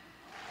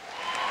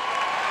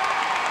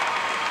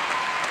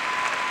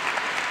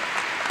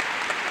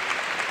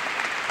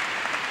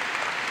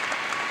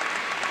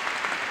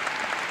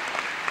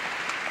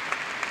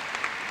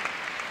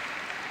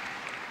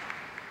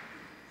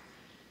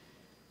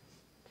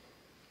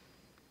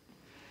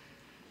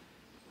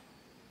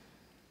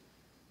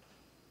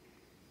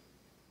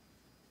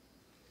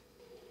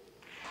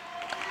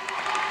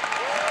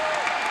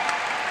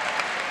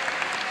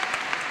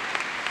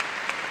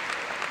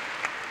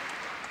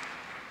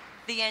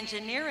 The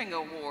Engineering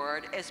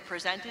Award is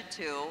presented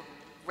to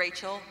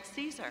Rachel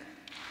Caesar.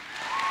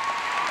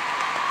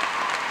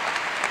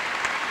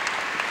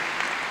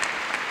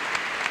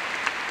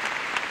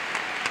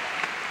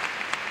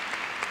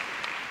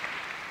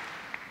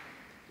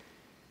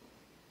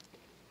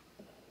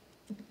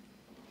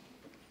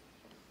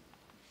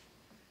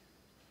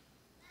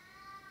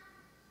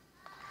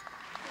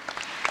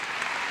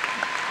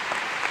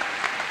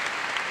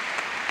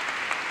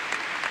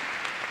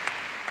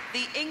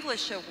 The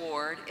English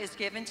Award is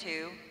given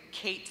to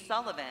Kate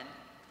Sullivan.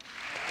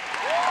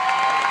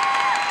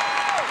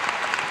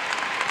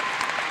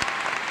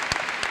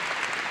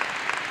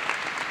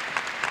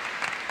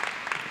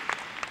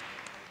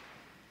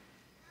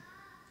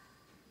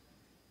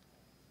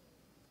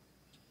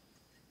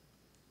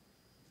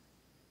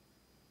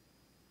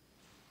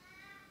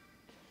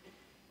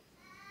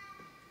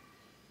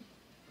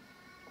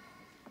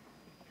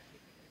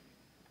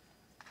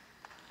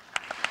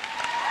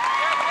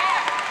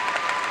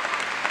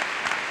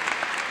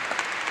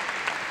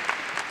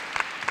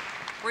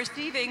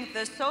 Receiving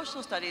the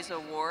Social Studies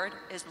Award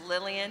is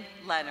Lillian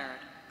Leonard.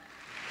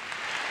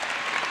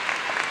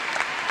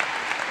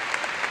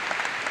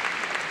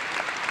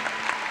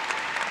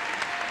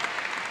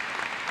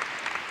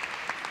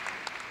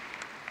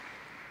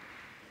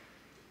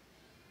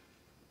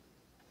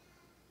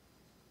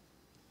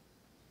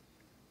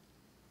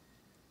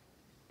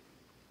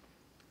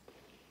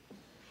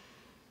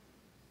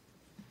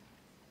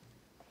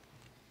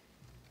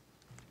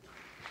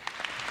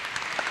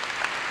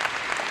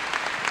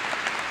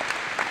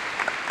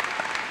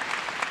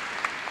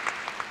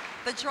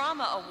 The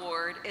Drama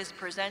Award is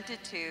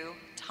presented to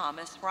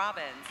Thomas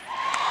Robbins.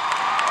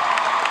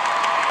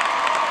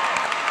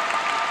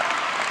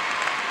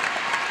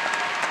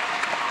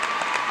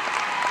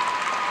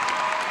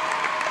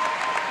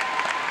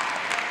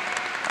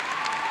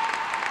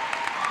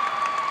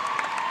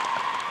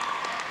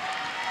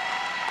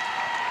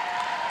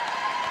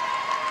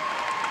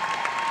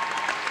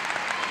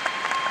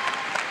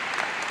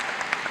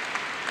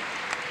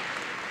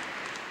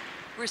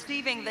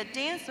 Receiving the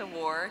Dance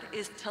Award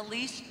is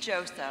Talise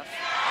Joseph.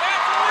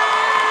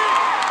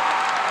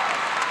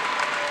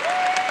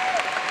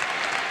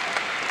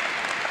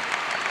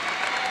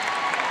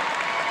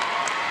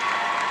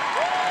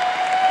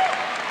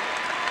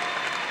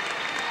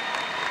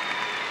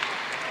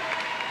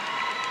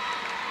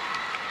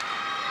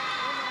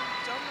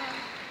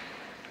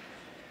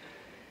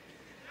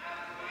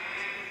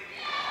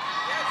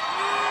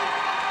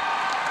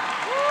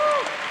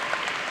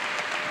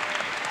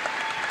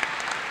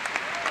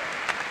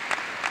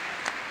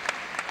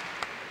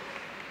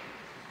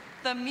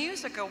 The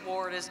Music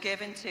Award is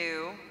given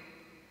to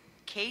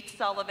Kate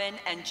Sullivan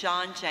and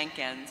John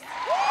Jenkins.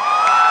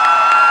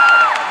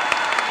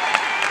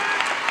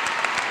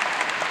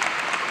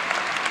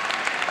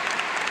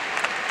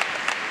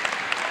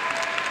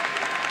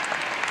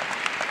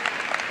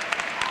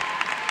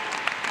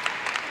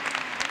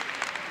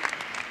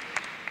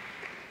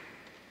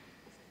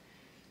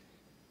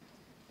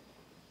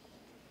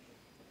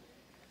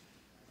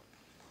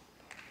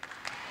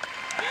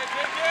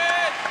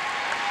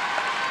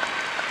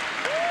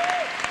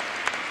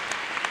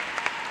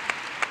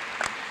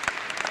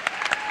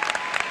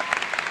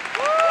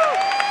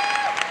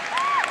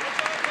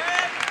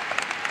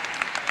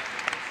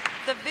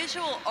 The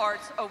Visual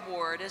Arts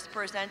Award is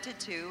presented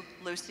to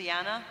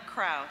Luciana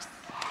Kraus.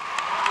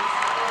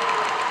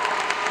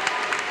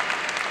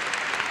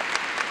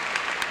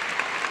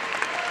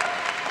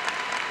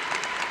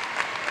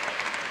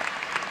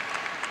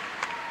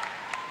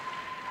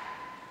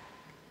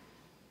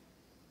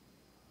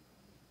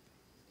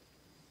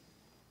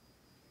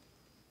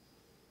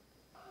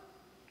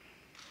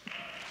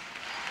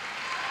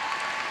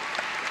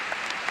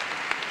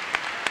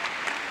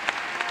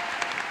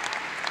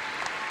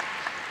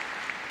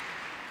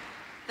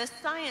 The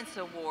Science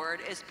Award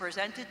is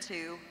presented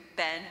to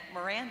Ben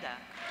Miranda.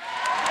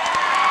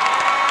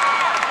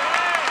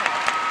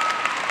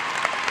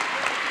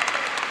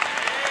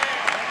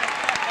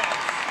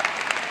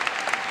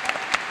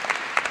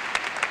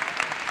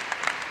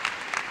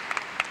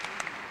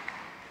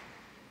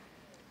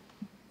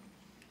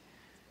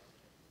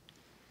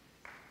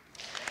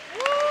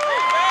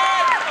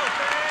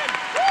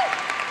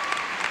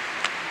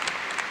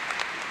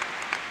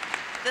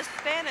 The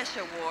Spanish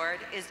Award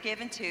is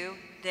given to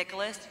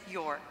Nicholas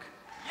York.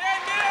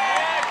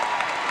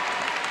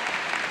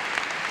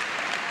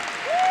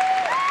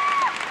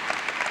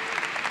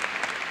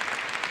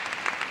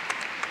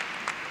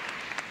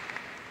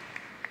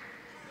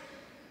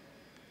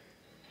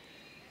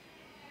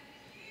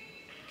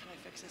 Can I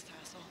fix this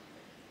tassel?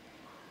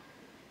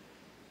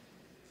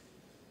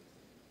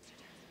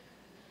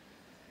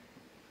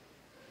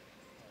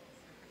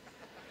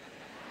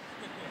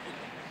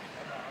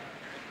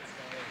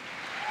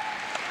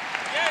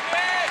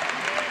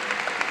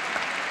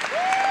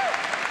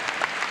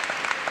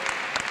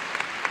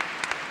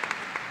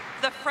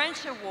 The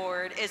French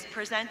Award is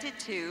presented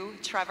to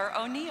Trevor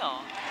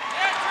O'Neill.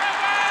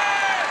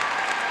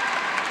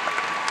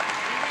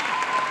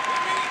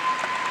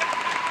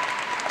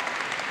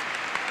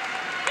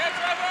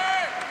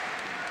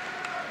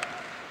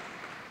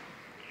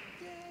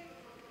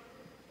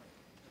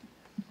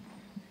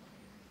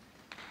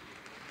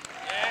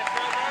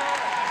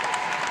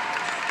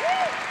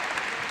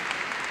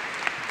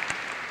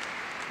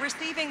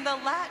 Receiving the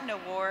Latin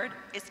Award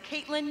is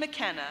Caitlin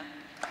McKenna.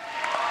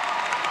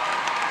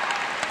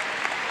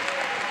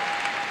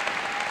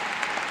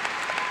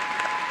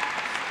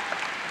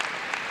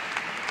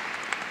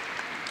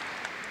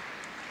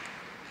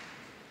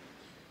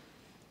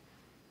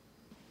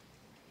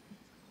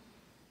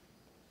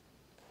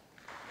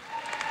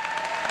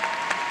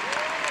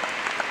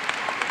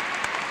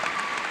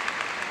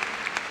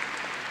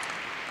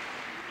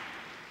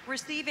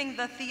 Receiving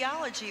the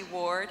Theology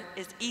Award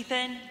is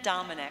Ethan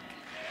Dominic.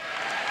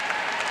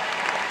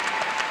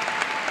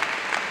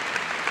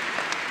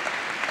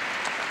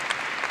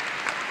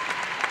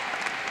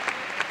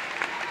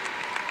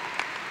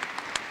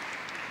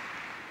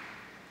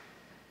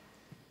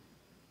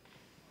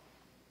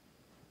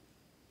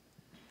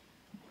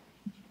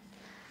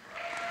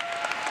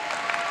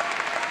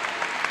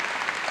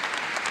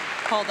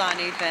 Hold on,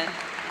 Ethan.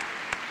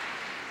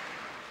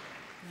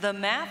 The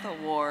Math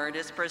Award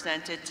is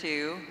presented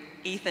to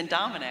Ethan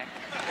Dominic.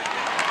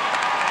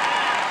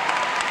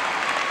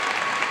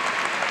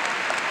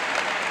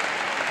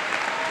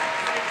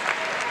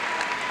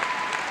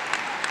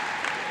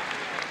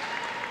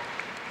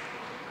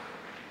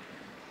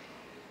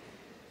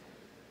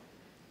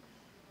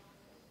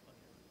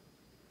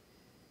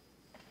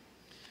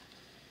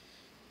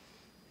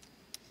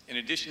 In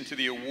addition to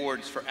the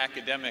awards for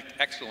academic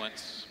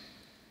excellence,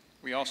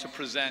 we also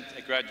present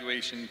at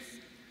graduation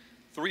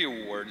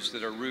 3 awards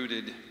that are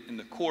rooted in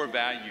the core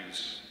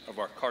values of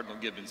our Cardinal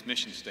Gibbons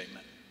mission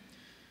statement: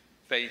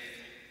 faith,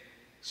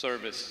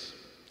 service,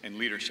 and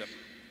leadership.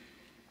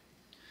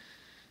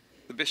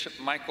 The Bishop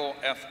Michael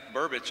F.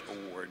 Burbidge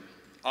Award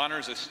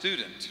honors a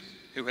student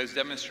who has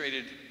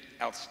demonstrated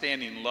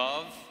outstanding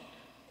love,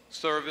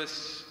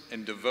 service,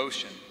 and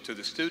devotion to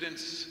the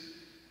students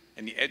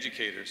and the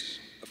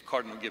educators of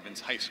Cardinal Gibbons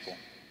High School.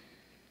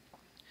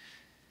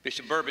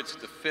 Bishop Burbidge,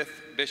 the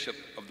 5th bishop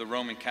of the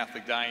Roman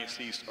Catholic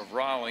Diocese of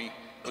Raleigh,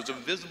 was a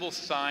visible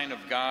sign of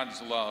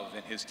God's love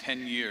in his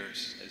 10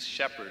 years as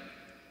shepherd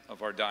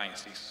of our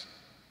diocese.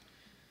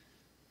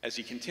 As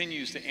he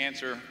continues to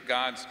answer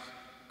God's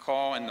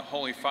call and the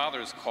Holy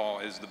Father's call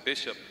as the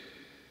bishop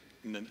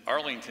in the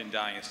Arlington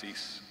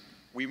Diocese,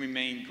 we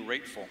remain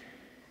grateful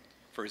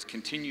for his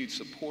continued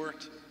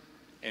support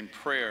and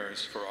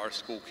prayers for our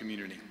school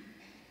community.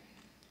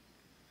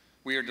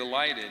 We are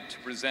delighted to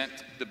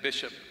present the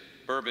Bishop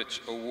Burbidge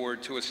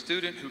Award to a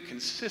student who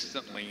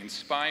consistently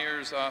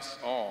inspires us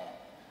all,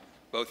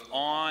 both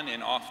on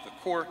and off the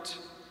court,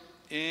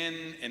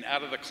 in and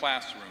out of the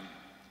classroom,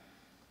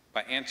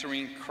 by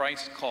answering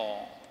Christ's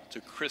call to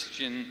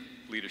Christian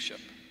leadership.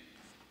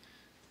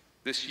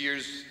 This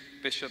year's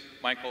Bishop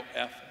Michael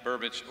F.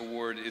 Burbidge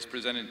Award is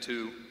presented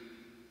to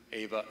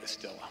Ava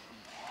Estella.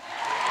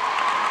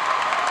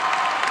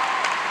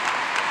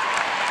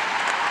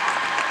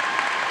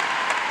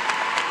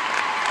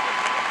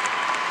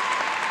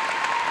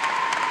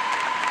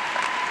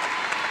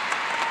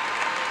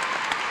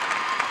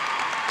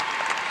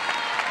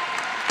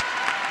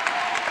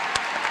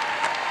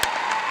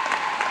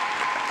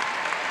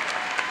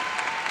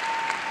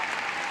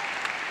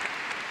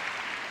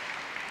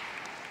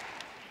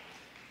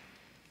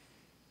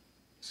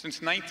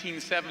 Since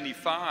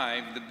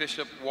 1975, the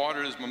Bishop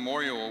Waters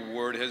Memorial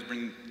Award has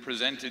been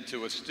presented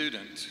to a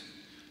student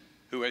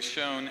who has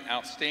shown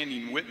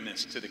outstanding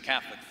witness to the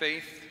Catholic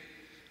faith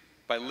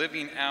by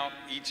living out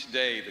each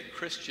day the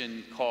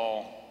Christian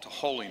call to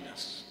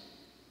holiness.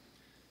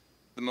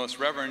 The Most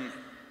Reverend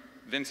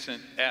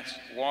Vincent S.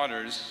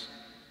 Waters,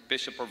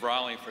 Bishop of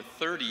Raleigh for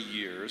 30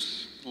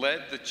 years,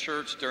 led the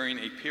church during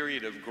a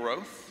period of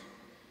growth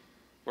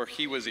where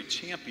he was a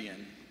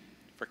champion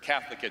for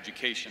Catholic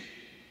education.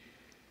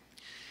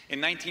 In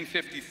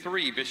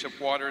 1953,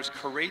 Bishop Waters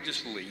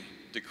courageously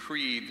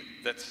decreed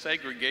that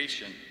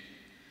segregation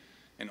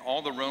in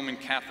all the Roman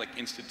Catholic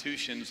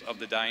institutions of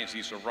the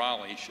Diocese of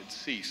Raleigh should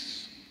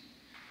cease.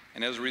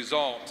 And as a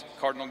result,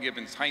 Cardinal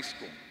Gibbons High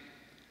School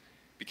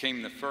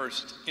became the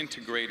first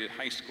integrated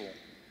high school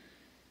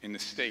in the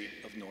state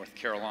of North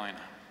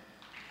Carolina.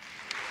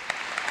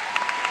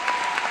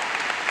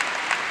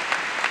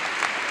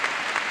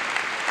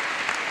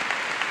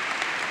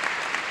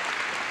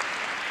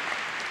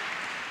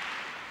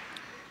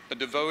 A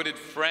devoted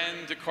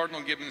friend to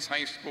Cardinal Gibbons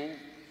High School,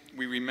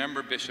 we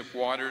remember Bishop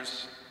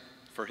Waters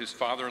for his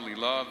fatherly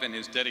love and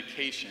his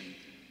dedication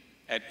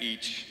at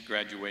each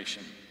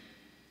graduation.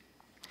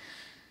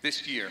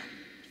 This year,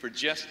 for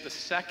just the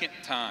 2nd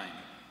time,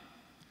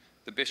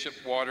 the Bishop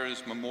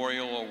Waters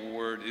Memorial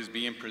Award is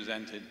being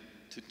presented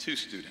to 2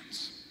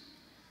 students.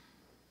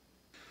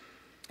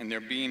 And they're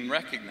being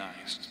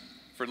recognized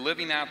for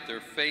living out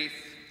their faith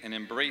and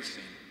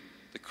embracing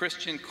the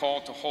Christian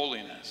call to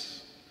holiness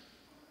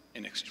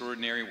in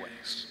extraordinary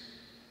ways.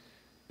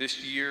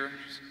 This year's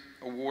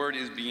award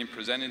is being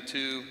presented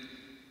to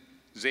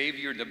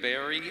Xavier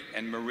DeBerry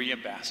and Maria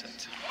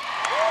Bassett.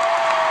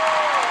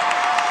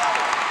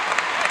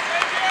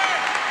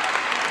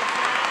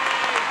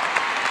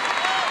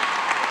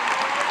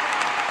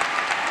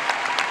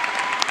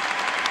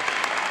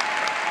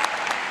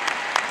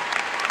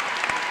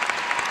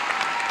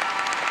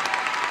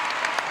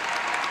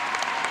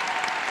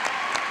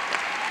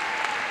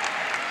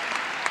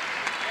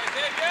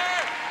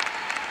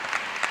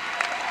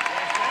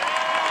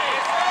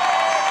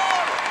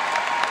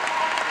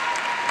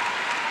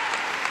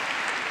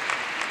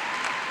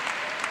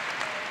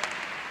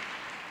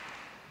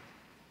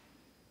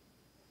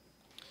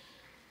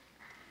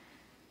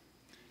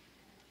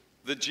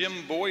 The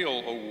Jim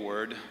Boyle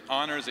Award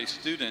honors a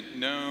student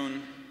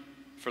known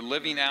for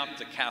living out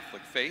the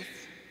Catholic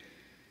faith,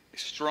 a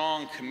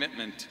strong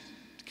commitment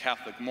to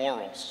Catholic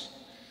morals,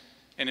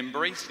 and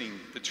embracing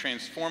the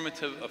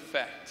transformative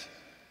effect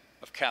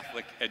of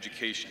Catholic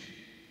education.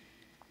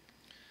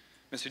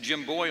 Mr.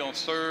 Jim Boyle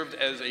served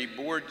as a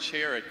board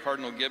chair at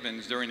Cardinal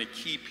Gibbons during a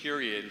key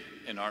period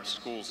in our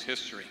school's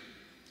history.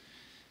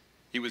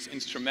 He was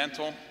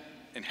instrumental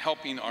in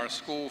helping our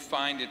school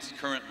find its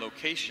current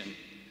location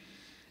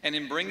and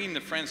in bringing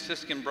the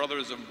Franciscan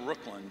Brothers of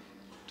Brooklyn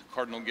to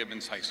Cardinal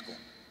Gibbons High School.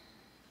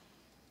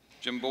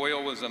 Jim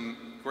Boyle was a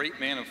great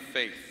man of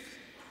faith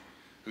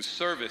whose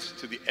service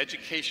to the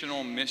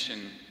educational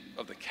mission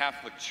of the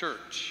Catholic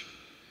Church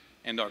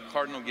and our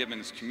Cardinal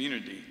Gibbons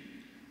community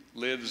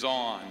lives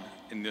on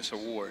in this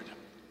award.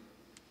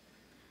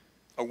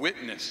 A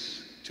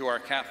witness to our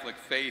Catholic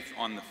faith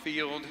on the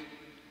field,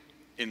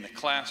 in the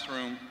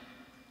classroom,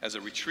 as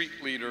a retreat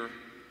leader,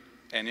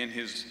 and in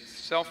his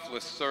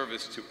selfless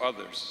service to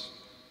others.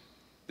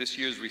 This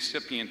year's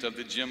recipient of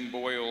the Jim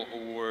Boyle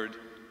Award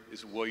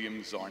is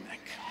William Zarnick.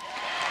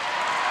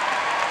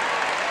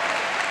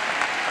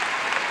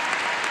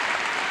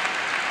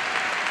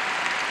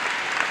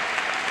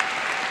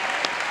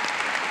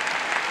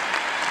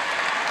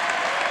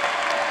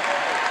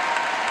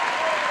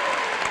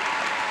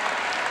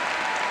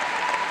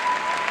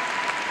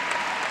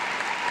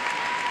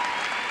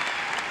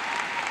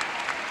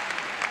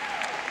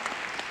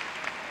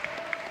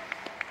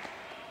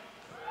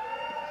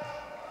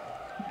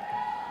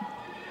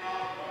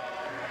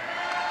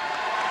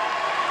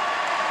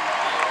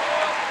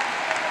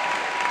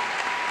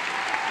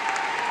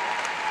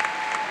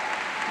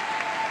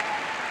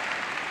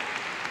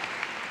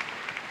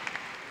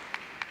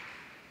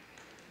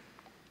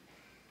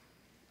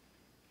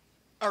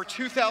 Our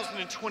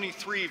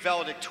 2023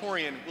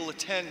 valedictorian will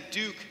attend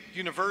Duke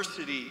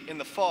University in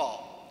the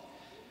fall.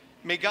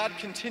 May God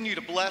continue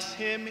to bless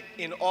him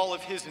in all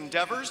of his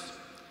endeavors.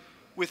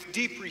 With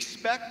deep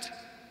respect,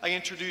 I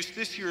introduce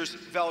this year's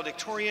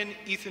valedictorian,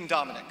 Ethan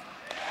Dominic.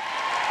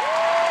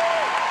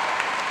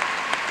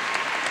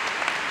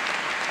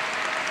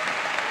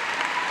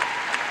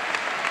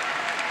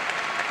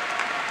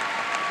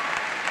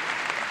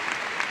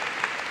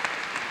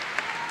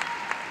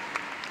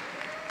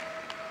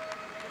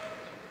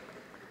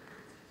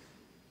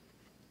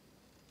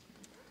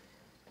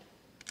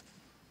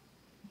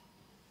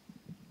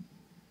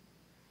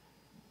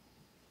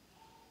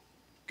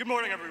 Good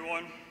morning,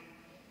 everyone.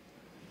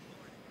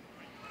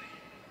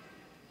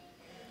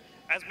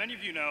 As many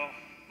of you know,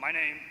 my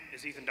name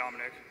is Ethan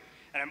Dominic,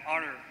 and I'm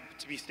honored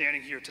to be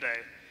standing here today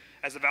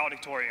as the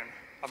valedictorian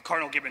of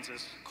Cardinal Gibbons'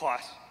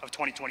 class of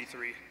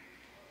 2023.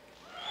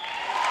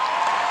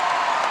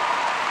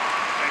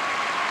 Thank you.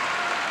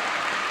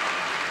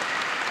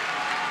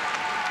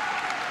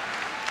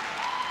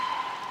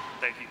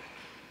 Thank you.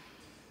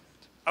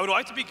 I would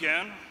like to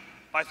begin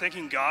by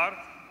thanking God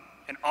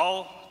and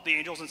all the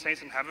angels and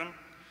saints in heaven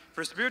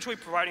for spiritually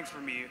providing for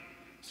me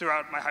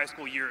throughout my high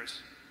school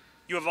years.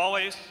 You have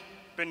always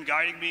been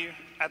guiding me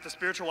at the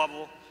spiritual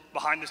level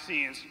behind the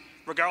scenes,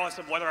 regardless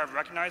of whether I've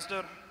recognized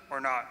it or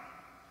not.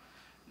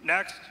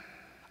 Next,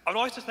 I would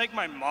like to thank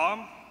my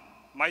mom,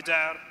 my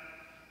dad,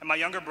 and my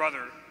younger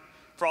brother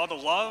for all the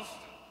love,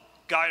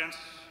 guidance,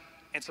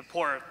 and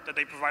support that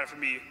they provided for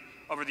me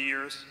over the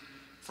years,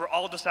 for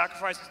all of the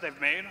sacrifices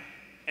they've made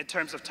in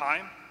terms of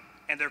time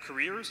and their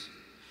careers,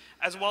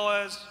 as well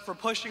as for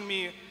pushing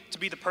me to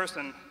be the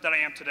person that I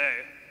am today.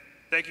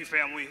 Thank you,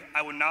 family.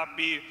 I would not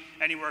be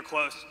anywhere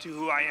close to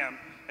who I am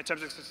in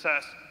terms of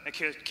success and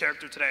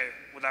character today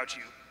without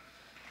you.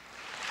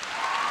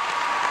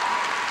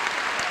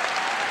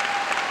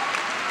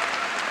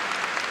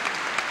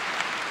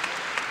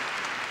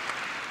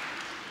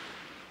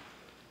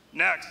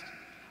 Next,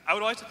 I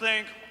would like to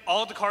thank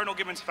all of the Cardinal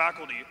Gibbons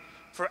faculty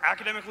for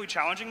academically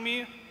challenging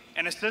me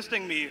and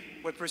assisting me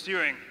with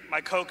pursuing my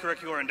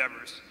co-curricular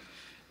endeavors.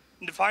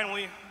 And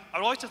finally, I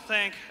would like to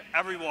thank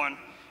everyone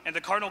in the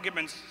Cardinal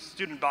Gibbons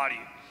student body,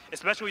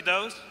 especially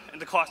those in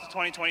the class of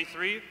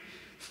 2023,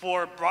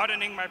 for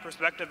broadening my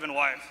perspective in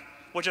life,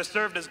 which has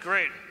served as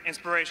great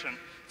inspiration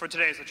for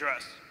today's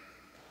address.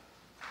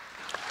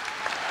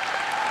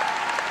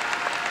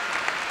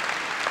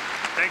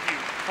 Thank you,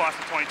 class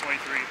of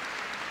 2023.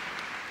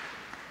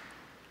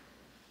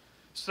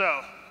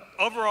 So,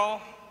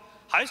 overall,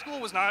 high school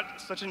was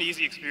not such an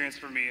easy experience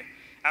for me.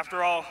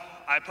 After all,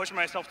 I pushed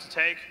myself to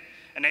take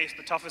and ace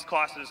the toughest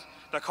classes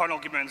that Cardinal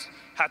Gibbons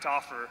had to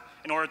offer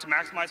in order to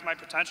maximize my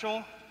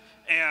potential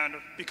and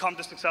become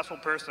the successful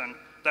person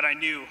that I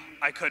knew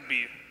I could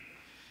be.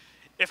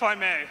 If I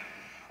may,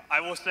 I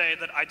will say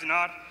that I did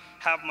not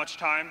have much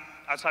time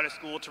outside of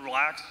school to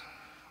relax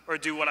or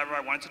do whatever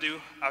I wanted to do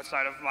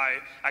outside of my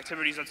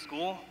activities at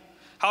school.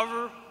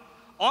 However,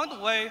 along the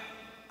way,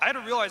 I had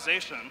a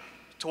realization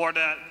toward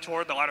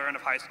the latter end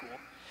of high school,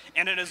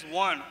 and it is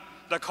one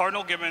that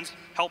Cardinal Gibbons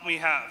helped me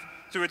have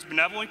through its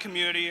benevolent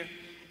community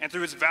and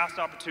through its vast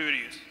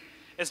opportunities,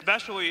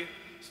 especially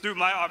through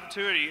my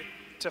opportunity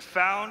to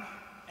found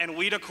and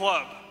lead a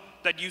club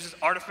that uses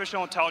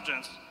artificial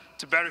intelligence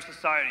to better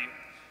society,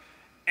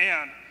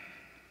 and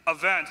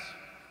events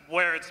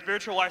where its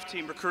spiritual life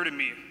team recruited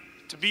me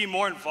to be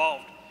more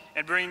involved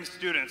in bringing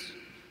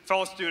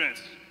fellow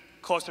students,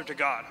 closer to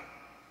God.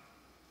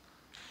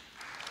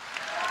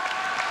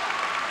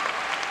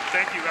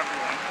 Thank you,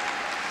 everyone.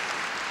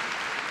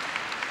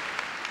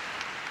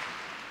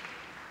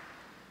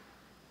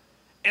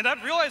 And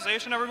that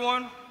realization,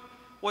 everyone,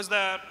 was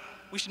that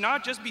we should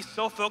not just be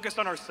so focused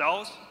on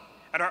ourselves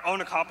and our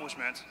own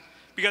accomplishments,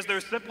 because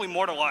there's simply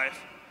more to life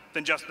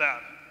than just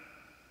that.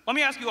 Let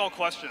me ask you all a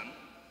question.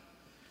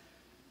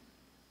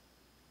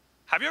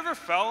 Have you ever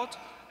felt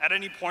at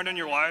any point in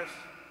your life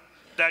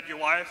that your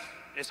life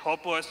is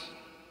hopeless,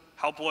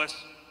 helpless,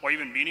 or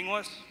even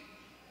meaningless?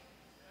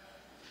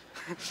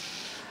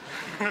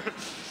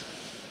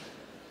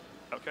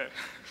 Okay.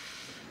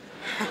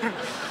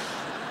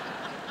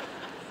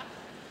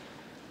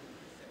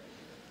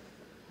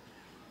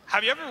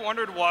 Have you ever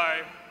wondered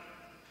why,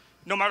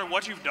 no matter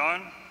what you've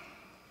done,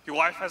 your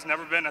life has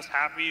never been as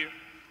happy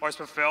or as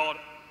fulfilled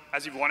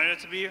as you've wanted it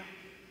to be?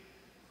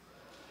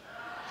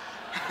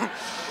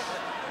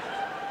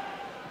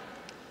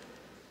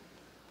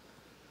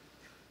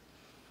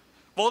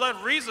 Well,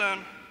 that reason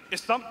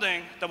is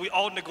something that we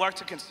all neglect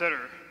to consider,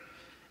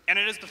 and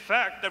it is the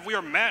fact that we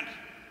are meant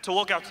to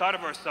look outside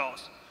of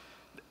ourselves,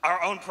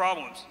 our own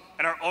problems,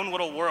 and our own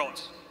little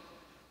worlds,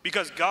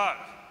 because God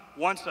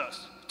wants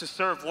us to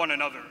serve one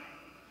another.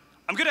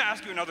 I'm going to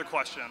ask you another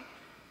question.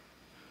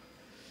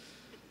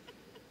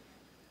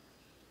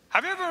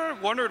 Have you ever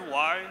wondered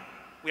why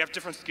we have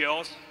different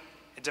skills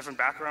and different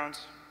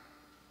backgrounds?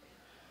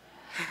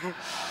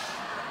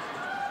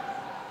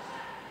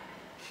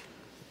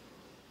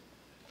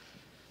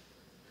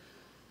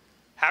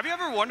 Have you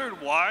ever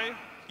wondered why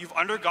you've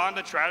undergone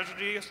the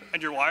tragedies in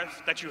your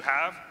life that you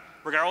have,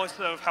 regardless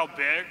of how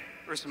big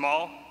or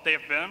small they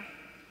have been?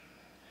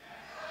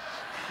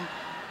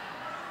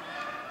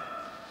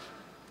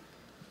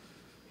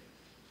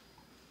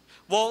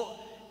 Well,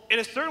 it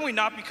is certainly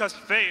not because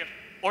fate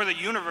or the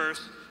universe,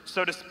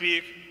 so to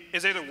speak,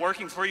 is either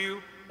working for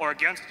you or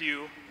against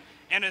you,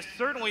 and it's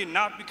certainly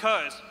not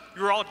because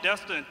you're all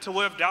destined to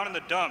live down in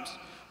the dumps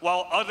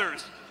while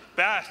others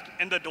bask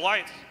in the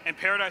delights and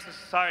paradise of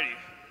society.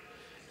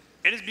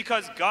 It is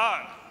because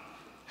God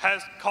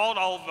has called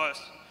all of us,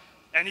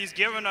 and He's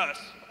given us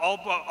all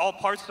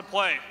parts to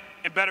play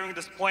in bettering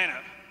this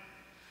planet.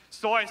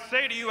 So I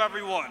say to you,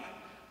 everyone,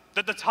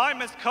 that the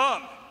time has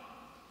come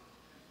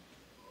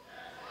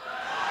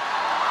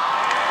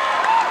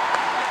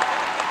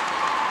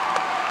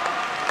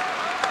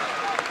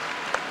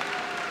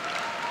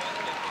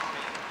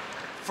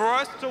for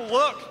us to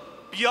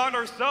look beyond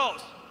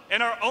ourselves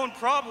and our own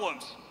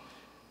problems,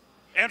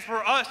 and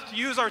for us to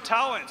use our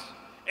talents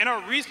and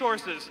our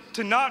resources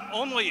to not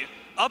only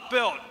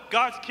upbuild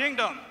God's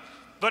kingdom,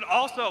 but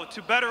also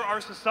to better our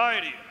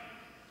society.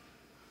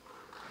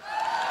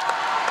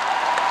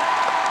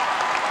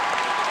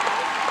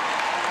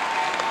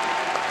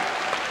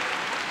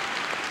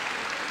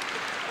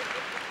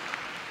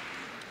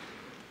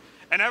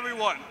 And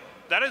everyone,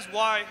 that is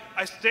why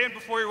I stand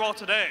before you all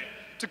today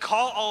to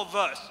call all of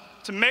us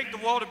to make the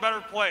world a better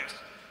place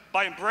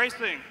by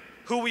embracing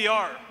who we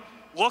are,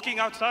 looking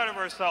outside of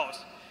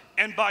ourselves,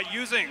 and by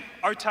using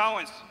our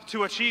talents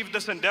to achieve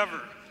this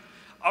endeavor.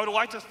 I would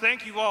like to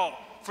thank you all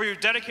for your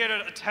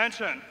dedicated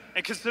attention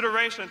and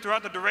consideration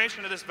throughout the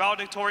duration of this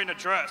valedictorian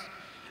address,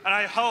 and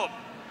I hope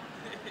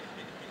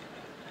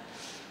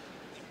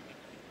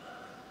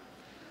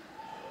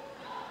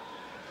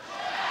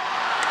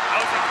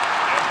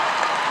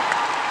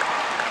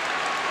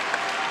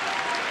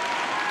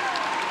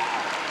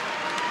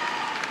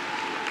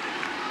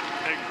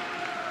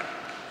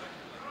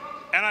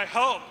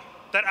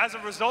that as a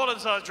result of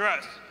this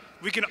address,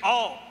 we can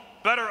all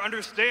better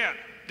understand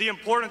the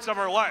importance of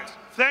our lives.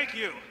 Thank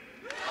you.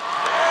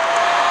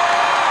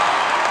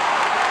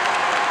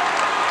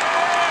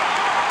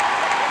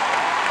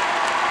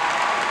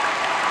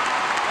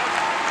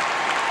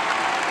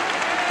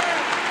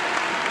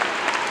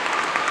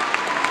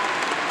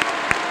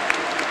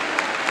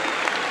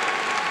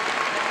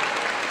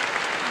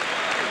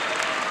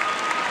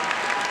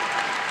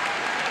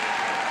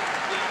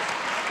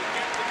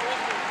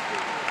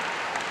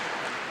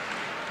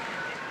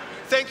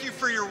 Thank you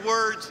for your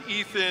words,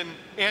 Ethan,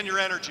 and your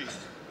energy.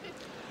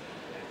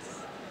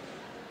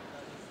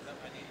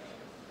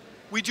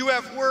 We do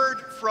have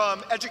word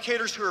from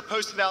educators who are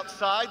posted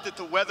outside that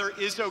the weather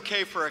is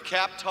okay for a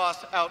cap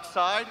toss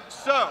outside.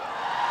 So,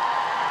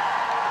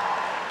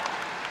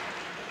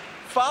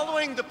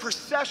 following the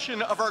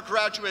procession of our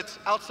graduates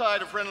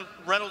outside of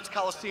Reynold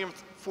Coliseum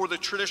for the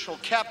traditional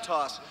cap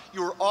toss,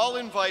 you are all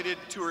invited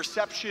to a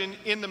reception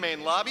in the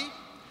main lobby.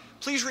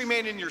 Please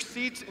remain in your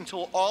seats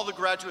until all the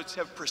graduates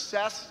have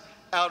processed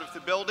out of the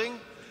building.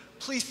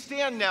 Please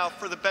stand now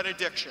for the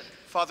benediction.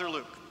 Father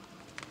Luke.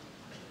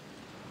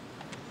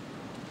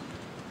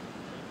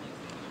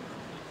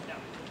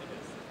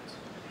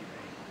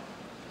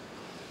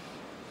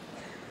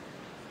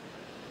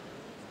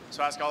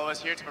 So I ask all of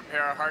us here to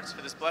prepare our hearts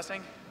for this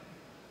blessing.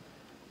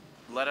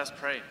 Let us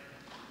pray.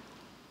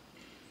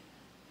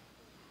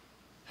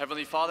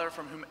 Heavenly Father,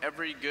 from whom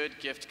every good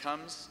gift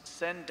comes,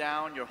 send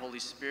down your Holy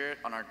Spirit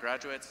on our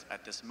graduates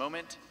at this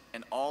moment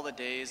and all the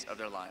days of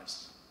their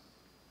lives.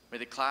 May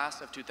the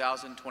class of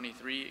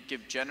 2023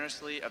 give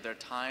generously of their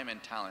time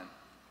and talent,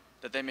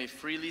 that they may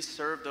freely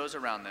serve those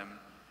around them,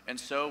 and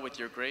so with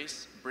your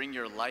grace bring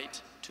your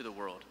light to the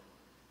world.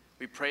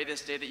 We pray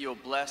this day that you will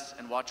bless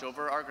and watch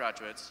over our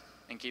graduates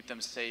and keep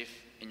them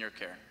safe in your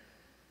care.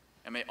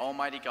 And may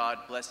Almighty God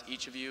bless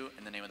each of you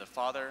in the name of the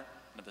Father,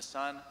 and of the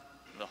Son,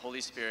 and of the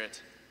Holy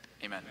Spirit.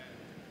 Amen.